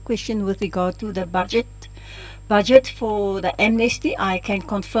that was a question with regard to the budget. Budget for the amnesty. I can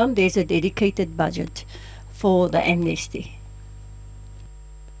confirm there's a dedicated budget for the amnesty.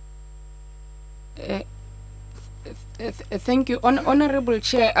 Thank you, Honourable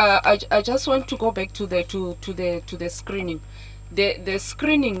Chair. I just want to go back to the screening. The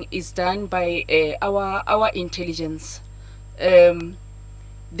screening is done by our intelligence. The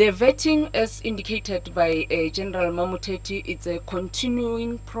vetting, as indicated by General Mamuteti, it's a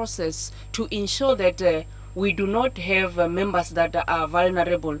continuing process to ensure that we do not have members that are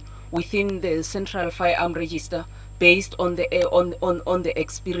vulnerable within the Central Firearm Register based on the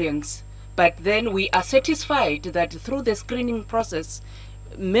experience. But then we are satisfied that through the screening process,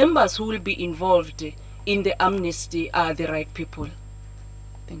 members who will be involved in the amnesty are the right people.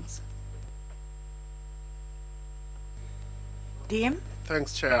 Thanks. DM?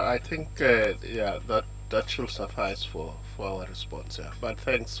 Thanks, Chair. I think yeah, that should suffice for our response. Yeah. But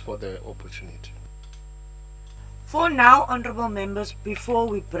thanks for the opportunity. For now, honourable members, before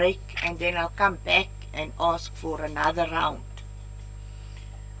we break, and then I'll come back and ask for another round.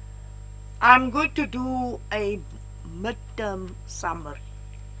 I'm going to do a midterm summary,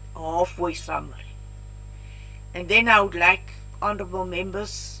 a halfway summary. And then I would like honourable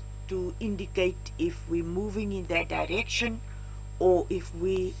members to indicate if we're moving in that direction or if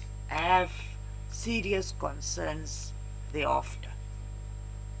we have serious concerns thereafter.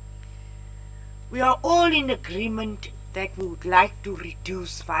 We are all in agreement that we would like to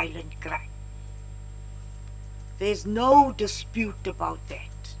reduce violent crime. There's no dispute about that.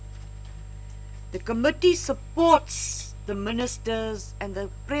 The committee supports the ministers and the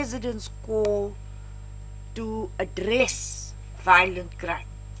president's call to address violent crime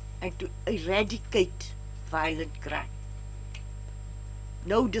and to eradicate violent crime.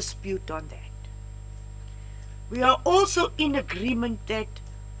 No dispute on that. We are also in agreement that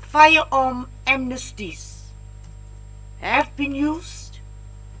firearm amnesties have been used,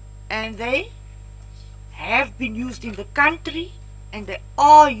 and they have been used in the country, and they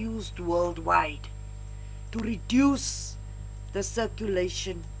are used worldwide to reduce the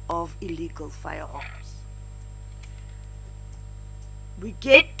circulation of illegal firearms. we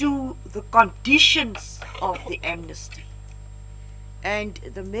get to the conditions of the amnesty. And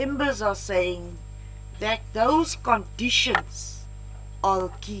the members are saying that those conditions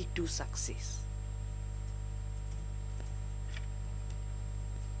are key to success.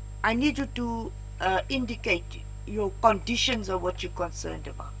 I need you to indicate your conditions of what you're concerned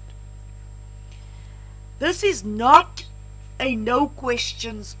about. This is not a no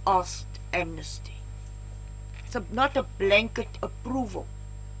questions asked amnesty. It's not a blanket approval.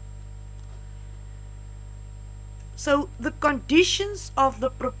 So the conditions of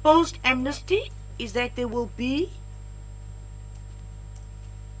the proposed amnesty is that there will be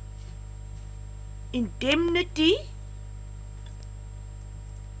indemnity,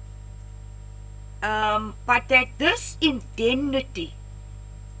 but that this indemnity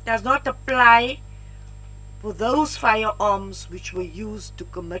does not apply for those firearms which were used to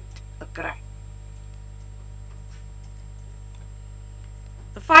commit a crime.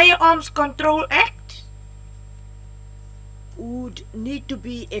 The Firearms Control Act would need to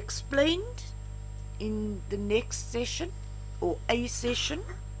be explained in the next session or a session.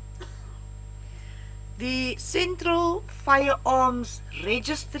 The Central Firearms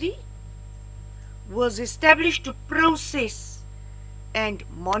Registry was established to process and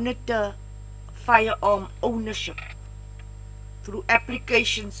monitor firearm ownership through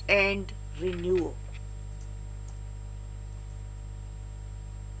applications and renewal.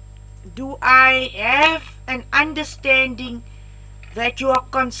 Do I have an understanding that you are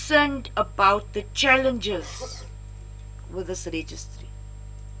concerned about the challenges with this registry?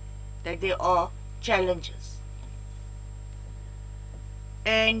 That there are challenges.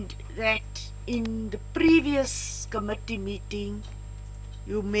 And that in the previous committee meeting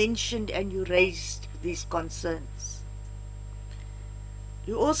you mentioned and you raised these concerns.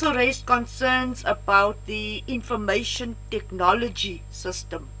 You also raised concerns about the information technology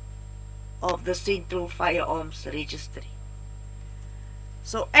system of the Central Firearms Registry.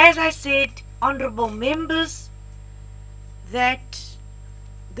 So as I said, honorable members, that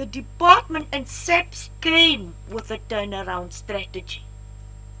the department and SAPS came with a turnaround strategy.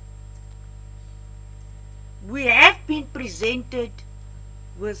 We have been presented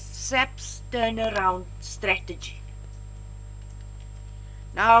with SAPS turnaround strategy.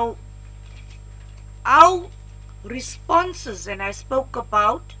 Now, our responses, and I spoke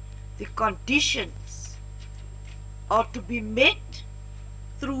about the conditions, are to be met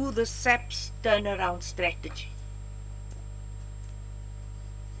through the SAPS turnaround strategy.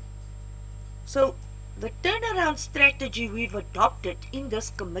 So, the turnaround strategy we've adopted in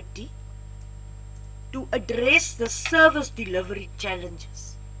this committee to address the service delivery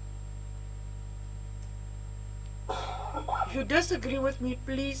challenges. If you disagree with me,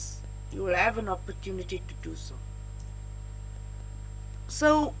 please, you will have an opportunity to do so.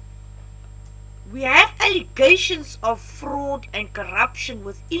 So, we have allegations of fraud and corruption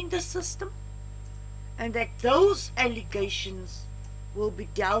within the system, and that those allegations will be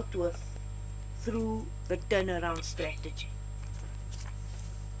dealt with through the turnaround strategy.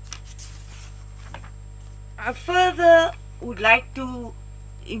 I further would like to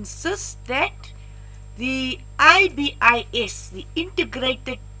insist that the IBIS, the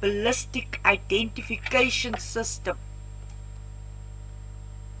Integrated Ballistic Identification System,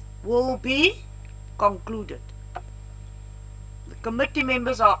 will be concluded. The committee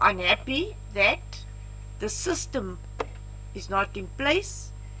members are unhappy that the system is not in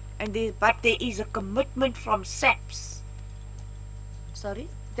place, and but there is a commitment from SAPS,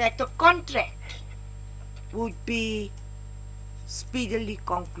 that the contract would be speedily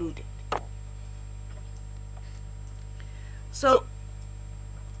concluded. So,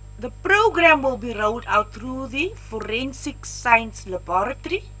 the program will be rolled out through the Forensic Science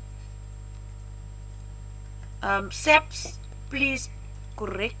Laboratory. SAPS, please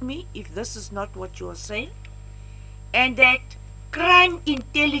correct me if this is not what you are saying. And that crime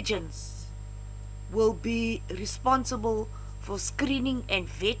intelligence will be responsible for screening and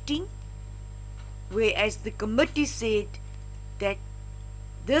vetting, whereas the committee said that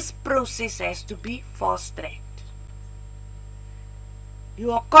this process has to be fast-tracked.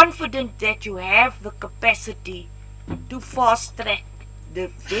 You are confident that you have the capacity to fast-track the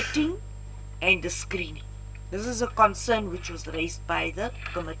vetting and the screening. This is a concern which was raised by the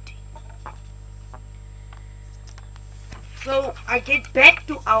committee. So I get back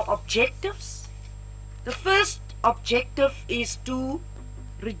to our objectives. The first objective is to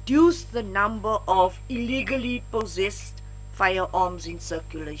reduce the number of illegally possessed firearms in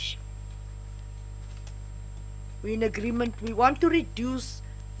circulation. We're in agreement. We want to reduce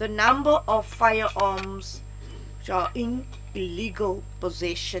the number of firearms which are in illegal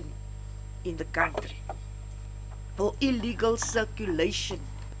possession in the country or illegal circulation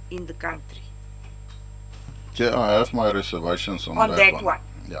in the country. Chair, I have my reservations on that one.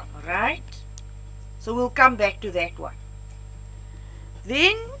 Yeah. All right. So we'll come back to that one.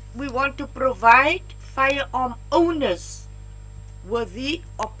 Then we want to provide firearm owners with the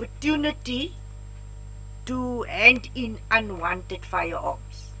opportunity to hand in unwanted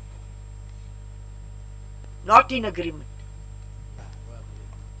firearms. Not in agreement.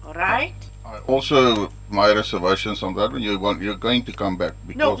 All right. Also, my reservations on that one. You're going to come back.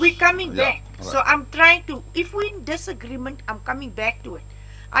 Because, no, we're coming back. Right. So I'm trying to. If we're in disagreement, I'm coming back to it.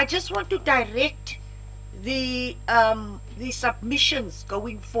 I just want to direct the submissions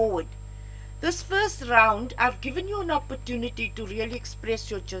going forward. This first round, I've given you an opportunity to really express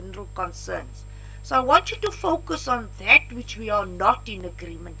your general concerns. So I want you to focus on that which we are not in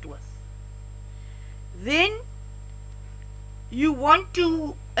agreement with. Then you want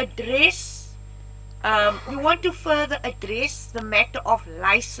to address, you want to further address the matter of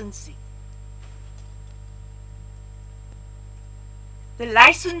licensing. The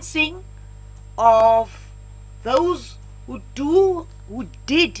licensing of those who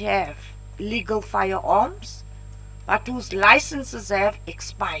did have legal firearms, but whose licenses have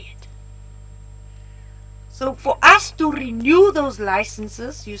expired. So for us to renew those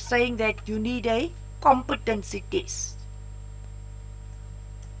licenses, you're saying that you need a competency test.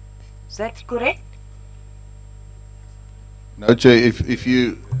 Is that correct? No, Chair, if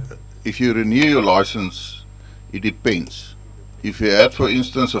you renew your license, it depends. If you had, for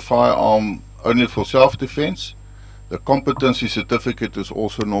instance, a firearm only for self-defense, the competency certificate is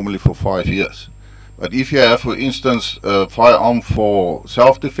also normally for 5 years. But if you have, for instance, a firearm for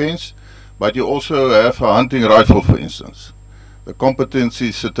self-defense, but you also have a hunting rifle, for instance, the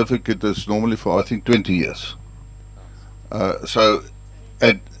competency certificate is normally for, I think, 20 years. So,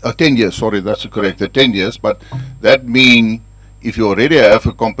 at 10 years, sorry, that's correct, 10 years, but that means if you already have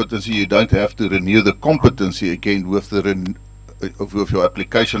a competency, you don't have to renew the competency again with the with your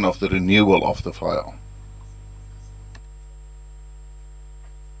application of the renewal of the firearm.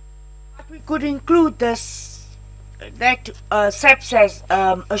 We could include this, that SAPS has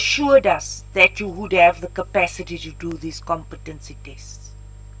assured us that you would have the capacity to do these competency tests.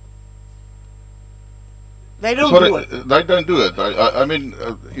 They don't do it. They don't do it. I mean,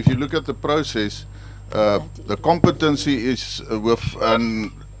 if you look at the process, the competency is with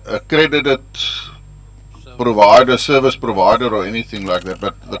an accredited provider, service provider or anything like that,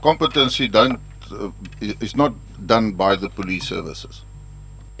 but the competency is not done by the police services.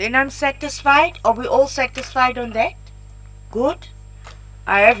 Then I'm satisfied. Are we all satisfied on that? Good.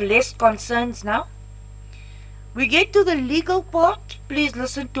 I have less concerns now. We get to the legal part. Please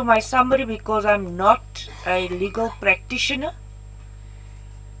listen to my summary because I'm not a legal practitioner.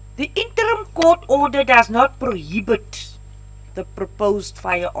 The interim court order does not prohibit the proposed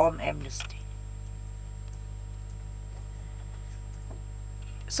firearm amnesty.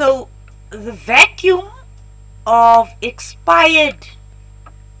 So the vacuum of expired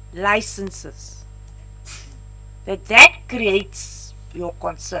licenses, that creates your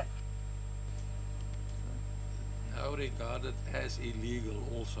concern. Now regarded as illegal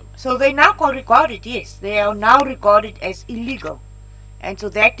also. So they now regarded, yes, they are now regarded as illegal, and so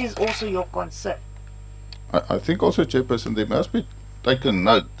that is also your concern. I think also, Chairperson, there must be taken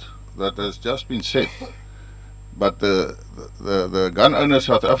note that has just been said, but the gun owners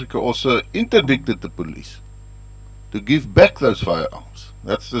South Africa also interdicted the police to give back those firearms.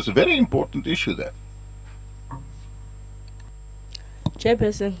 That's a very important issue there.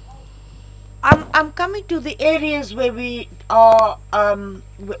 Chairperson. I'm coming to the areas where we are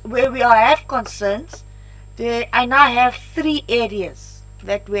have concerns. I now have 3 areas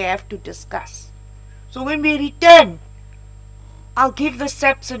that we have to discuss. So when we return, I'll give the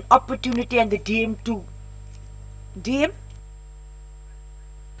SAPS an opportunity and the DM too. DM?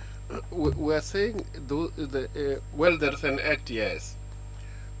 We're saying, well, there's an act, yes.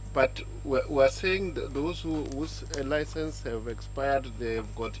 But we're saying that those whose license have expired,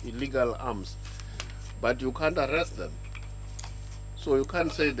 they've got illegal arms. But you can't arrest them. So you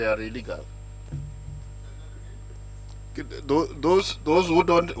can't say they are illegal. Those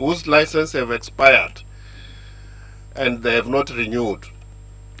whose license have expired and they have not renewed,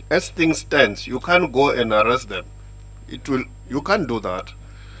 as things stand, you can't go and arrest them. You can't do that.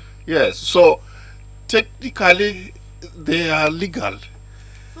 Yes, so technically they are legal.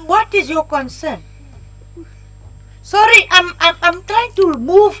 So what is your concern? Sorry, I'm trying to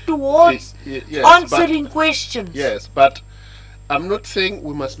move towards yes, answering questions. Yes, but I'm not saying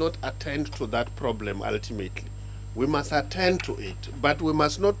we must not attend to that problem ultimately. We must attend to it, but we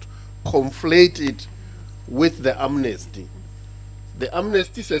must not conflate it with the amnesty. The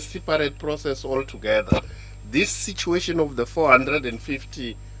amnesty is a separate process altogether. This situation of the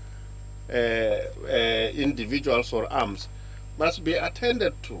 450 individuals or arms must be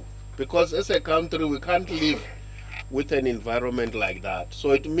attended to, because as a country we can't live with an environment like that.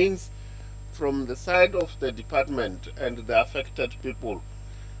 So it means from the side of the department and the affected people,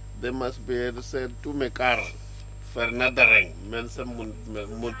 they must be said to make Fernandering,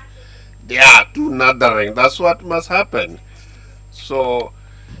 yeah, to Nadering. That's what must happen. So,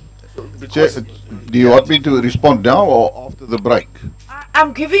 because Do you want me to respond now or after the break?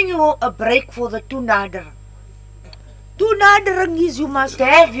 I'm giving you a break for the toenadering. Toenadering is you must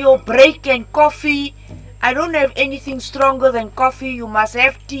have your break and coffee. I don't have anything stronger than coffee. You must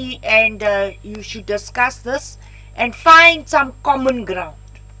have tea, and you should discuss this and find some common ground.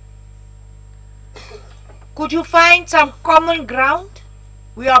 Could you find some common ground?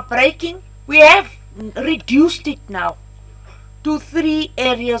 We are breaking. We have reduced it now to 3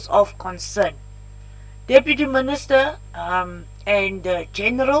 areas of concern. Deputy Minister and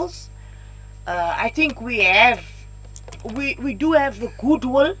generals, I think we do have the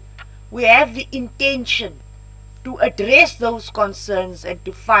goodwill, we have the intention to address those concerns and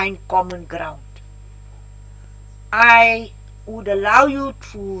to find common ground. I would allow you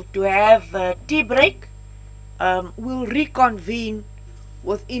to have a tea break. We'll reconvene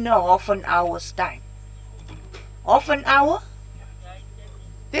within a half an hour's time. Half an hour?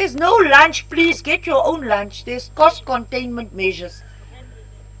 There's no lunch, please get your own lunch. There's cost containment measures.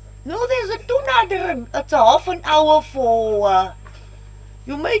 No, there's a toenadering. It's a half an hour for...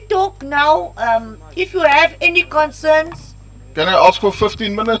 you may talk now. If you have any concerns... Can I ask for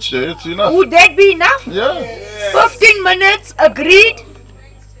 15 minutes? It's enough. Would that be enough? Yeah. 15 minutes, agreed?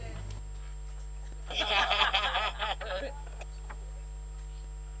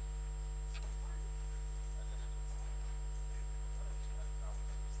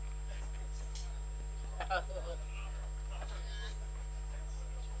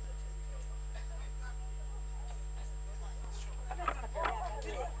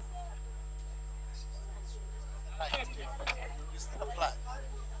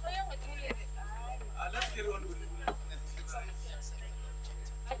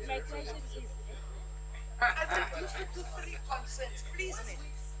 I've reduced it to 3 concerns, please,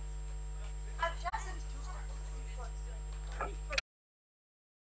 I've just reduced it to 3 concerns.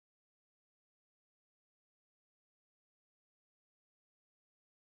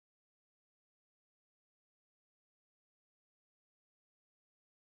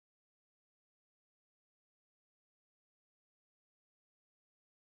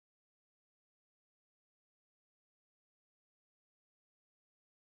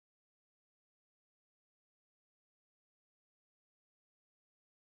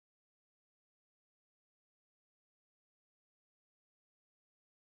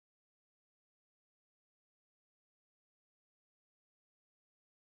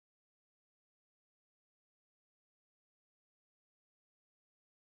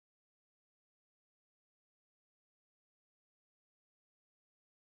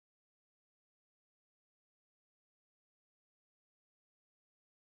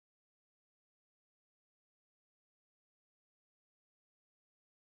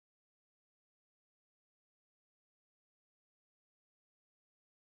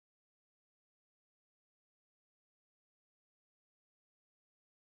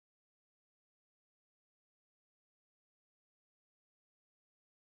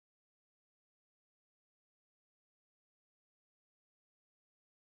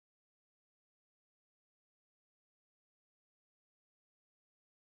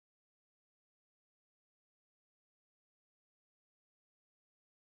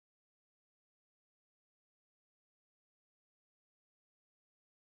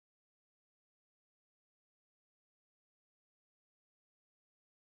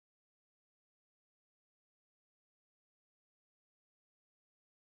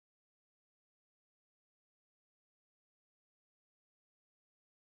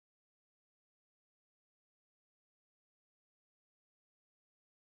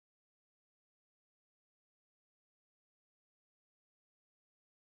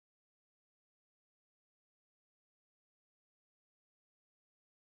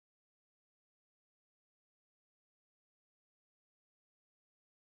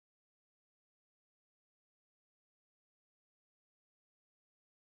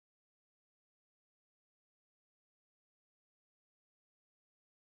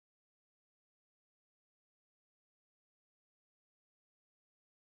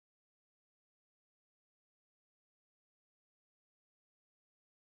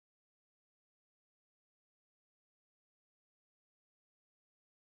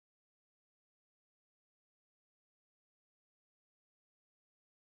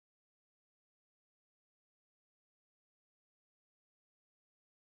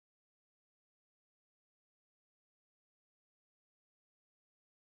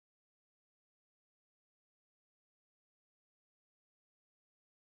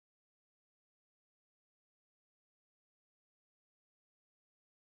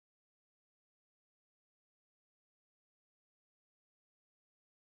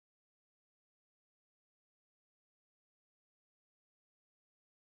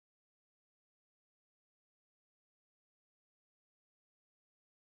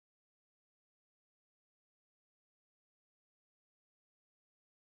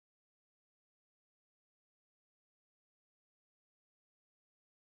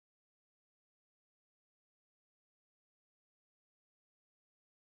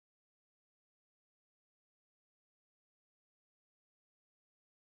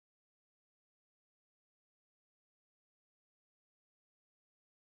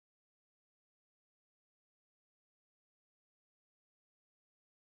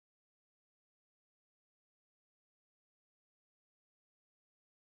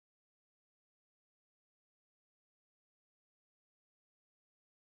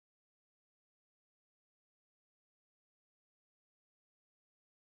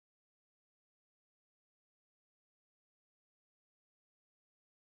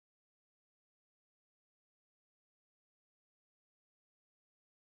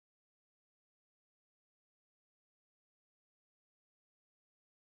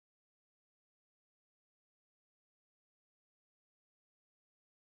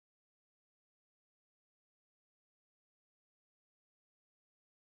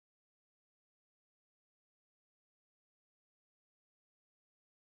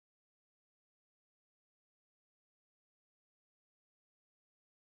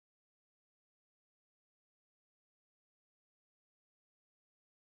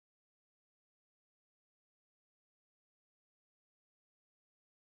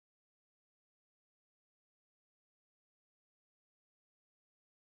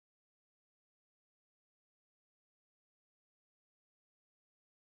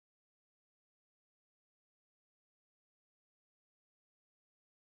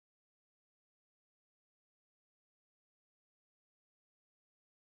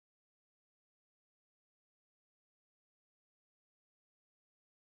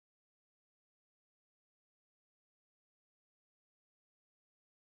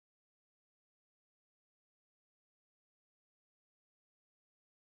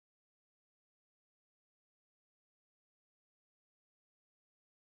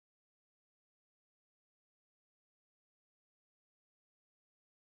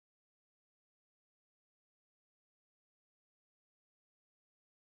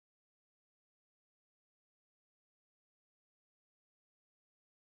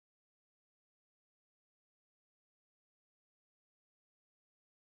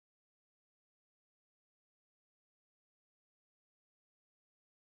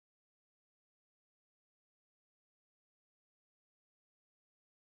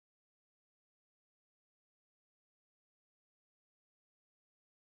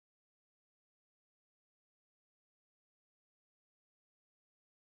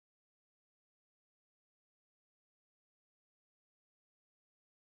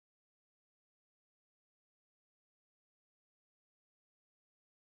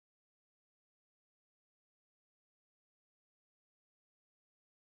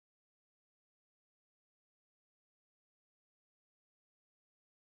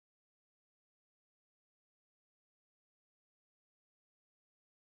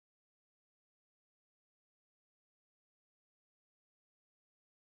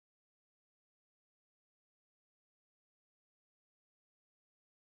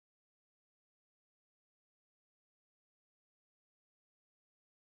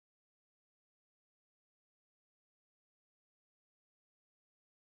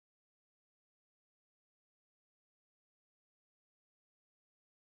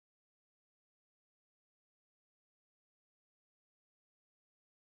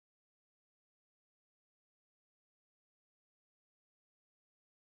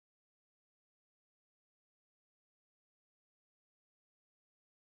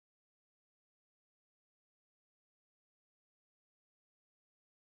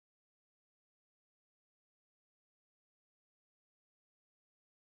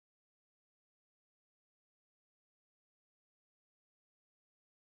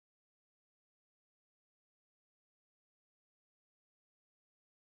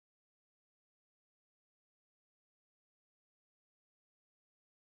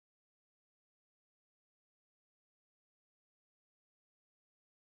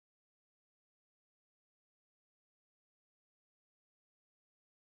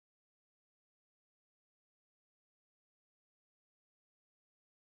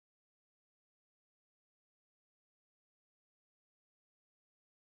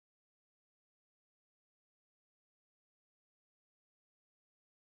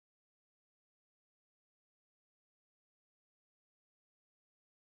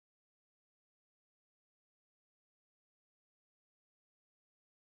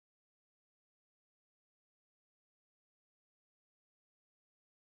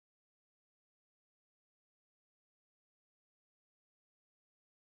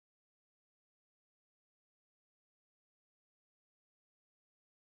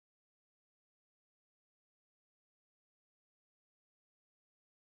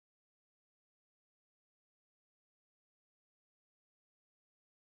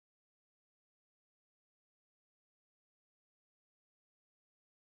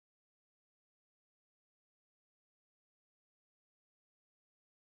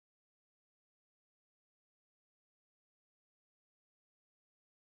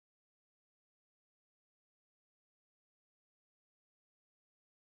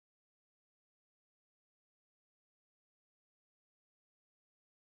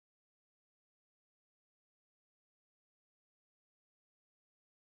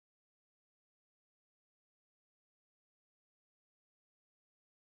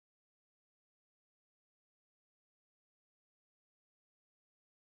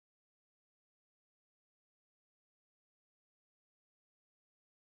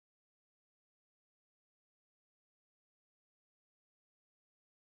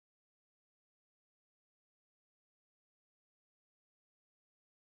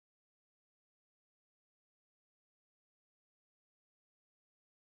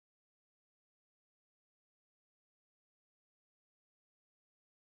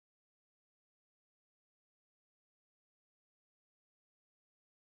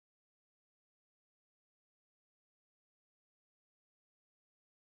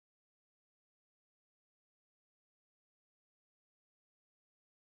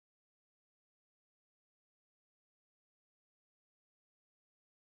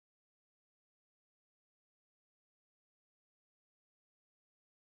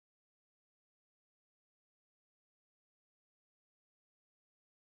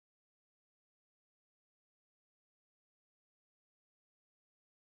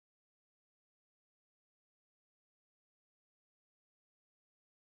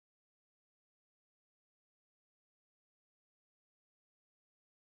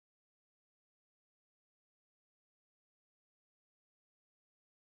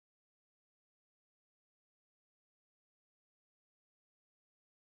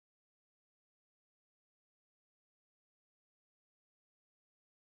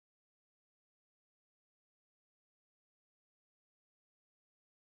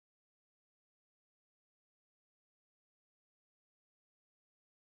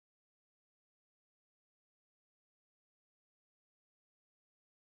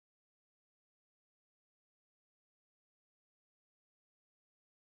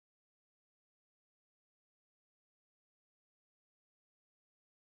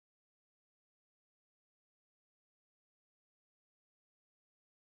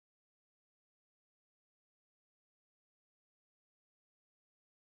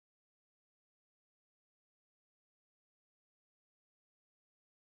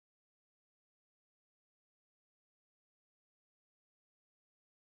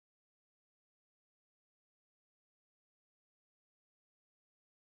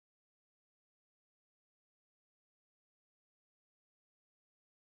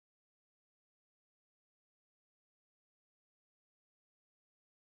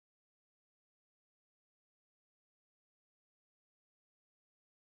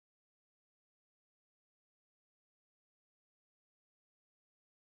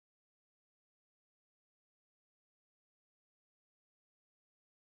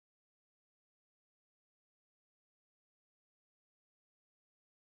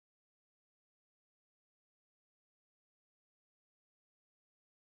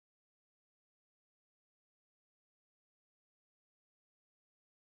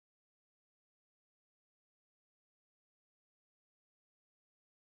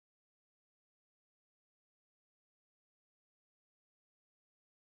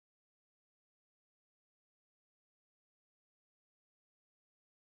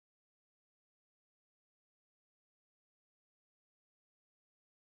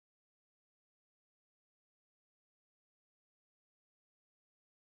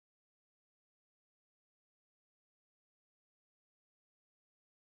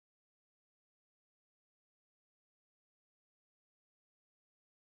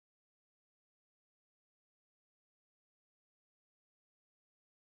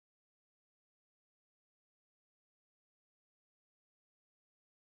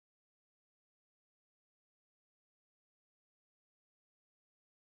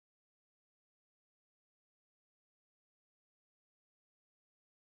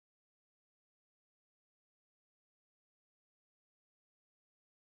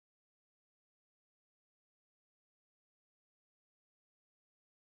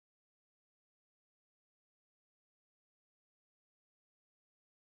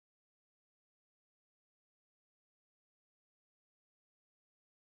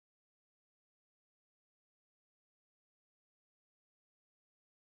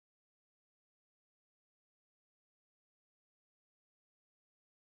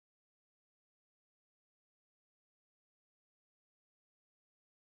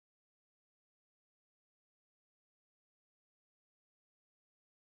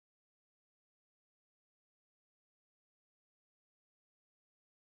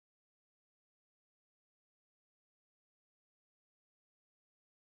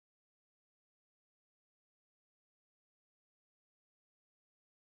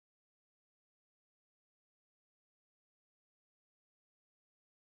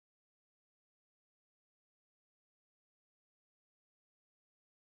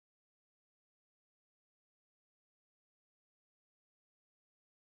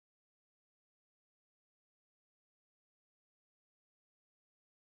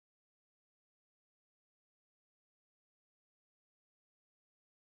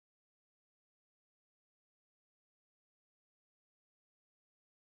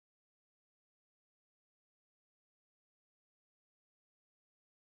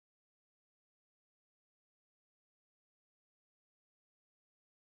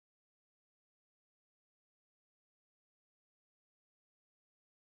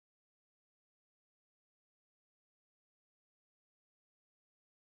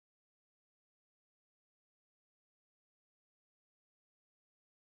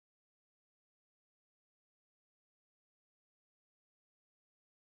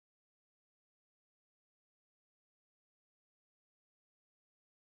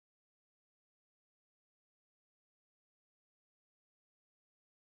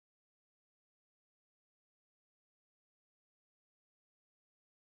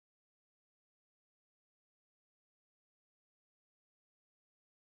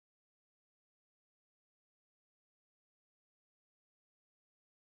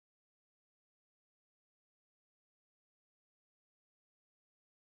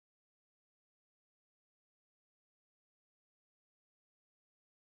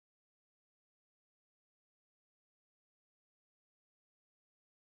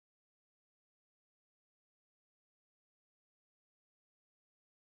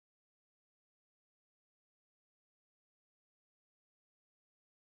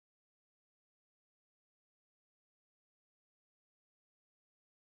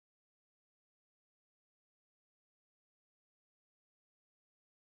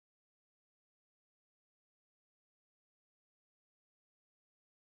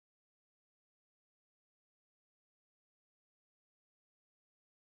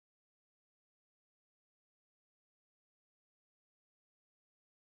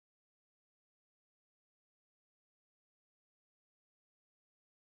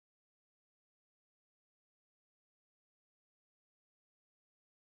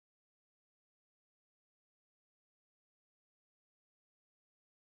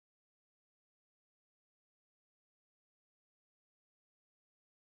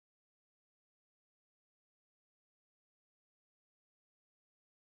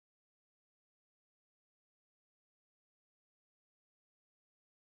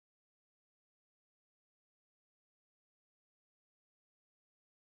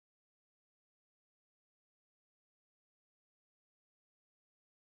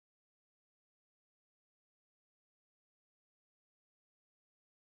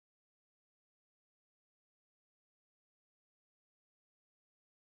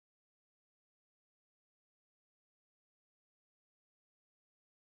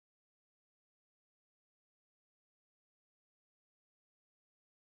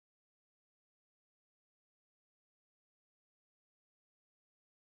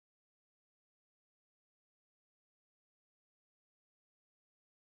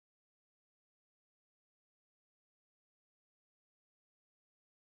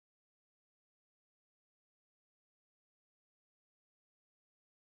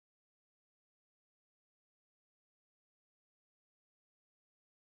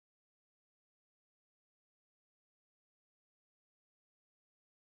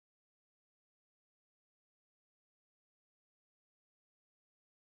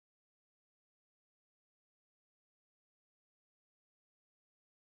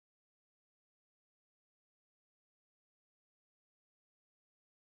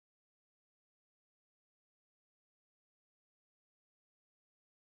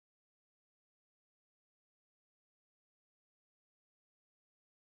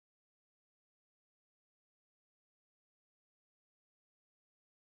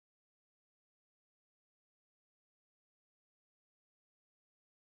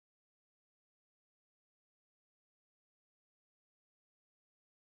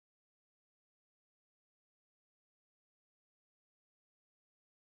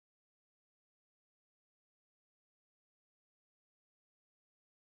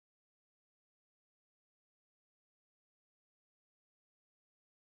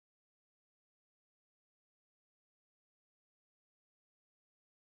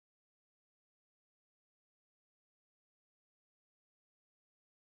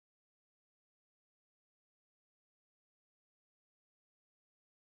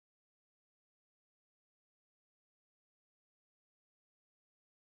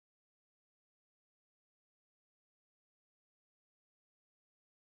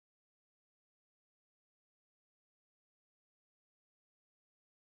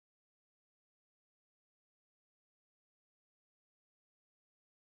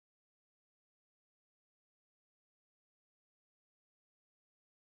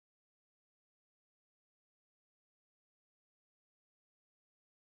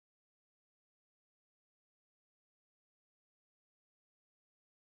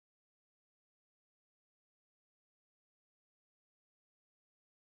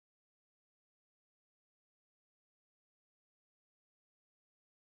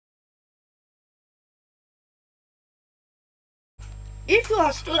 If you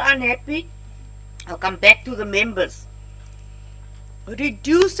are still unhappy, I'll come back to the members.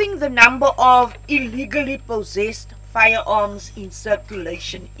 Reducing the number of illegally possessed firearms in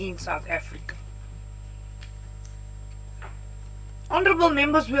circulation in South Africa. Honorable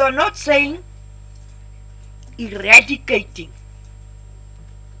members, we are not saying eradicating.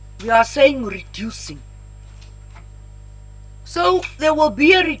 We are saying reducing. So there will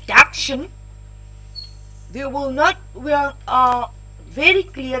be a reduction. There will not, we are very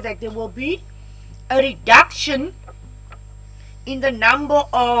clear that there will be a reduction in the number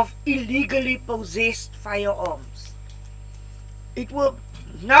of illegally possessed firearms. It will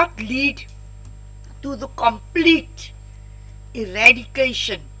not lead to the complete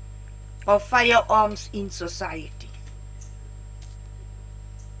eradication of firearms in society.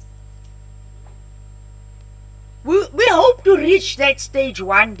 We hope to reach that stage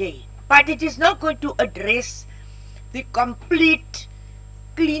one day, but it is not going to address the complete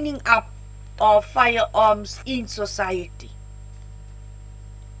cleaning up of firearms in society.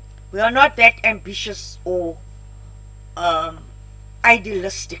 We are not that ambitious or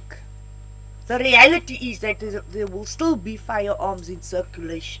idealistic. The reality is that there will still be firearms in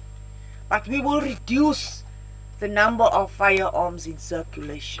circulation, but we will reduce the number of firearms in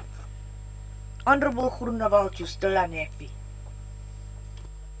circulation. Honorable Groenewald, you're still unhappy.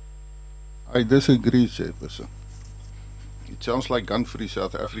 I disagree, Chairperson. It sounds like gun-free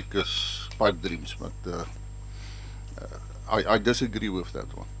South Africa's pipe dreams, but I disagree with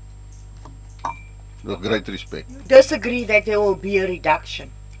that one. With great respect. You disagree that there will be a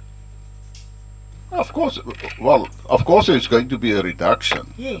reduction? Of course, well, of course there's going to be a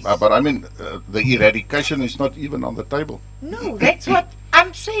reduction. Yes. But I mean, the eradication is not even on the table. No, that's what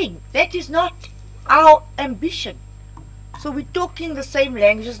I'm saying. That is not our ambition. So we're talking the same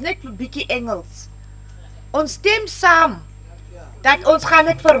language, net 'n bietjie Engels. Ons stem saam dat ons gaan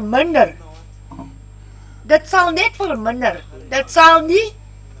dit verminder. Dit sal net verminder. Dit sal nie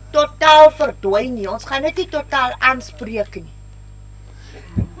totaal verdwyn nie. Ons gaan dit nie totaal aanspreek nie.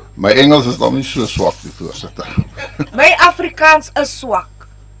 My Engels is nog nie so swak nie, voorsitter. My Afrikaans is swak.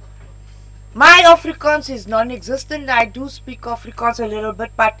 My Afrikaans is non-existent. I do speak Afrikaans a little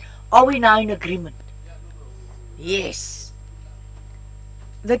bit, but are we now in agreement? Yes.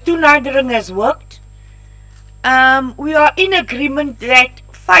 The toenadering has worked. We are in agreement that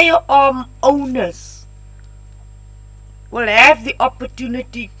firearm owners will have the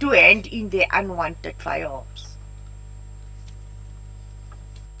opportunity to hand in their unwanted firearms.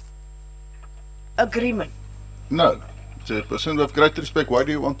 Agreement. No. Chairperson, with great respect, why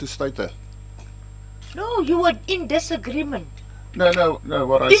do you want to state that? No, you were in disagreement. No,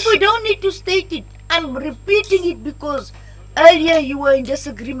 what If we don't need to state it, I'm repeating it because earlier you were in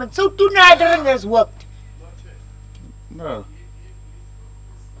disagreement. So toenadering has worked. No.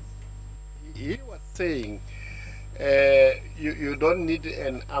 He was saying you don't need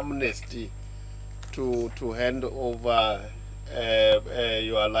an amnesty to hand over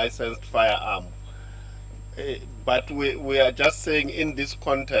your licensed firearm. But we are just saying in this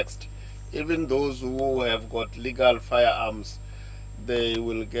context, even those who have got legal firearms, they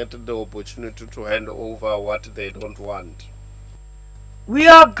will get the opportunity to hand over what they don't want. We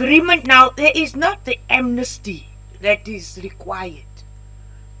are agreement now. There is not the amnesty that is required.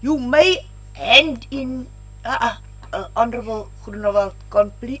 You may hand in Honorable Groenewald,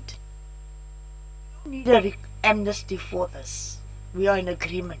 complete. You need a amnesty for this. We are in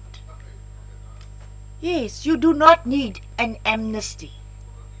agreement. Yes, you do not need an amnesty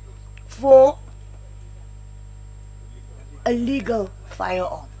for a legal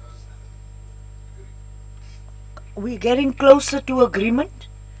firearm. We're getting closer to agreement.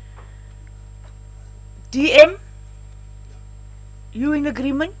 DM, you in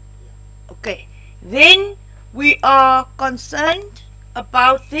agreement? Okay. Then we are concerned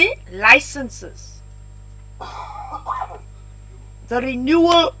about the licenses. The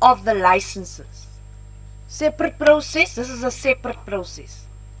renewal of the licenses. Separate process. This is a separate process.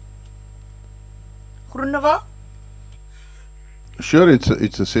 Groenewald? Sure,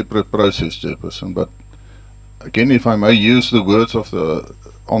 it's a separate process, Chairperson, but again, if I may use the words of the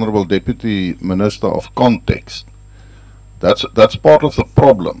Honourable Deputy Minister of context, that's part of the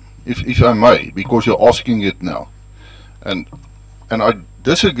problem, if I may, because you're asking it now. And I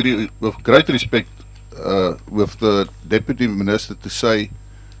disagree with great respect with the Deputy Minister to say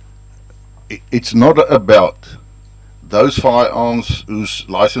it's not about those firearms whose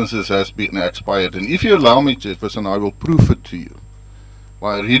licenses has been expired. And if you allow me, Chairperson, I will prove it to you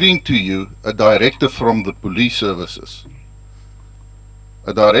by reading to you a directive from the police services.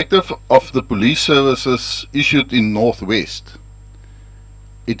 A directive of the police services issued in Northwest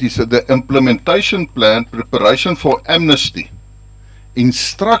it is the implementation plan, preparation for amnesty,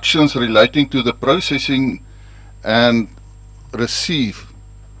 instructions relating to the processing and receive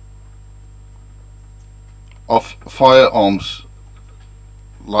of firearms,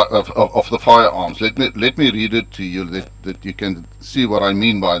 of the firearms. Let me read it to you that you can see what I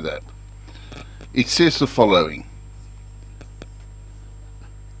mean by that. It says the following.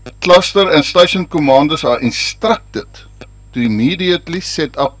 Cluster and station commanders are instructed to immediately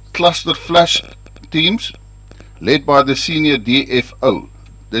set up cluster flash teams led by the senior DFO,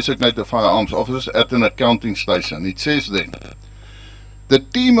 designated firearms officers, at an accounting station. It says then, the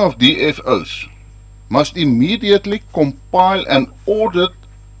team of DFOs must immediately compile an audit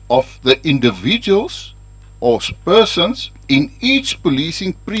of the individuals or persons in each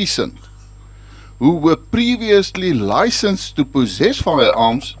policing precinct who were previously licensed to possess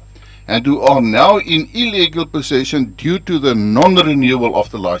firearms and who are now in illegal possession due to the non-renewal of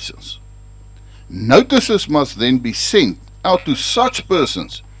the license. Notices must then be sent out to such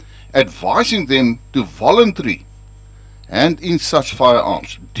persons, advising them to voluntary hand in such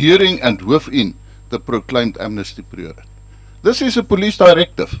firearms during and within the proclaimed amnesty period. This is a police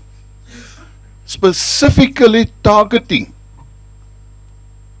directive specifically targeting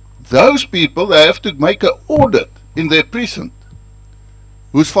those people. They have to make an audit in their precinct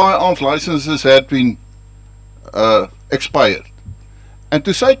whose firearms licenses had been expired. And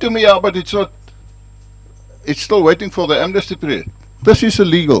to say to me, yeah, but it's not, it's still waiting for the amnesty period. This is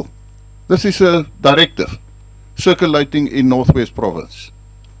illegal. This is a directive circulating in Northwest Province.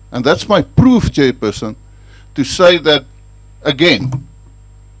 And that's my proof, Chairperson, to say that, again,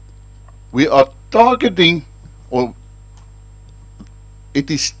 we are targeting, or it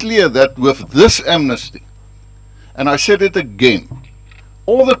is clear that with this amnesty, and I said it again,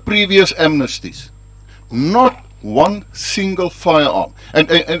 all the previous amnesties, not one single firearm. And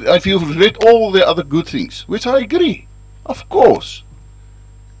if you've read all the other good things, which I agree, of course,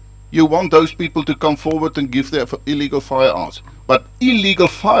 you want those people to come forward and give their illegal firearms. But illegal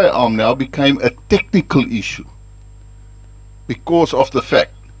firearm now became a technical issue because of the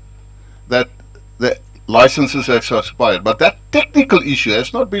fact that the licenses have expired. But that technical issue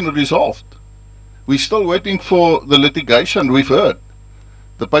has not been resolved. We're still waiting for the litigation. We've heard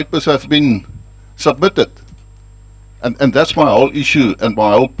the papers have been submitted. And that's my whole issue and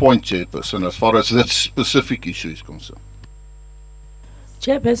my whole point, Chairperson, as far as that specific issue is concerned.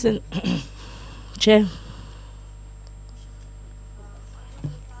 Chairperson, Chair.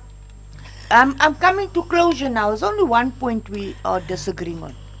 I'm coming to closure now. There's only one point we are disagreeing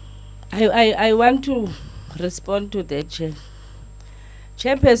on. I want to respond to that, Chair.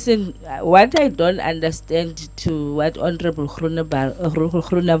 Chairperson, what I don't understand to what Honorable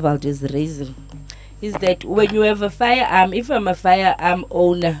Groenewald is raising is that when you have a firearm, if I'm a firearm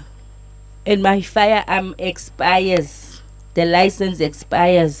owner and my firearm expires, the license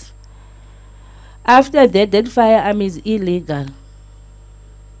expires, after that, that firearm is illegal.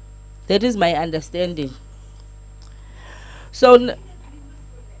 That is my understanding. So,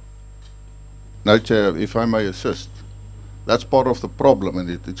 now, Chair, if I may assist, that's part of the problem, and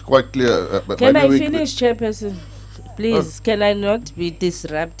it's quite clear. But can I finish, Chairperson? Please, can I not be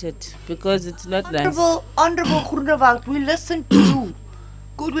disrupted? Because it's not Honorable Groenewald, we listen to you.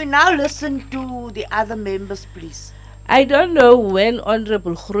 Could we now listen to the other members, please? I don't know when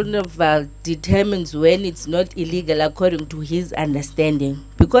Honorable Groenewald determines when it's not illegal according to his understanding.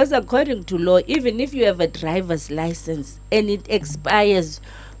 Because according to law, even if you have a driver's license and it expires,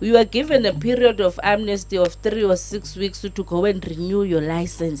 you are given a period of amnesty of 3 or 6 weeks to go and renew your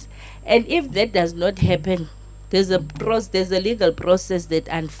license. And if that does not happen, there's a legal process that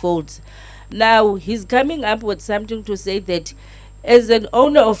unfolds. Now, he's coming up with something to say that as an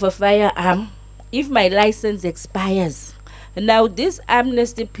owner of a firearm, if my license expires, now this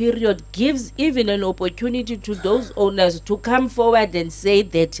amnesty period gives even an opportunity to those owners to come forward and say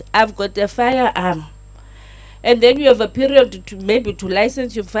that I've got a firearm. And then you have a period to maybe to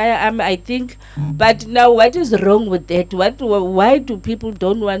license your firearm, I think. But now what is wrong with that? Why do people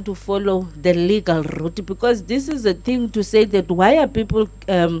don't want to follow the legal route? Because this is a thing to say that why are people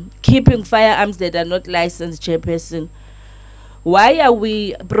keeping firearms that are not licensed, Chairperson? Why are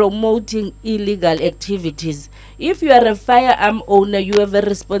we promoting illegal activities? If you are a firearm owner, you have a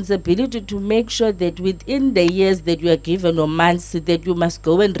responsibility to make sure that within the years that you are given or months that you must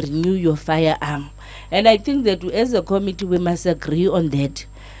go and renew your firearm. And I think that as a committee we must agree on that.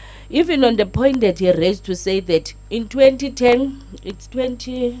 Even on the point that he raised to say that in 2010, it's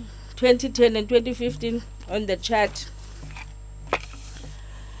 2010 and 2015 on the chart.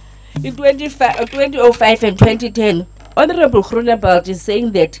 In 2005 and 2010, Honorable Groenewald is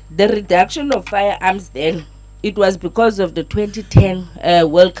saying that the reduction of firearms then, it was because of the 2010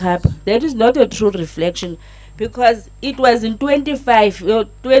 World Cup. That is not a true reflection, because it was in 2005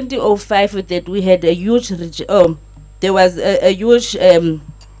 that we had a huge, there was a huge,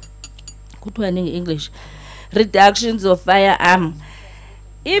 good one in English, reductions of firearm.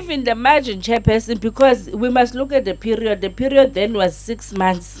 Even the margin, Chairperson, because we must look at the period then was 6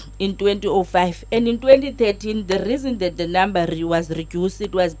 months in 2005, and in 2013 the reason that the number was reduced,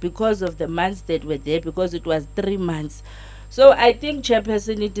 it was because of the months that were there, because it was 3 months. So I think,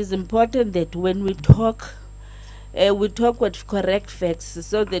 Chairperson, it is important that when we talk with correct facts,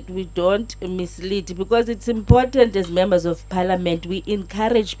 so that we don't mislead, because it's important as members of parliament we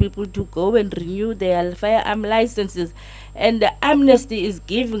encourage people to go and renew their firearm licenses, and the Amnesty is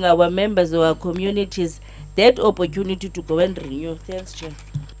giving our members or our communities that opportunity to go and renew. Thanks, Chair.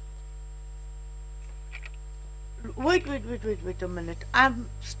 Wait a minute. I'm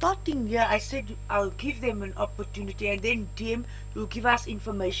starting here. I said I'll give them an opportunity, and then DM will give us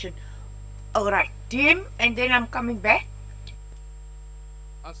information. Alright, DM, and then I'm coming back.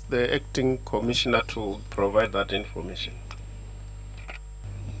 Ask the acting commissioner to provide that information.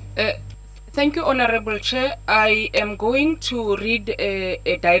 Thank you, Honorable Chair. I am going to read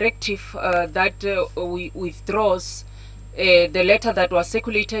a directive that withdraws the letter that was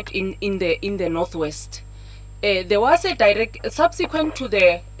circulated in the Northwest. There was a subsequent to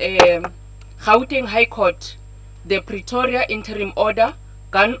the Gauteng High Court, the Pretoria Interim Order,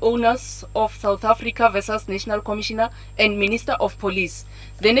 Gun Owners of South Africa versus National Commissioner and Minister of Police.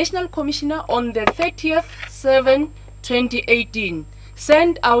 The National Commissioner on the 30th/7/2018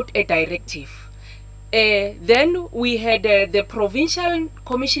 sent out a directive. Then we had the Provincial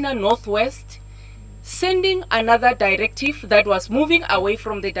Commissioner Northwest sending another directive that was moving away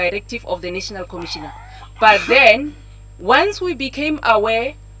from the directive of the National Commissioner. But then, once we became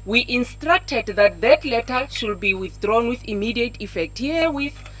aware, we instructed that that letter should be withdrawn with immediate effect.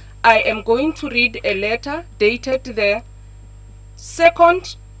 Herewith, I am going to read a letter dated the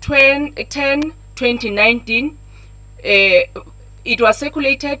 2/10/2019. It was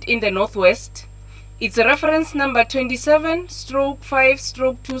circulated in the Northwest. It's a reference number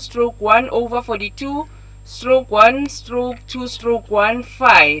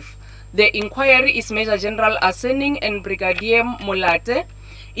 27/5/2/1/42/1/2/15. The inquiry is Major General Asening and Brigadier Molate.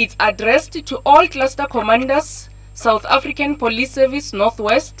 It's addressed to all cluster commanders, South African Police Service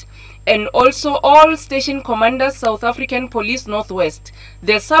Northwest, and also all station commanders, South African Police Northwest.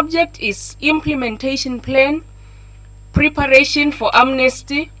 The subject is implementation plan, preparation for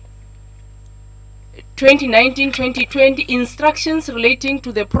amnesty, 2019-2020, instructions relating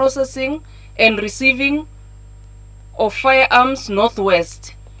to the processing and receiving of firearms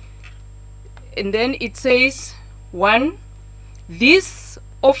Northwest. And then it says, 1, this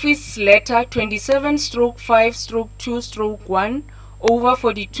office letter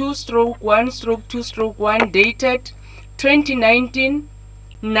 27/5/2/1/42/1/2/1 dated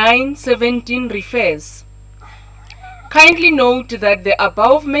 2019-9/17 refers. Kindly note that the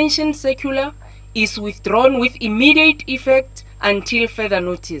above mentioned circular is withdrawn with immediate effect until further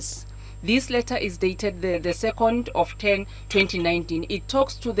notice. This letter is dated the 2/10/2019. It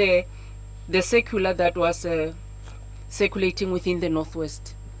talks to the circular that was circulating within the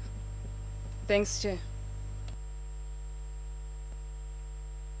Northwest. Thanks, Chair.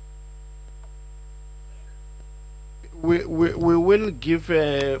 We will give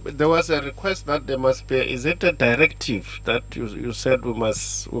there was a request that there must be, is it a directive that you said we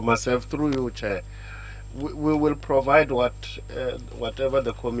must have through you, Chair? We will provide whatever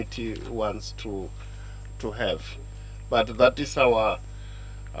the committee wants to have, but that is our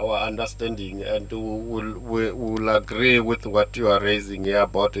understanding, and we will agree with what you are raising here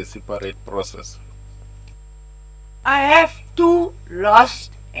about a separate process. I have 2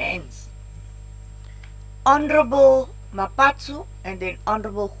 lost hands. Honorable Mapatsu and then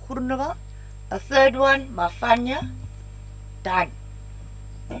Honorable Groenewald. A third one, Mafanya. Done.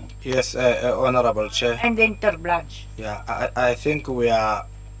 Yes, Honorable Chair. And then Terblanche. Yeah, I think we are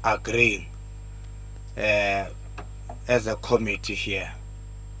agreeing as a committee here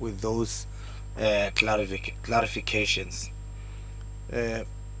with those clarifications.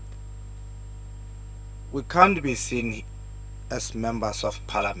 We can't be seen as members of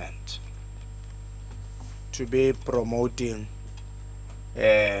parliament to be promoting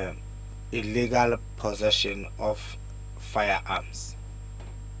illegal possession of firearms.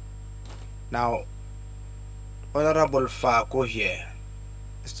 Now, Honorable Fako here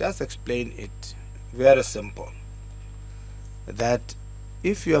has just explained it very simple, that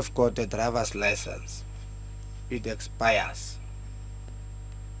if you have got a driver's license it expires,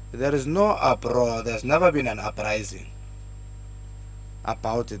 there is no uproar, there's never been an uprising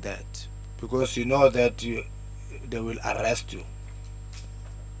about that, because you know that they will arrest you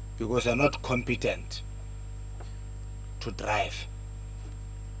because you're not competent to drive.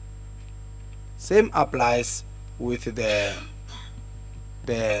 Same applies with the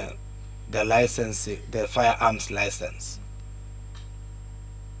license, the firearms license.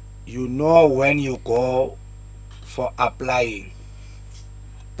 You know, when you go for applying,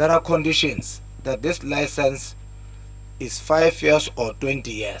 there are conditions that this license is 5 years or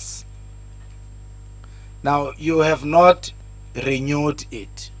 20 years. Now you have not renewed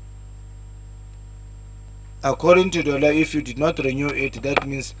it. According to the law, if you did not renew it, that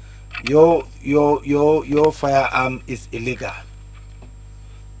means your firearm is illegal.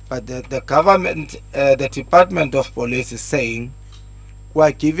 But the government, the Department of Police is saying, we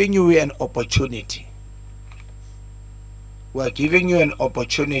are giving you an opportunity. We are giving you an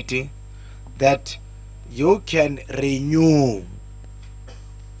opportunity that you can renew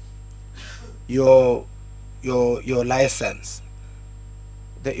your license.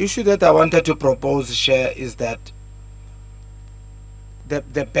 The issue that I wanted to propose, share, is that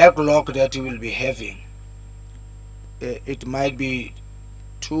the backlog that you will be having, it might be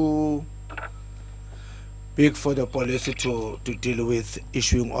too big for the police to deal with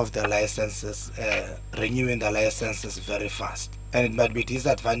issuing of the licenses, renewing the licenses very fast, and it might be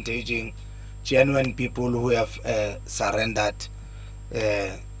disadvantaging genuine people who have surrendered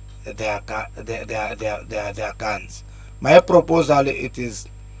their guns. My proposal, it is,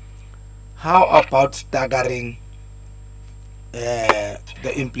 how about staggering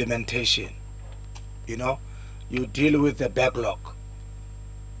the implementation? You know, you deal with the backlog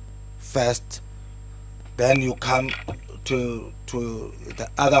first, then you come to the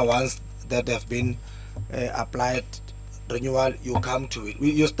other ones that have been applied renewal. You come to it,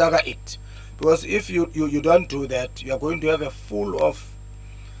 you stagger it, because if you don't do that, you are going to have a full of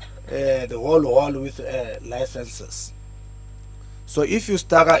the whole wall with licenses. So if you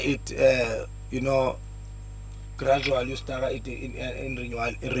stagger it, you know, gradually, you stagger it in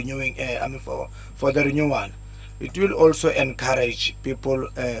renewing. I mean, for the renewal, it will also encourage people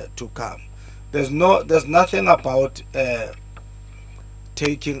to come. There's nothing about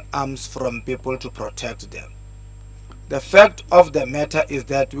taking arms from people to protect them. The fact of the matter is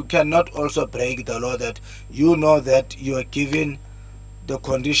that we cannot also break the law, that you know that you are given the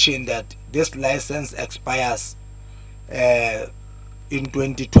condition that this license expires in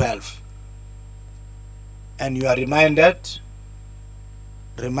 2012, and you are reminded,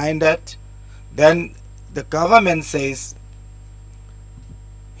 then the government says,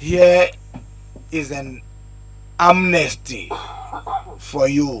 here is an amnesty for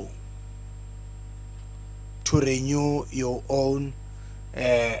you to renew your own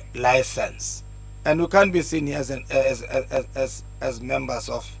license, and we can't be seen here as members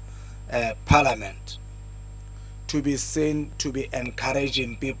of parliament to be seen to be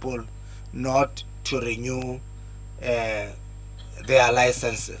encouraging people not to renew their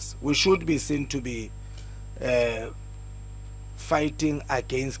licenses. We should be seen to be fighting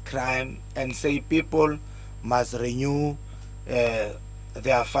against crime and say people must renew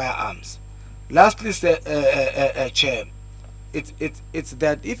their firearms. Lastly, Chair, it's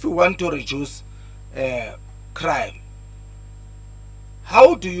that if you want to reduce crime,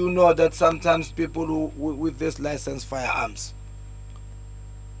 how do you know that sometimes people who with this licensed firearms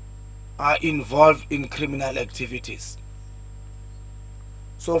are involved in criminal activities?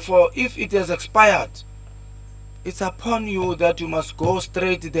 So if it has expired, it's upon you that you must go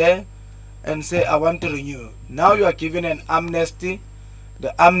straight there and say, I want to renew. Now you are given an amnesty.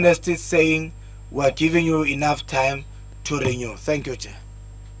 The amnesty is saying, we are giving you enough time to renew. Thank you, Chair.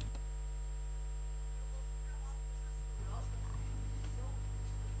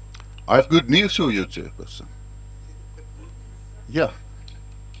 I have good news for you, Chairperson. Yeah,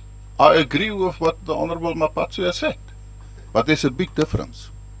 I agree with what the Honourable Mapatsu has said, but there's a big difference.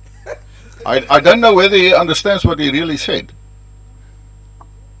 I don't know whether he understands what he really said.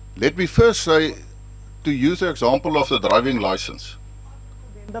 Let me first say, to use the example of the driving license.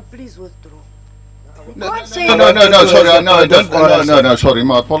 But please withdraw. No, sorry, sorry,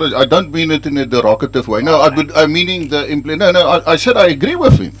 my apologies. I don't mean it in a derogative way. No, I'm meaning the I said I agree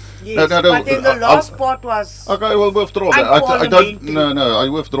with him. Yes, but then the last part was. Okay, I will withdraw that. I don't. No, I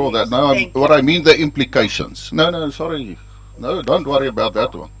withdraw that. No, what I mean, the implications. No, sorry. No, don't worry about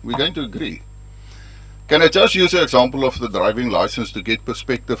that one. We're going to agree. Can I just use the example of the driving license to get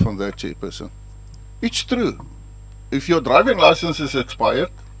perspective from that, Chairperson? It's true. If your driving license is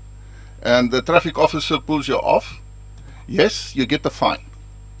expired and the traffic officer pulls you off, yes, you get a fine,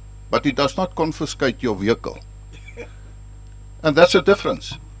 but it does not confiscate your vehicle. And that's a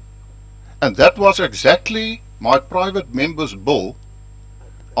difference. And that was exactly my private member's bill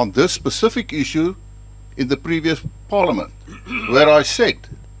on this specific issue in the previous parliament, where I said,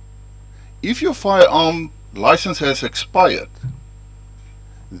 if your firearm license has expired,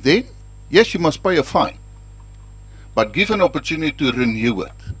 then yes, you must pay a fine, but give an opportunity to renew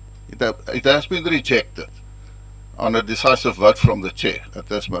it. It has been rejected on a decisive vote from the chair at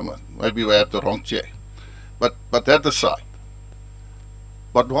this moment. Maybe we have the wrong chair, but that aside.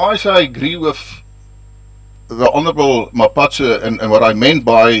 But whilst I agree with the Honourable Mapache, and what I meant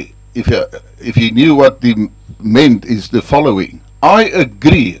by, if he knew what he meant, is the following. I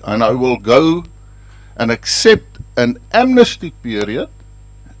agree, and I will go and accept an amnesty period,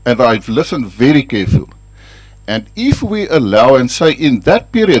 and I've listened very carefully. And if we allow and say in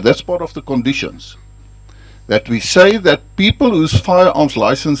that period, that's part of the conditions, that we say that people whose firearms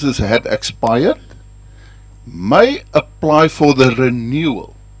licenses had expired may apply for the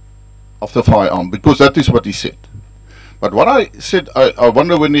renewal of the firearm, because that is what he said. But what I said, I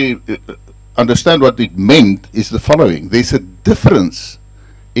wonder when he understand what it meant, is the following. There's a difference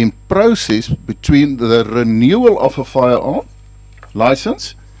in process between the renewal of a firearm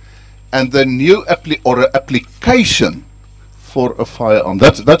license and the new application for a firearm.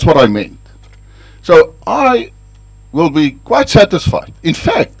 That's what I meant. So I will be quite satisfied. In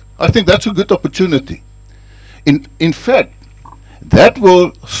fact, I think that's a good opportunity. In fact, that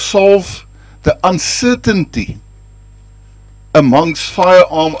will solve the uncertainty amongst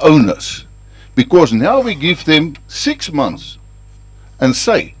firearm owners, because now we give them 6 months and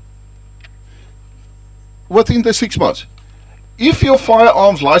say, within the 6 months, if your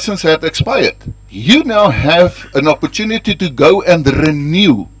firearms license had expired, you now have an opportunity to go and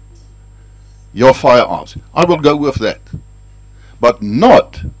renew your firearms. I will go with that. But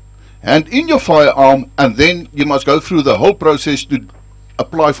not hand in your firearm and then you must go through the whole process to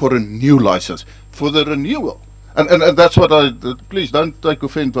apply for a new license, for the renewal. And that's what please don't take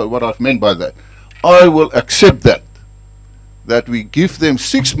offense by what I've meant by that. I will accept that we give them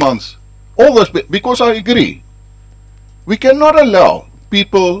 6 months, all this, because I agree. We cannot allow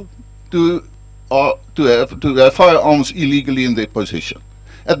people to have firearms illegally in their possession.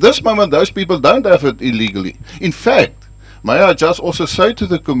 At this moment, those people don't have it illegally. In fact, may I just also say to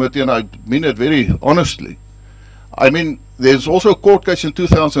the committee, and I mean it very honestly, I mean, there's also a court case in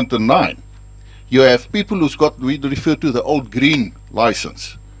 2009. You have people who's got, we refer to the old green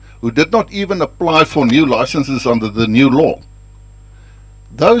license, who did not even apply for new licenses under the new law.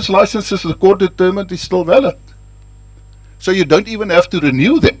 Those licenses, the court determined, is still valid. So you don't even have to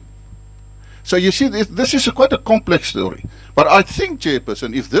renew them. So you see, this is quite a complex story. But I think,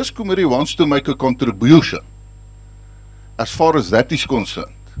 Chairperson, if this committee wants to make a contribution, as far as that is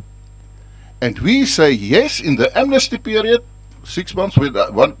concerned, and we say yes, in the amnesty period, 6 months, with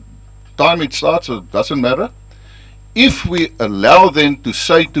one time it starts, it doesn't matter. If we allow them to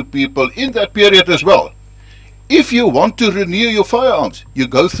say to people in that period as well, if you want to renew your firearms, you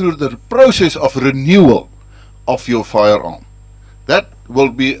go through the process of renewal of your firearm. That will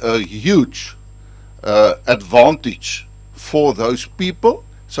be a huge advantage for those people.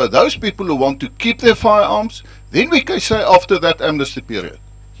 So those people who want to keep their firearms, then we can say after that amnesty period,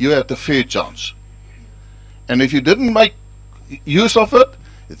 you had a fair chance. And if you didn't make use of it,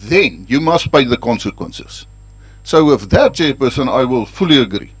 then you must pay the consequences. So with that, Chairperson, I will fully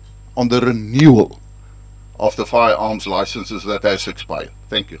agree on the renewal of the firearms licenses that has expired.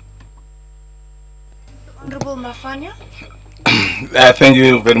 Thank you. Honorable Mafanya. Thank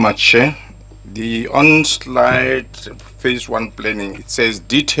you very much, Chair. The on slide phase 1 planning, it says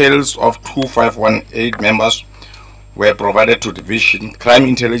details of 2518 members were provided to Division Crime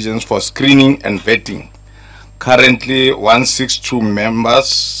Intelligence for screening and vetting. Currently 162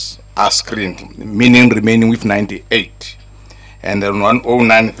 members are screened, meaning remaining with 98, and then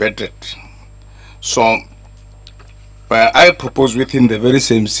 109 vetted. So I propose within the very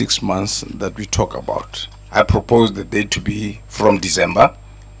same 6 months that we talk about, I propose the date to be from December,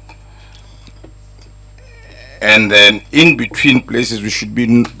 and then in between places we should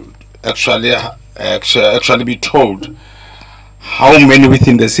be actually be told how many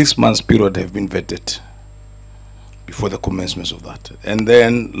within the 6 months period have been vetted before the commencement of that. And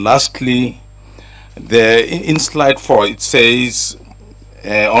then lastly, in slide 4 it says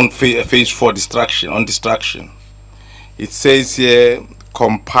on phase 4 destruction, it says here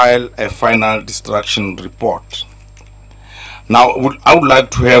compile a final destruction report. Now I would like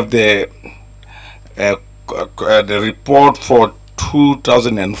to have the report for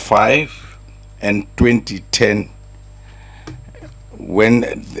 2005 and 2010, when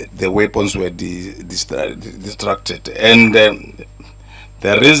the weapons were distracted. And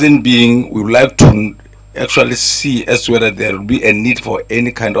the reason being, we would like to actually see as whether there will be a need for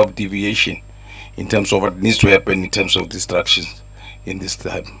any kind of deviation in terms of what needs to happen in terms of distractions in this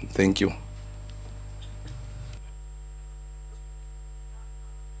time. Thank you.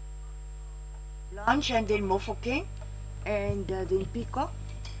 Lunch and then Mofokeng and then Peacock.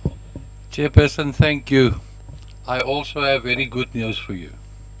 Chairperson, thank you. I also have very good news for you.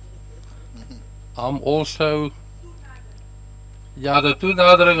 I'm also, the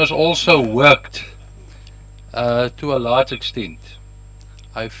toenadering has also worked to a large extent.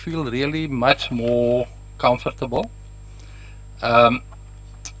 I feel really much more comfortable. There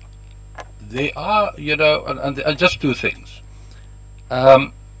are, and just two things.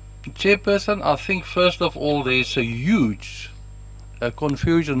 Chairperson, I think first of all there's a huge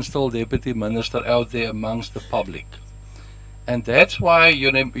confusion still, Deputy Minister, out there amongst the public. And that's why,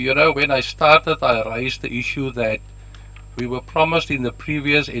 when I started, I raised the issue that we were promised in the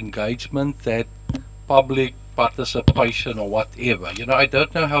previous engagement that public participation or whatever. I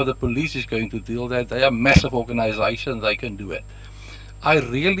don't know how the police is going to deal with that. They are a massive organization, they can do it. I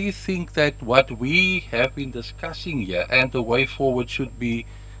really think that what we have been discussing here and the way forward should be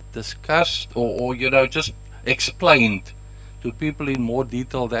discussed or just explained to people in more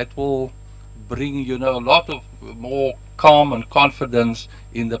detail. That will bring a lot of more calm and confidence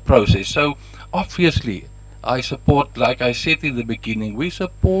in the process. So obviously I support, like I said in the beginning, we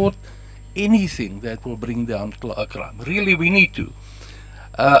support anything that will bring down crime. Really, we need to.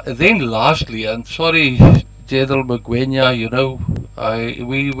 Then lastly, and sorry General Magwenya,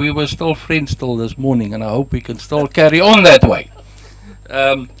 we were still friends till this morning, and I hope we can still carry on that way.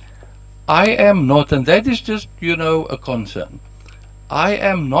 I am not, and that is just, a concern. I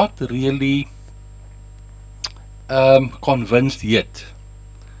am not really convinced yet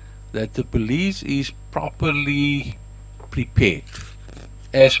that the police is properly prepared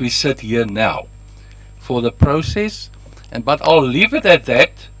as we sit here now for the process. But I'll leave it at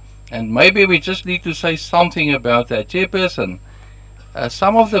that, and maybe we just need to say something about that. Chairperson,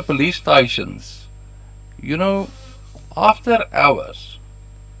 some of the police stations, after hours,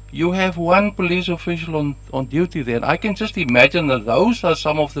 you have one police official on duty there. And I can just imagine that those are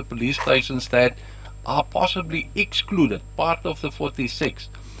some of the police stations that are possibly excluded, part of the 46.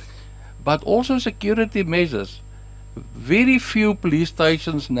 But also security measures. Very few police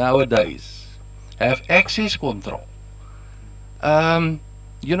stations nowadays have access control. And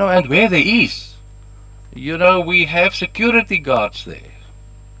where there is, we have security guards there.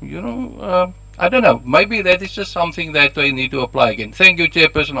 I don't know, maybe that is just something that we need to apply again. Thank you,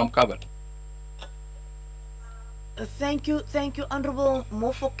 Chairperson, I'm covered. Thank you, Honorable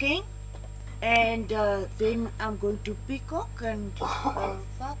Mofokeng. And then I'm going to Peacock and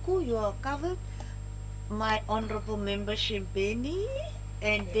Faku, you are covered. My Honorable Member Shimbeni,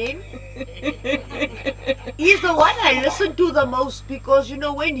 and then he's the one I listen to the most, because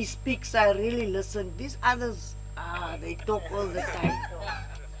when he speaks I really listen. These others, they talk all the time.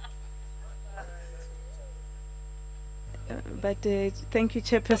 Thank you,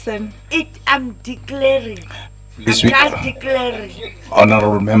 Chairperson. I'm declaring. Please, I'm just declaring.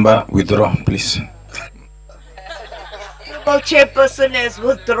 Honorable Member, withdraw, please. The Chairperson has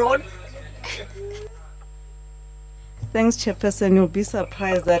withdrawn. Thanks, Chairperson. You'll be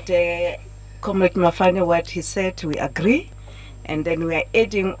surprised that Comrade Mafane, what he said, we agree. And then we are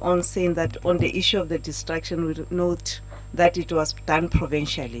adding on saying that on the issue of the distraction, we note that it was done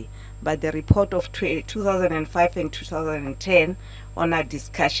provincially. But the report of 2005 and 2010 on our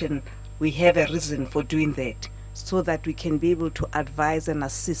discussion, we have a reason for doing that, so that we can be able to advise and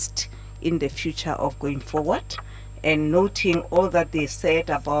assist in the future of going forward. And noting all that they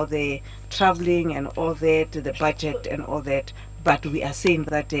said about the traveling and all that, the budget and all that, but we are saying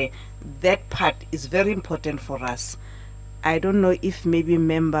that that part is very important for us. I don't know if maybe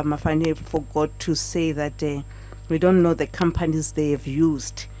Member Mafane forgot to say that we don't know the companies they have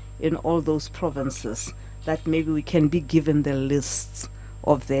used in all those provinces, that maybe we can be given the lists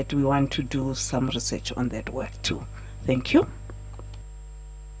of that. We want to do some research on that work too. Thank you.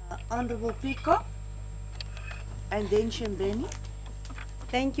 Honorable Peacock. And then Shimbeni.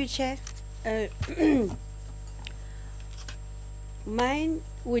 Thank you, Chair. Mine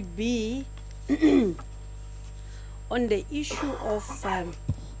would be on the issue of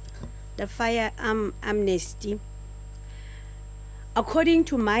the firearm amnesty. According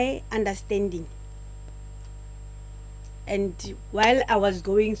to my understanding, and while I was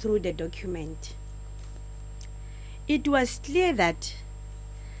going through the document, it was clear that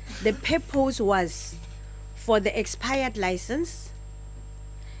the purpose was for the expired license.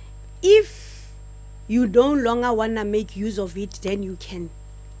 If you no longer want to make use of it, then you can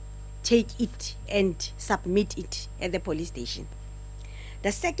take it and submit it at the police station.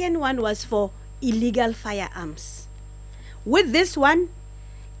 The second one was for illegal firearms. With this one,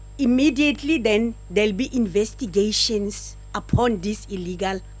 immediately then there'll be investigations upon this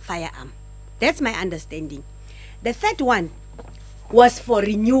illegal firearm. That's my understanding. The third one was for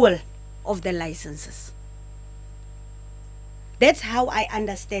renewal of the licenses. That's how I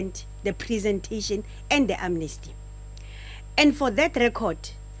understand the presentation and the amnesty. And for that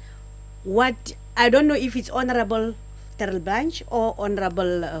record, what I don't know if it's Honorable Terrell Branch or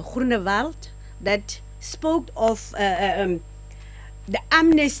Honorable Groenewald that spoke of the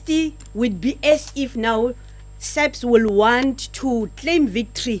amnesty would be as if now SAPS will want to claim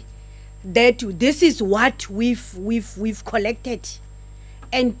victory, that this is what we've collected,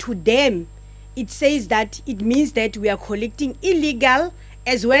 and to them it says that it means that we are collecting illegal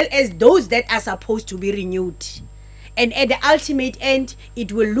as well as those that are supposed to be renewed, and at the ultimate end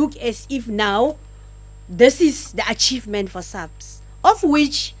it will look as if now this is the achievement for SAPS, of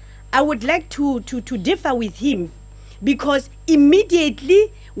which I would like to differ with him, because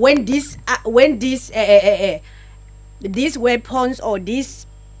immediately when these weapons or these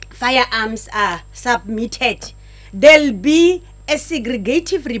firearms are submitted, there'll be a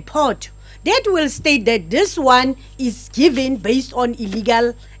segregative report that will state that this one is given based on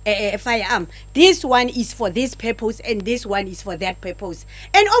illegal firearm, this one is for this purpose, and this one is for that purpose,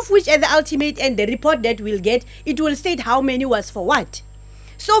 and of which at the ultimate end the report that we'll get, it will state how many was for what.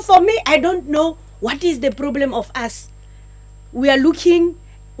 So for me, I don't know what is the problem of us. We are looking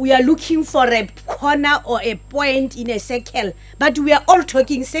for a corner or a point in a circle, but we are all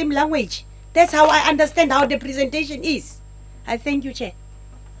talking same language. That's how I understand how the presentation is. I thank you, Chair.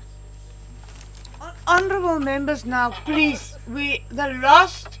 Honorable members, now please,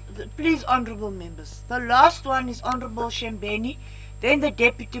 please, honorable members, the last one is Honorable Shembeni, then the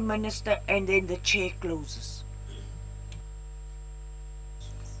Deputy Minister, and then the Chair closes.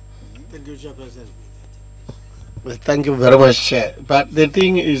 Thank you, Chairperson. Well, thank you very much, Chair. But the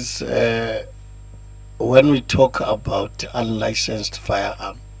thing is, when we talk about unlicensed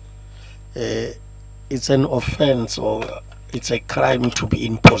firearm, it's an offense or it's a crime to be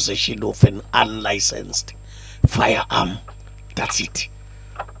in possession of an unlicensed firearm. That's it.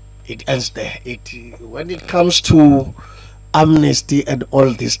 It ends there. When it comes to amnesty and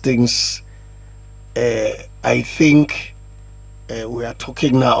all these things, I think we are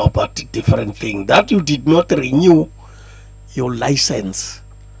talking now about a different thing. That you did not renew your license,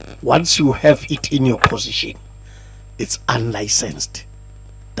 once you have it in your possession, it's unlicensed.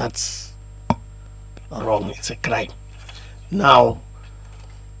 That's wrong. It's a crime. Now,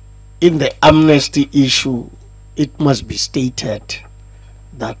 in the amnesty issue, it must be stated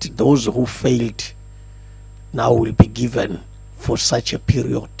that those who failed now will be given for such a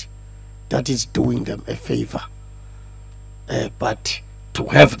period. That is doing them a favor. But to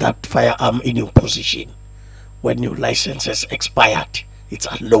have that firearm in your possession when your license has expired, it's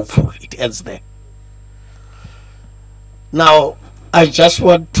unlawful. It ends there. Now, I just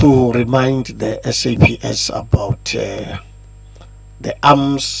want to remind the SAPS about the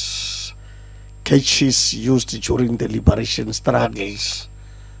arms caches used during the liberation struggles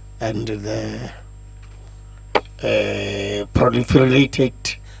and the proliferated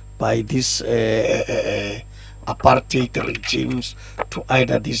by these apartheid regimes to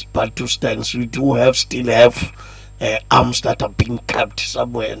either these Bantustans. We do still have arms that are being kept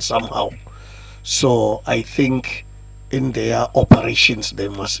somewhere and somehow. So I think in their operations they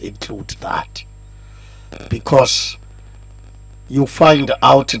must include that, because you find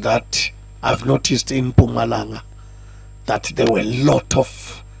out that I've noticed in Mpumalanga that there were a lot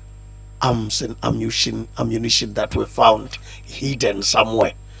of arms and ammunition that were found hidden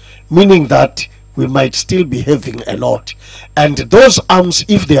somewhere, meaning that we might still be having a lot. And those arms,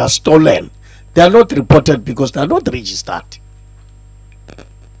 if they are stolen, they are not reported because they are not registered.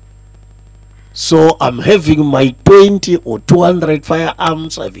 So I'm having my 20 or 200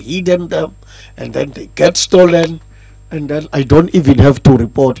 firearms, I've hidden them, and then they get stolen, and then I don't even have to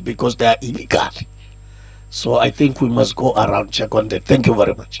report because they are illegal. So I think we must go around, check on that. Thank you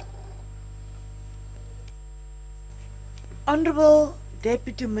very much. Honorable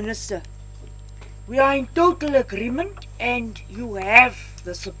Deputy Minister, we are in total agreement and you have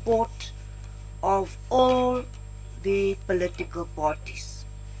the support of all the political parties.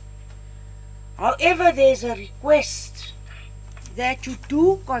 However, there's a request that you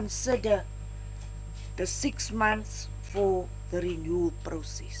do consider the 6 months for the renewal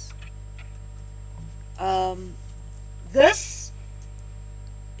process. This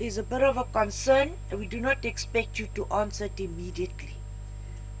is a bit of a concern, and we do not expect you to answer it immediately,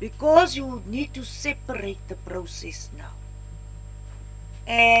 because you would need to separate the process now.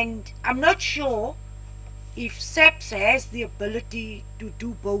 And I'm not sure if SAPS has the ability to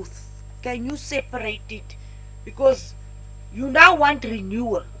do both. Can you separate it? Because you now want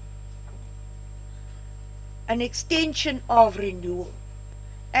renewal, an extension of renewal.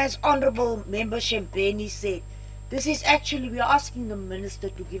 As Honorable Member Shempeni said, this is actually, we are asking the Minister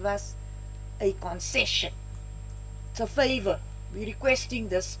to give us a concession. It's a favor. We're requesting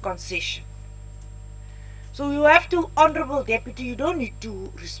this concession. So you have to, Honorable Deputy, you don't need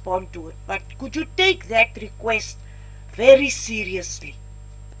to respond to it, but could you take that request very seriously?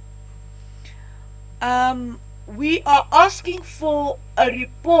 We are asking for a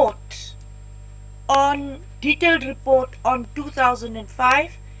report on, detailed report on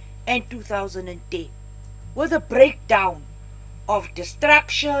 2005 and 2010 with a breakdown of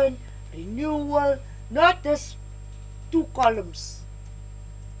destruction, renewal, not just 2 columns,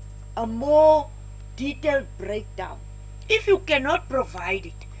 a more detailed breakdown. If you cannot provide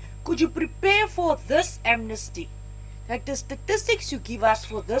it, could you prepare for this amnesty, that the statistics you give us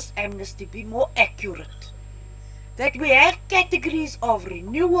for this amnesty be more accurate, that we have categories of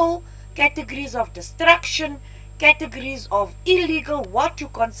renewal, categories of destruction, categories of illegal, what you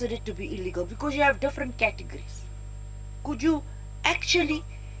consider to be illegal, because you have different categories. Could you actually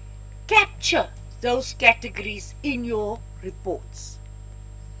capture those categories in your reports?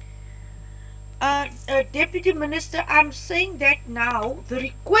 Deputy Minister, I'm saying that now, the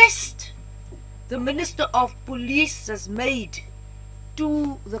request the Minister of Police has made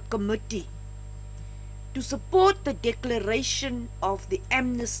to the committee to support the declaration of the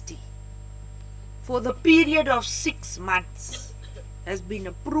amnesty for the period of 6 months has been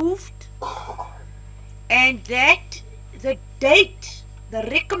approved, and that the date, the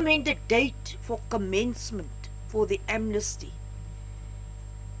recommended date for commencement for the amnesty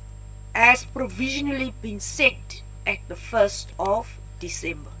has provisionally been set at the 1st of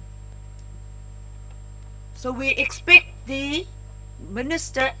December. So we expect the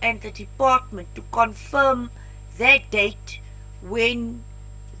Minister and the Department to confirm that date when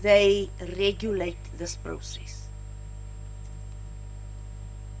they regulate this process.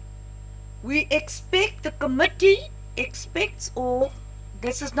 We expect, the committee expects, or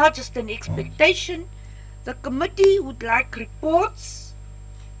this is not just an expectation, the committee would like reports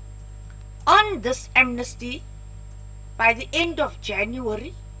on this amnesty by the end of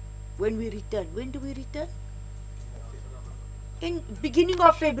January when we return. When do we return? In beginning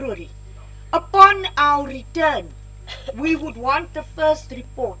of February. Upon our return, we would want the first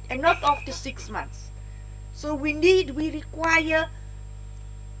report, and not after 6 months. So we require,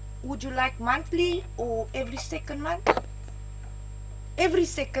 would you like monthly or every second month? Every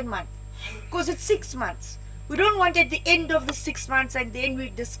second month, because it's 6 months. We don't want at the end of the 6 months and then we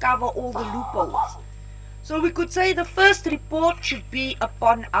discover all the loopholes. So we could say the first report should be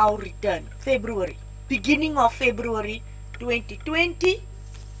upon our return, February, beginning of February 2020.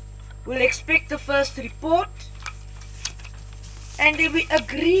 We'll expect the first report, and then we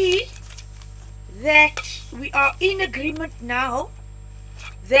agree that we are in agreement now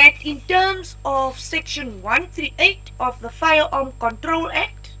that in terms of Section 138 of the Firearm Control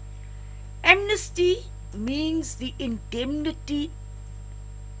Act, amnesty means the indemnity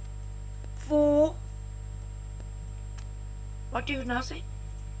for, what do you now say?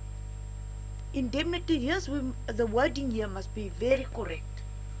 Indemnity, yes, the wording here must be very correct.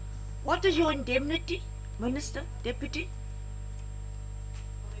 What is your indemnity, Minister, Deputy?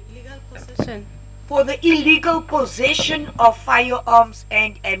 Illegal possession. For the illegal possession of firearms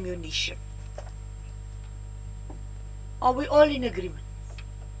and ammunition. Are we all in agreement?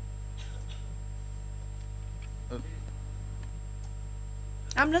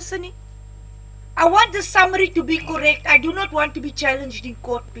 I'm listening. I want the summary to be correct. I do not want to be challenged in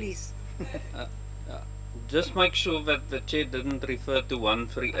court, please. Just make sure that the chair didn't refer to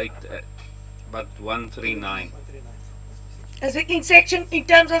 138, but 139. As in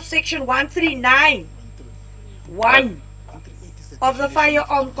terms of section 139, 1 of the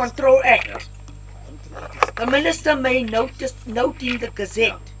Firearm Control Act, the Minister may note in the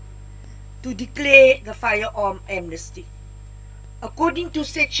Gazette to declare the firearm amnesty. According to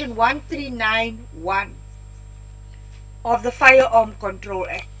section 139(1) of the Firearm Control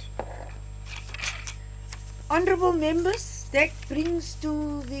Act. Honorable members, that brings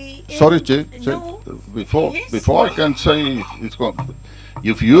to the end. Sorry, Chair. No. Before Yes. before I can say it's gone.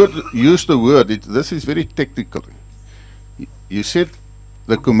 You've used the word, this is very technical. You said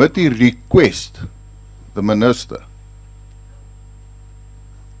the committee request the minister.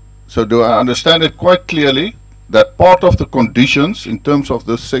 So do I understand it quite clearly that part of the conditions in terms of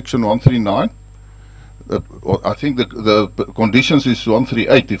this section 139, I think the conditions is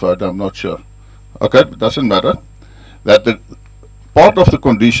 138 if I'm not sure. Okay, it doesn't matter. That the part of the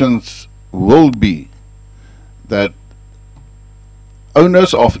conditions will be that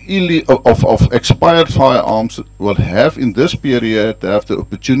owners of expired firearms will have in this period to have the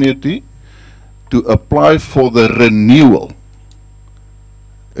opportunity to apply for the renewal.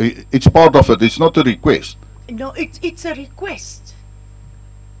 It's part of it, it's not a request. No, it's a request.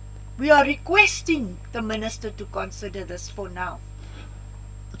 We are requesting the minister to consider this for now.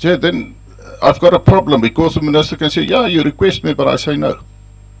 Chair, then I've got a problem because the minister can say, yeah, you request me, but I say no.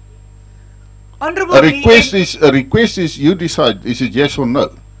 Honourable, a request is you decide, is it yes or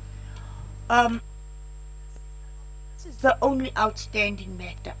no? This is the only outstanding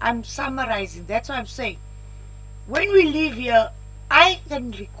matter. I'm summarizing, that's what I'm saying. When we leave here, I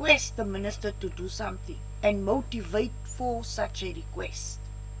can request the minister to do something and motivate for such a request.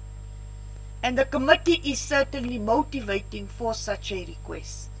 And the committee is certainly motivating for such a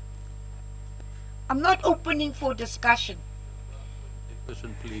request. I'm not opening for discussion.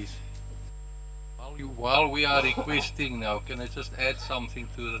 Person, please. While we are requesting now, can I just add something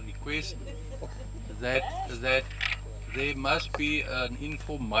to the request? That there must be an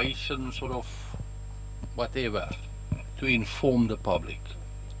information sort of whatever to inform the public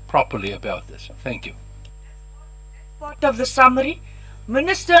properly about this. Thank you. Part of the summary,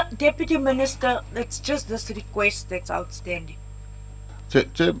 Minister, Deputy Minister, it's just this request that's outstanding.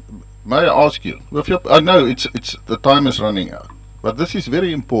 Chair, may I ask you? I know it's the time is running out, but this is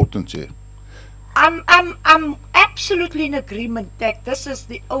very important, Chair. I'm absolutely in agreement that this is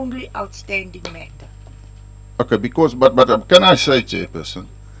the only outstanding matter. Okay, because but can I say, Chairperson,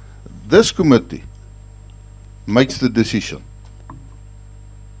 this committee makes the decision,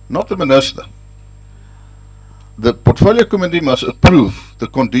 not the minister. The portfolio committee must approve the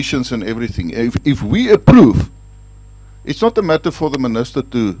conditions and everything. If we approve, it's not a matter for the minister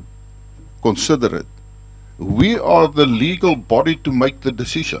to consider it. We are the legal body to make the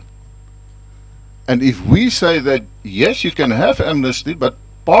decision. And if we say that, yes, you can have amnesty, but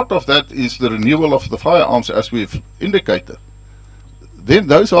part of that is the renewal of the firearms as we've indicated, then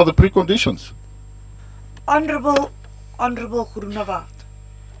those are the preconditions. Honourable Groenewald,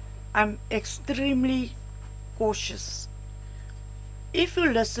 I'm extremely cautious. If you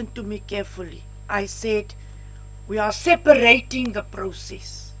listen to me carefully, I said we are separating the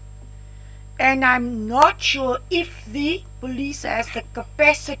process. And I'm not sure if the police has the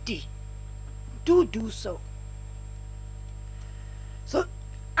capacity to do so. So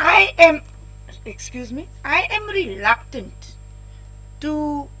I am reluctant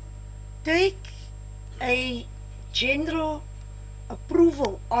to take a general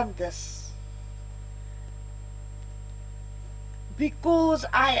approval on this because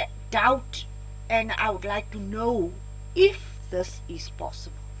I doubt and I would like to know if this is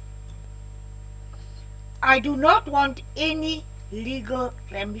possible. I do not want any legal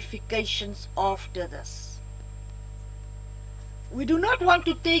ramifications after this. We do not want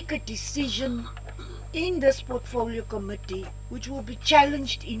to take a decision in this portfolio committee which will be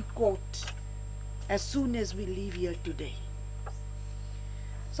challenged in court as soon as we leave here today.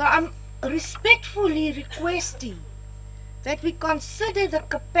 So I'm respectfully requesting that we consider the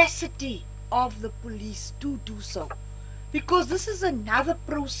capacity of the police to do so, because this is another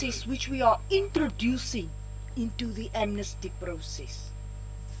process which we are introducing into the amnesty process.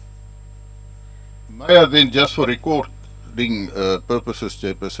 May I then, just for recording purposes,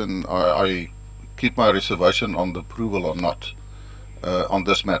 Chairperson, I keep my reservation on the approval or not on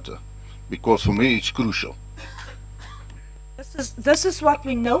this matter, because for me it's crucial. This is what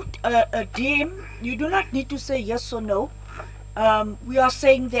we note. DM, you do not need to say yes or no. We are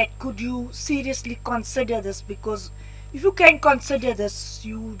saying that could you seriously consider this, because if you can consider this,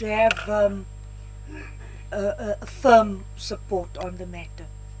 you would have a firm support on the matter.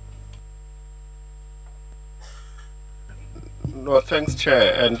 No, thanks,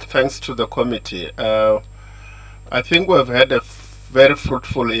 Chair, and thanks to the committee. I think we've had a very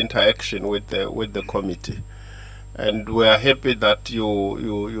fruitful interaction with the committee, and we are happy that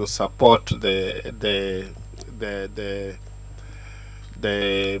you support the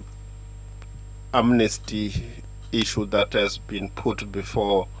amnesty issue that has been put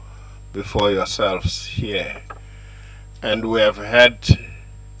before yourselves here, and we have had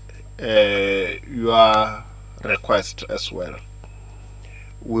your request as well.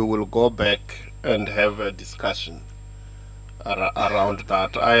 we will go back and have a discussion around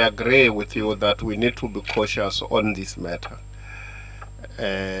that. I agree with you that we need to be cautious on this matter,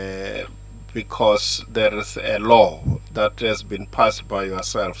 because there is a law that has been passed by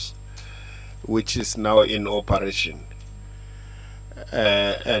yourselves, which is now in operation,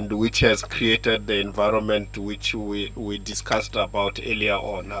 and which has created the environment which we discussed about earlier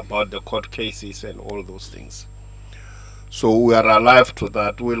on, about the court cases and all those things. So we are alive to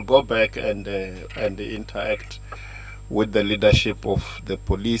that. We'll go back and interact with the leadership of the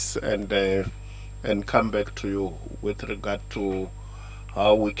police and come back to you with regard to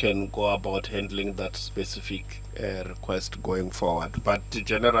how we can go about handling that specific request going forward. But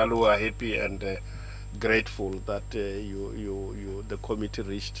generally, we are happy and grateful that the committee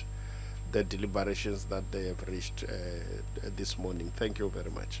reached the deliberations that they have reached this morning. Thank you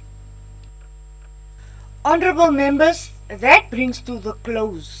very much. Honorable members, that brings to the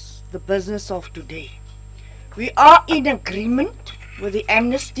close the business of today. We are in agreement with the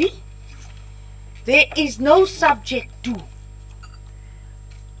amnesty. There is no subject to.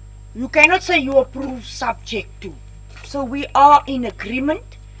 You cannot say you approve subject to. So we are in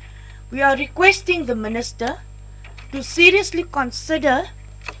agreement. We are requesting the minister to seriously consider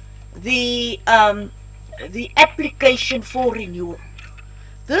the application for renewal.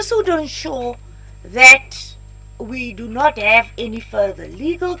 This would ensure that we do not have any further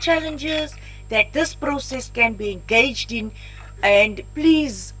legal challenges, that this process can be engaged in, and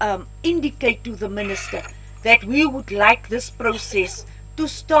please indicate to the minister that we would like this process to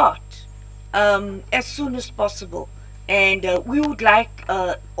start as soon as possible, and we would like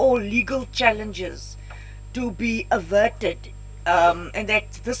all legal challenges to be averted, and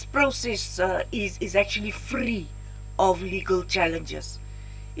that this process is actually free of legal challenges.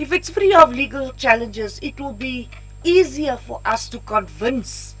 If it's free of legal challenges, it will be easier for us to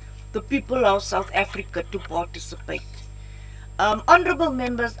convince the people of South Africa to participate. Honorable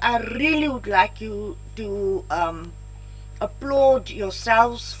members, I really would like you to applaud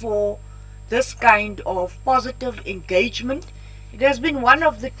yourselves for this kind of positive engagement. It has been one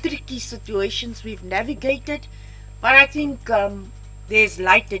of the tricky situations we've navigated, but I think there's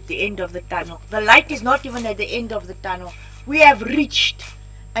light at the end of the tunnel. The light is not even at the end of the tunnel. We have reached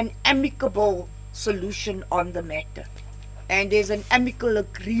an amicable solution on the matter, and there's an amicable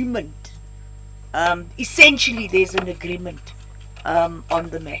agreement. Essentially, there's an agreement on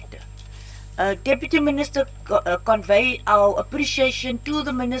the matter. Deputy Minister, convey our appreciation to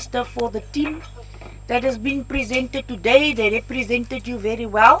the Minister for the team that has been presented today. They represented you very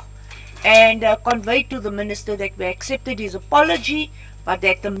well, and convey to the Minister that we accepted his apology, but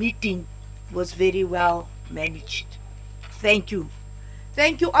that the meeting was very well managed. Thank you.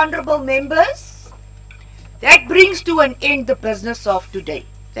 Thank you, honorable members. That brings to an end the business of today.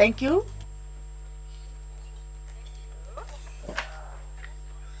 Thank you.